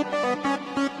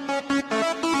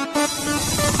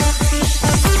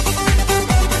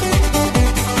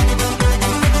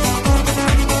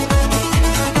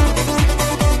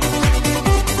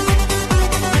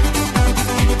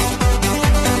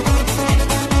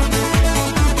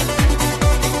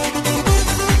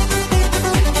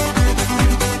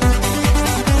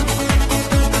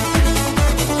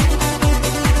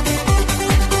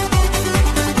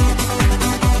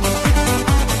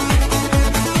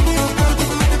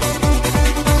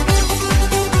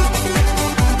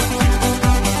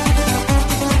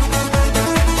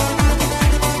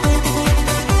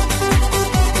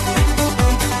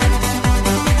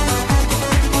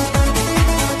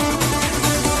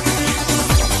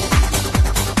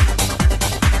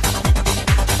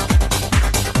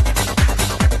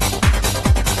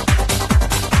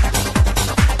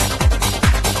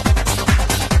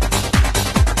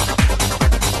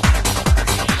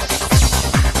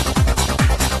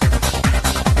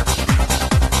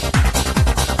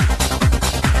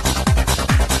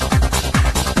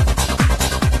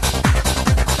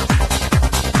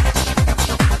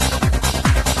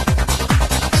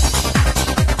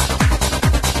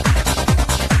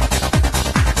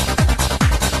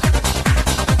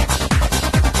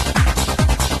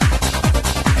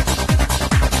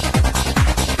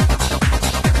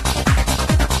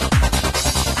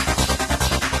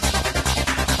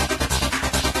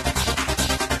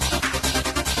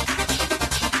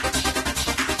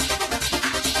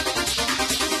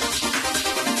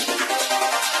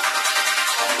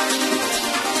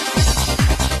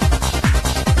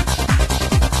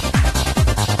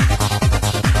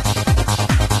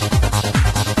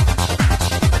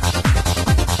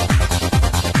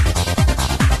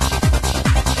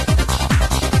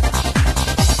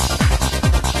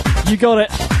 You got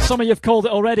it. Some of you have called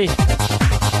it already.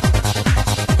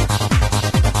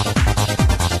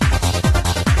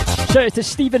 Shout out to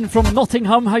Stephen from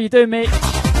Nottingham. How you doing, mate?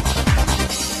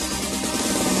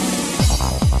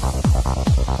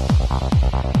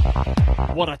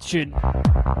 What a tune.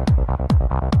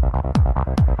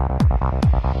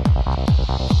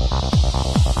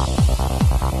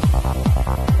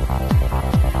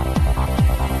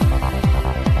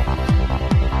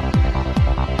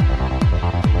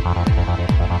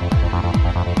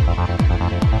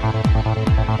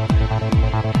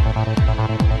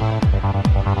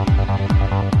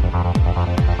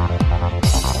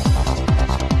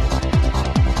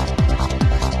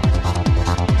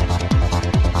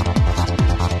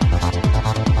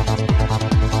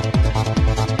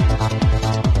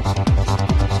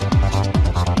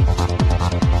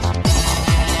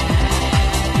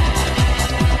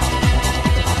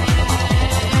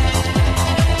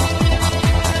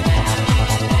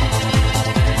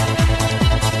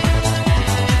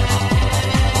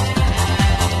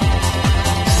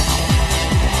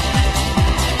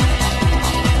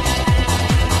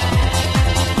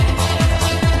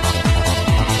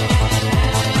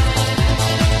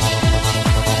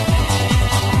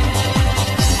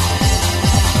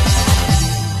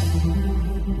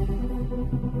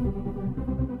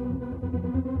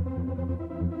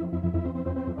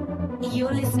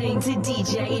 to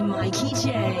DJ Mikey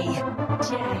J.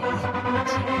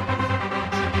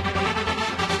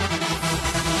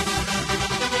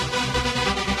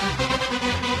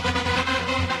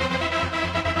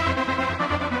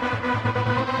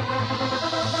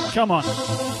 Come on.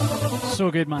 So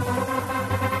good, man.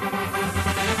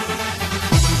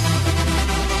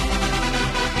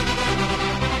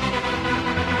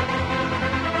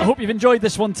 I hope you've enjoyed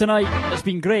this one tonight. It's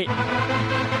been great.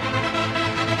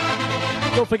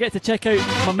 Don't forget to check out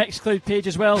my Mixcloud page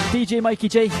as well, DJ Mikey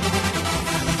J.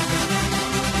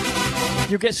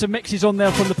 You'll get some mixes on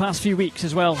there from the past few weeks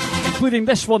as well, including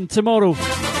this one tomorrow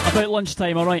about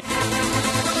lunchtime, alright?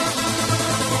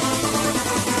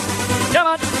 Come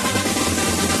on!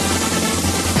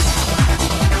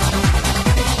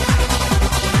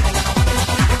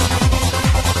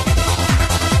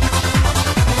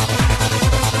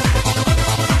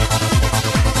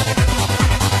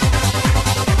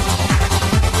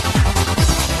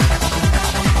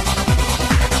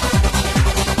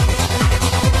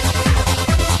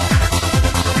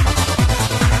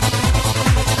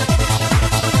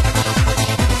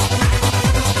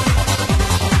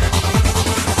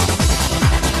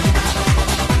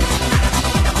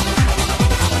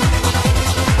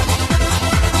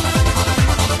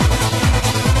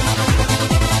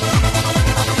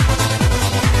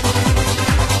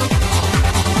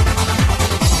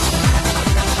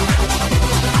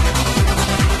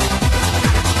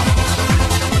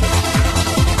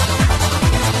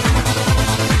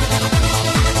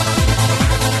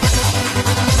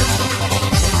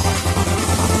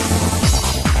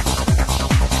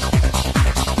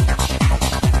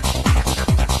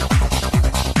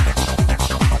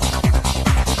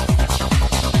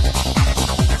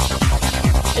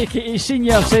 AKA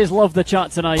Senior says love the chat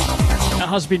tonight. It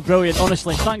has been brilliant,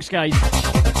 honestly. Thanks, guys.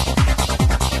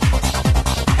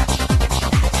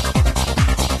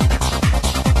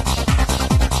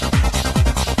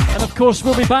 And of course,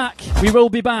 we'll be back. We will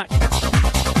be back.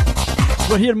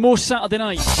 We're here most Saturday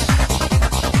nights.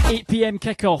 8 PM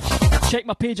kickoff. Check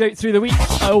my page out through the week.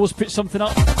 I always put something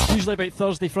up, usually about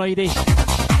Thursday, Friday.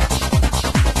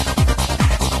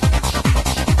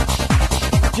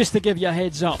 Just to give you a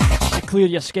heads up, to clear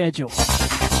your schedule.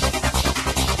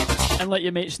 And let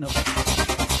your mates know.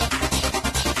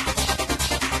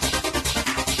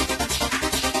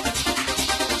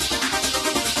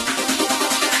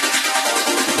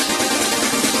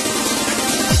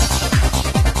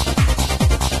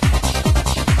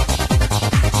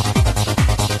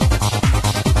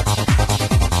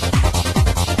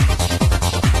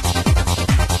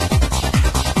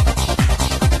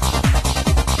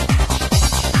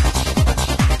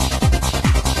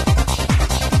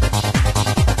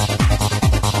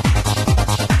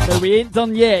 We ain't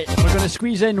done yet. We're going to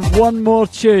squeeze in one more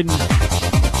tune.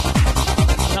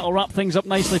 That'll wrap things up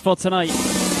nicely for tonight.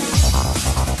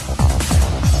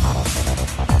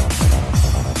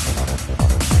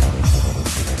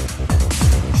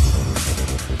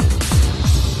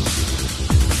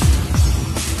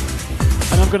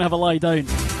 And I'm going to have a lie down,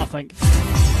 I think.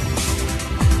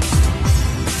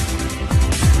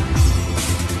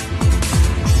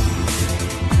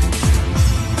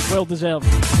 Well deserved.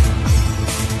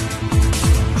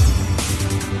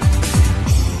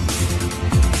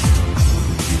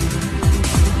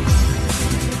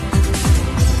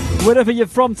 Wherever you're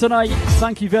from tonight,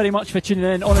 thank you very much for tuning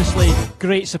in. Honestly,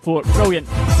 great support. Brilliant.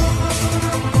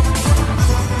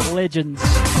 Legends.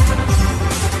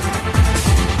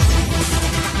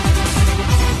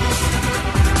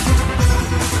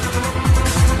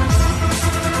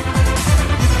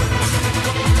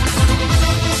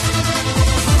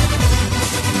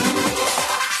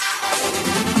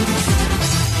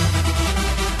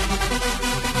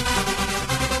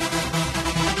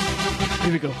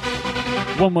 Here we go.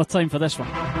 One more time for this one.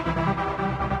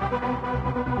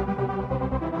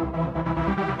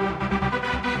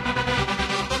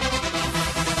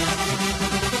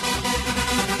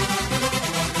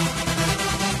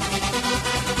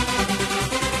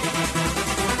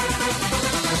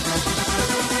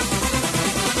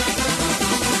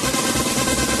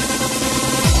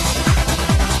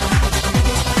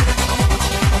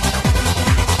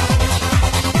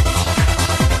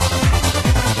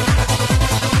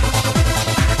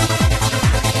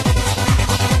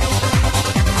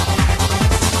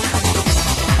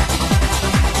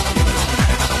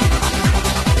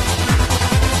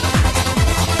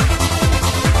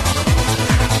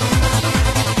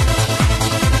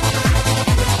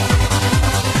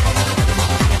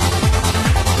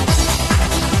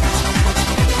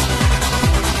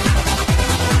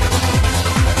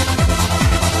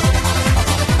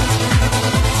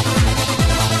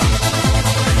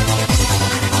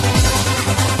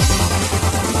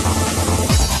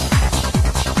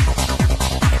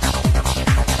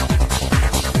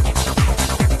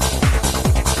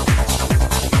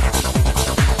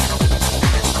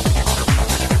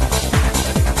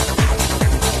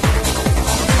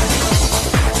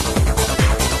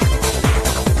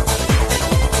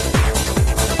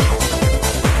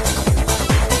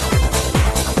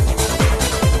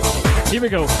 Here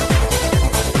we go.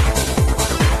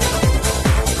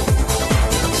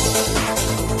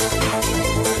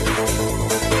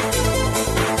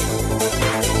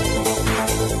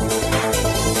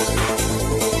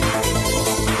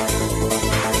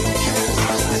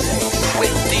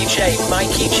 With DJ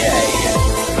Mikey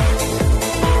J.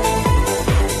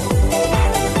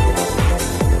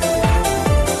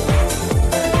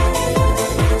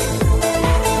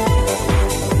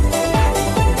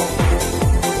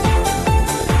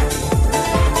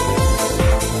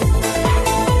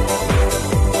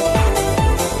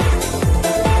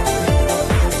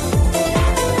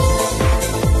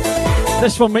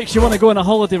 This one makes you want to go on a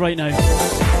holiday right now.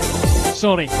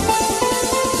 Sorry.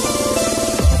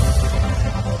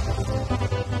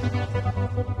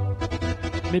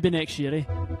 Maybe next year, eh?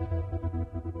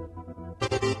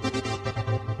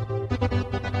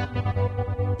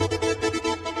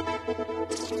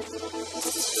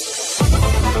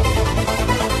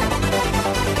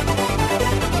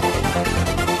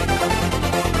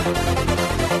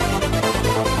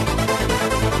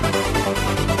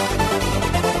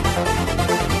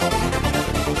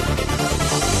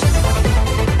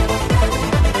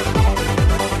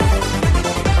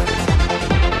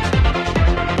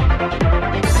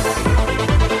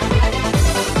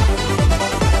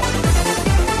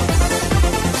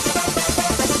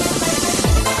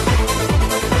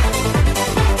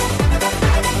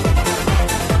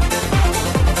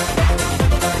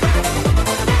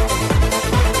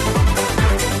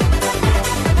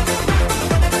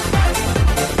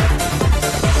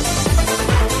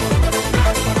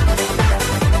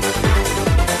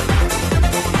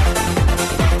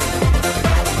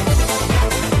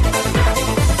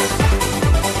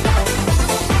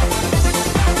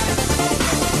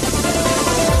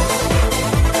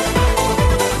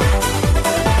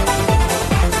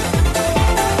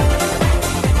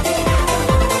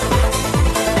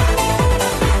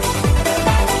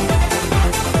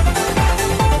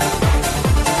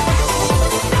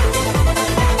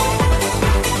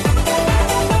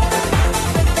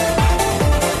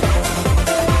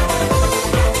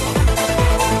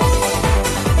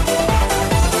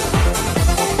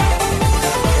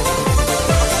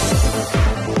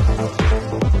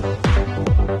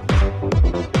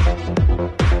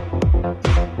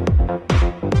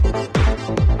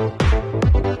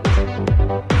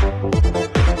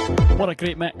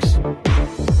 Great mix.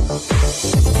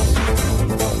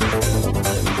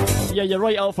 Yeah, you're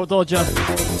right, Alpha Dodger.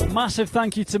 Massive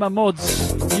thank you to my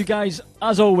mods. You guys,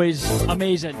 as always,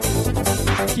 amazing.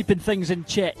 Keeping things in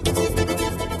check.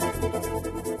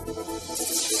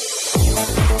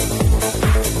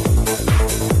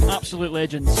 Absolute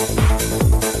legends.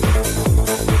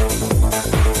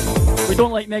 We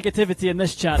don't like negativity in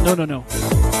this chat. No, no, no.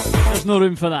 There's no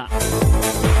room for that.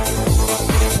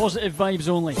 Positive vibes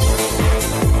only.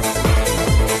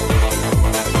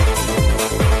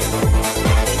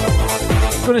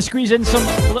 Going to squeeze in some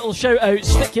little shout outs.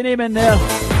 Stick your name in there.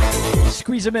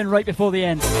 Squeeze them in right before the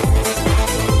end.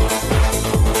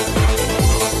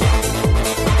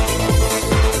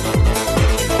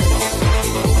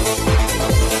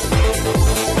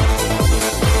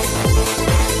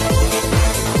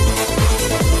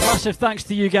 Massive thanks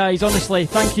to you guys, honestly.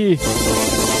 Thank you.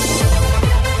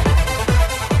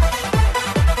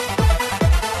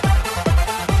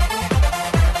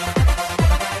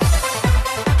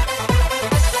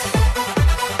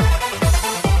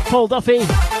 Paul Duffy,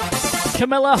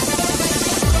 Camilla,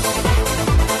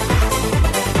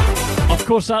 of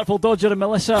course Artful Dodger and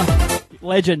Melissa,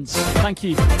 legends, thank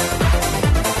you.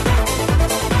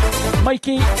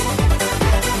 Mikey,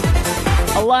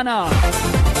 Alana,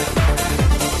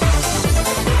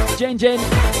 Jen,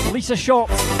 Lisa Short,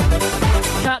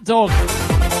 Cat Dog,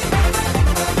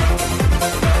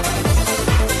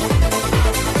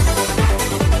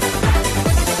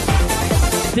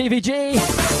 Davey J,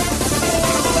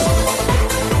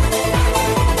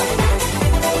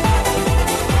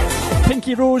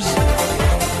 Pinky Rose,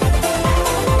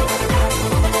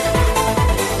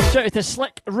 shout out to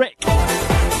Slick Rick,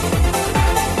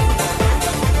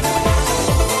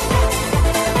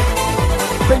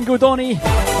 Bingo Donny,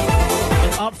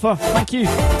 and Artfur, thank you.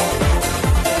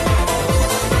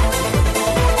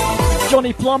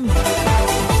 Johnny Plum,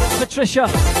 Patricia,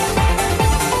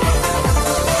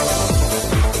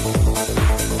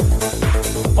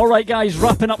 alright guys,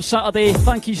 wrapping up Saturday.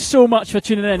 Thank you so much for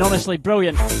tuning in, honestly,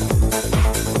 brilliant.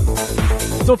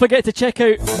 Don't forget to check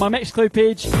out my Mixcloud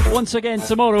page once again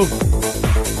tomorrow.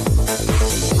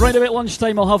 Round about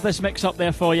lunchtime I'll have this mix up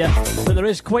there for you, but there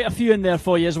is quite a few in there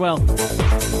for you as well.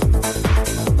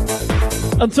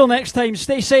 Until next time,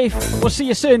 stay safe. We'll see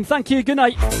you soon. Thank you. Good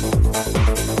night.